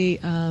basically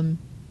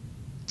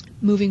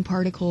moving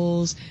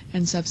particles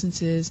and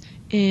substances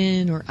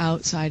in or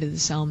outside of the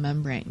cell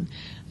membrane.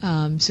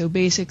 So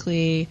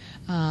basically,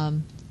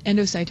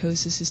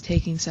 endocytosis is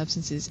taking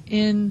substances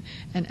in,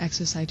 and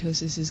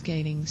exocytosis is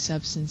getting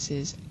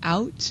substances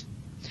out.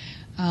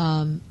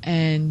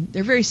 And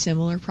they're very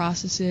similar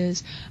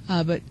processes,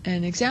 but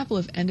an example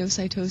of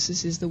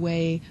endocytosis is the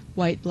way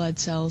white blood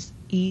cells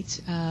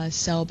eat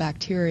cell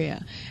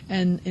bacteria.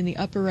 And in the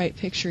upper right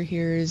picture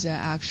here is an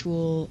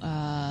actual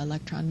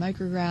electron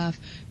micrograph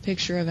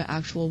picture of an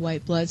actual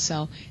white blood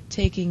cell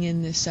taking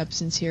in this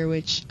substance here,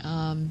 which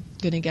I'm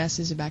going to guess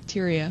is a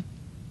bacteria.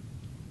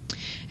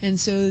 And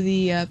so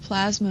the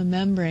plasma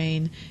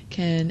membrane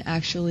can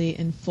actually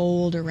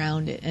enfold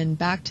around it. And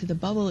back to the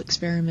bubble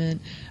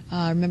experiment,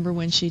 remember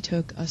when she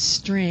took a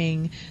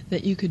string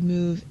that you could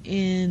move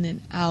in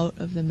and out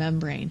of the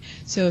membrane.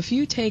 So if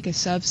you take a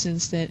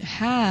substance that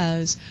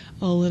has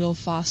a little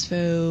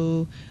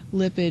phospholipid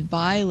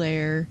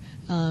bilayer,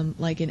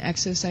 like in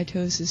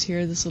exocytosis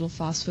here, this little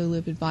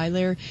phospholipid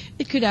bilayer,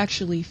 it could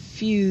actually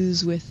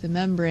fuse with the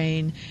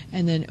membrane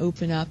and then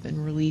open up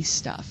and release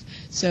stuff.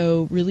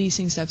 So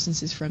releasing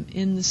substances from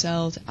in the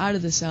cell to out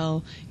of the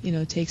cell,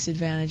 takes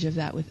advantage of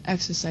that with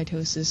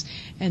exocytosis.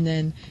 And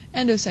then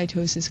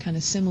endocytosis, kind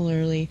of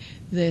similarly,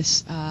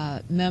 this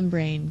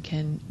membrane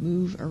can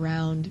move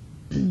around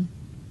and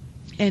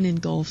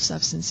engulf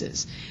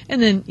substances.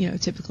 And then,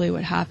 typically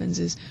what happens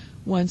is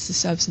once the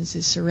substance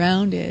is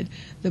surrounded,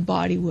 the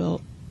body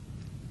will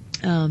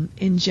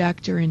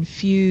inject or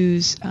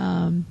infuse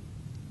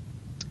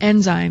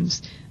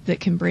enzymes that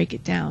can break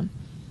it down.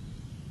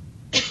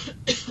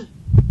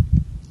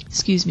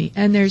 Excuse me.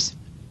 And there's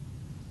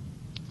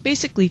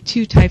basically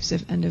two types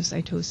of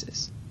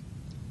endocytosis.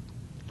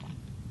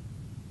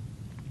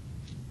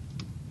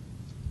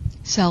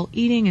 cell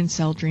eating and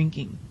cell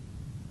drinking.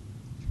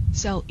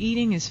 Cell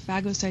eating is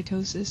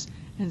phagocytosis,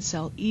 and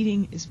cell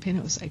eating is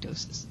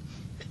pinocytosis.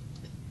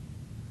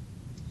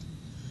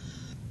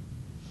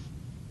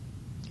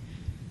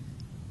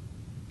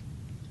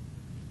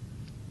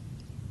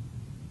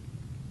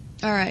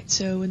 Alright,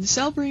 so when the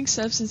cell brings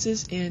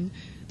substances in,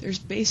 there's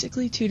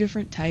basically two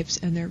different types,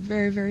 and they're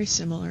very, very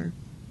similar.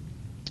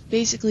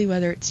 Basically,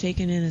 whether it's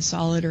taken in a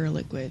solid or a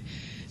liquid.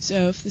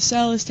 So if the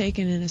cell is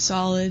taken in a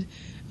solid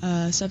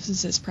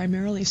substance that's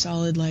primarily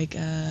solid, like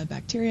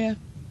bacteria,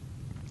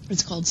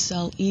 it's called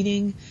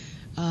cell-eating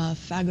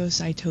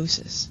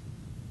phagocytosis.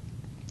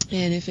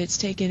 And if it's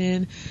taken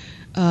in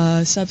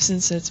a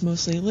substance that's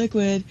mostly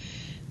liquid,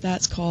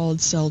 that's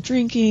called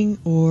cell-drinking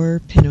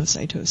or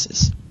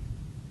pinocytosis.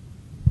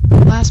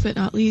 Last but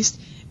not least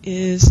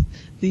is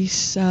the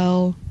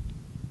cell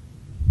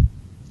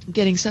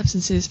getting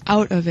substances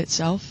out of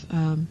itself,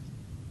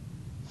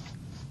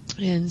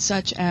 and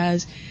such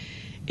as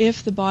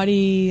if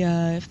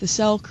the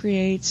cell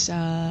creates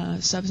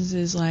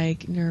substances like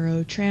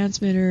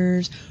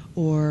neurotransmitters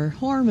or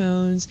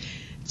hormones,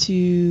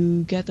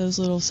 to get those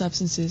little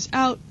substances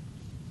out,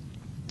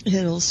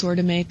 it'll sort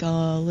of make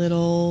a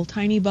little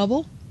tiny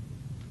bubble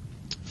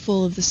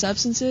full of the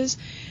substances,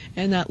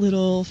 and that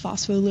little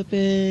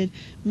phospholipid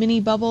mini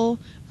bubble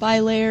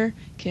bilayer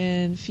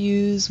can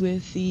fuse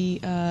with the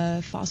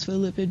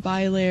phospholipid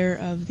bilayer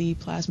of the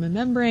plasma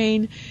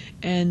membrane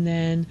and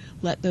then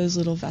let those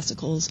little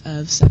vesicles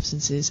of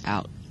substances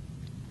out.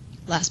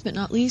 Last but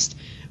not least,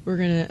 we're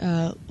going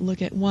to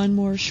look at one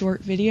more short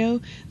video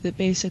that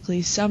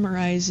basically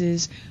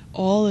summarizes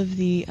all of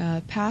the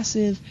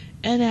passive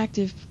and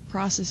active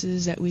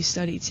processes that we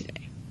studied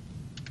today.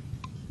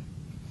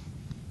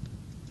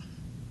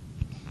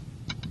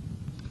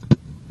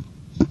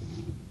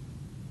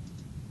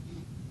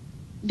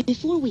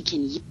 Before we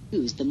can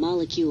use the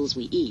molecules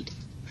we eat,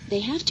 they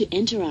have to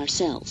enter our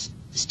cells,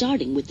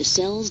 starting with the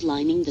cells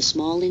lining the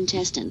small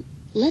intestine.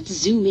 Let's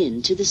zoom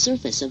in to the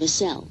surface of a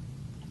cell.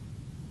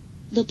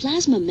 The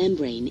plasma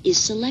membrane is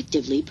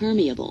selectively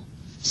permeable.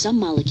 Some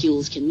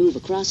molecules can move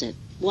across it,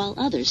 while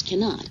others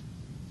cannot.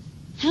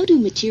 How do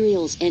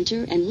materials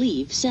enter and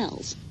leave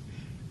cells?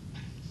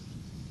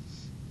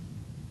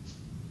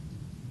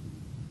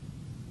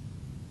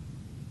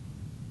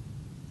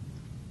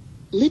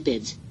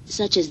 Lipids,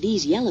 such as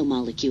these yellow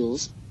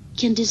molecules,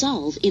 can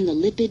dissolve in the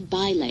lipid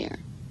bilayer.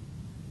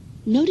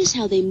 Notice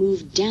how they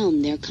move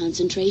down their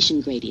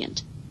concentration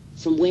gradient,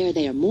 from where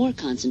they are more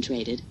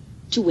concentrated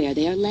to where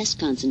they are less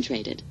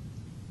concentrated.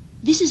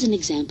 This is an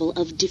example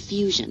of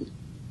diffusion.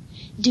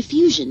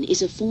 Diffusion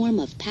is a form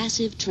of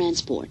passive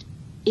transport.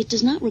 It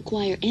does not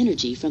require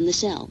energy from the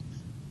cell.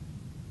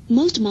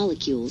 Most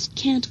molecules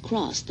can't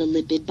cross the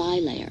lipid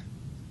bilayer.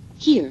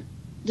 Here,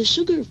 the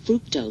sugar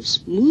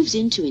fructose moves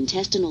into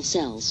intestinal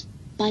cells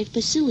by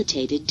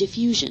facilitated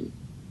diffusion,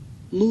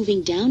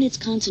 moving down its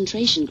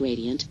concentration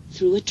gradient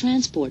through a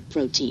transport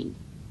protein.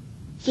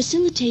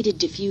 Facilitated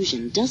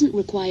diffusion doesn't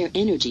require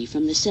energy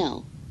from the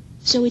cell,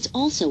 so it's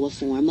also a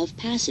form of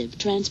passive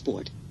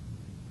transport.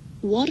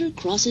 Water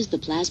crosses the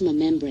plasma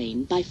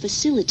membrane by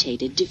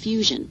facilitated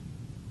diffusion,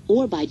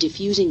 or by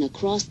diffusing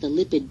across the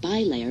lipid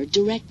bilayer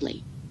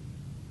directly.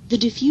 The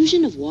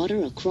diffusion of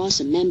water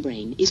across a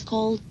membrane is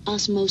called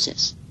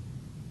osmosis.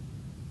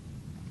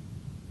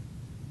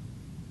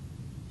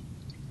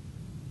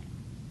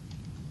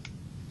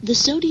 The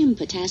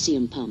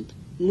sodium-potassium pump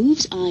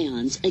moves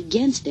ions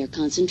against their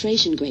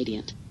concentration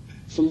gradient,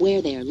 from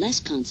where they are less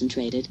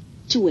concentrated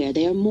to where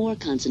they are more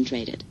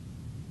concentrated.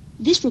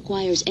 This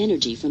requires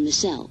energy from the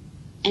cell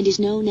and is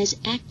known as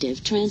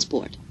active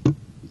transport.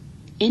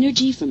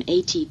 Energy from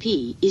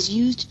ATP is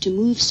used to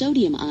move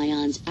sodium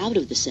ions out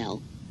of the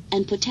cell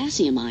and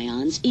potassium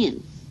ions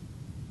in.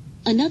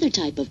 Another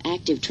type of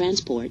active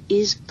transport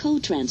is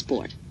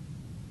co-transport.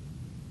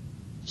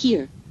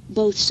 Here,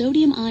 both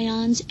sodium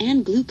ions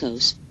and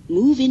glucose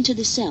move into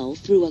the cell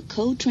through a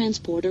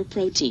co-transporter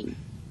protein.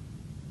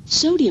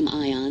 Sodium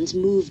ions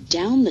move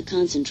down the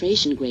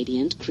concentration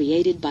gradient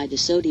created by the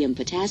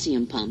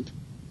sodium-potassium pump,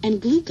 and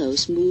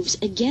glucose moves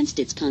against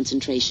its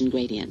concentration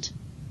gradient.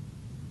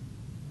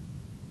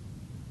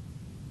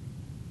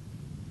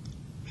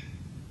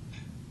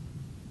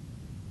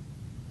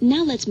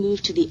 Now let's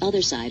move to the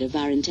other side of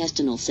our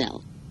intestinal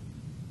cell.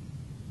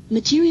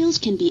 Materials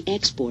can be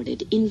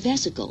exported in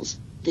vesicles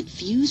that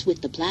fuse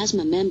with the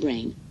plasma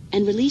membrane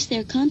and release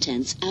their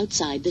contents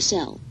outside the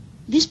cell.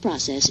 This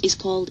process is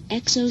called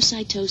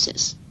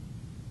exocytosis.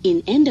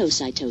 In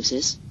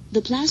endocytosis,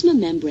 the plasma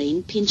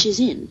membrane pinches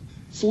in,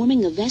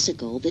 forming a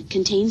vesicle that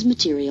contains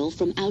material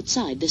from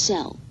outside the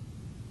cell.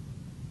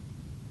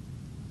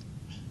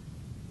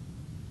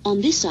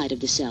 On this side of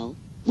the cell,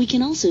 we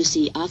can also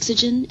see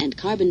oxygen and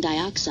carbon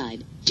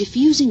dioxide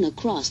diffusing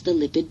across the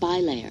lipid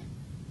bilayer.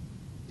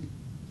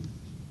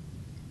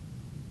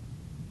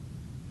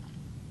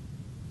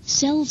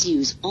 Cells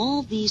use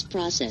all these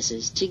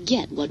processes to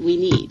get what we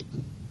need.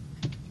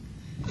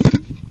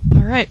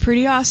 Alright,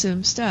 pretty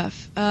awesome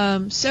stuff.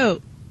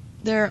 So,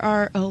 there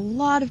are a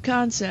lot of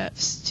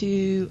concepts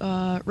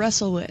to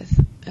wrestle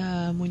with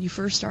when you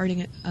first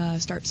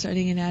start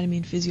studying anatomy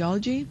and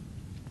physiology.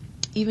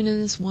 Even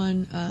in this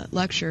one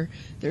lecture,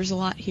 there's a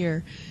lot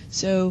here.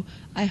 So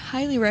I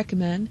highly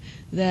recommend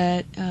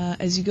that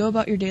as you go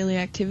about your daily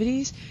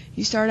activities,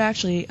 you start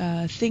actually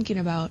thinking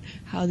about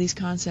how these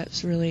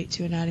concepts relate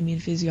to anatomy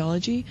and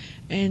physiology,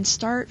 and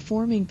start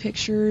forming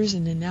pictures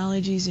and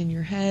analogies in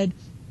your head,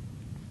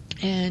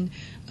 and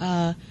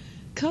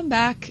come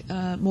back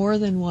more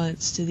than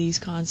once to these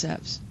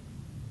concepts.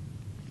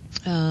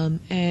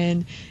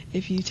 And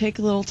if you take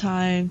a little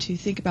time to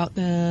think about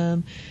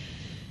them,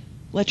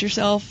 let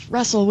yourself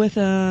wrestle with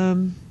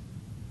them,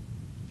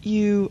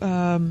 you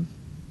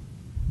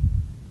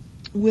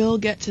will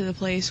get to the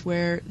place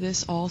where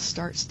this all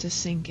starts to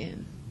sink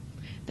in.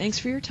 Thanks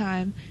for your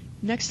time.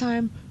 Next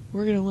time,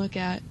 we're going to look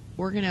at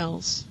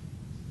organelles.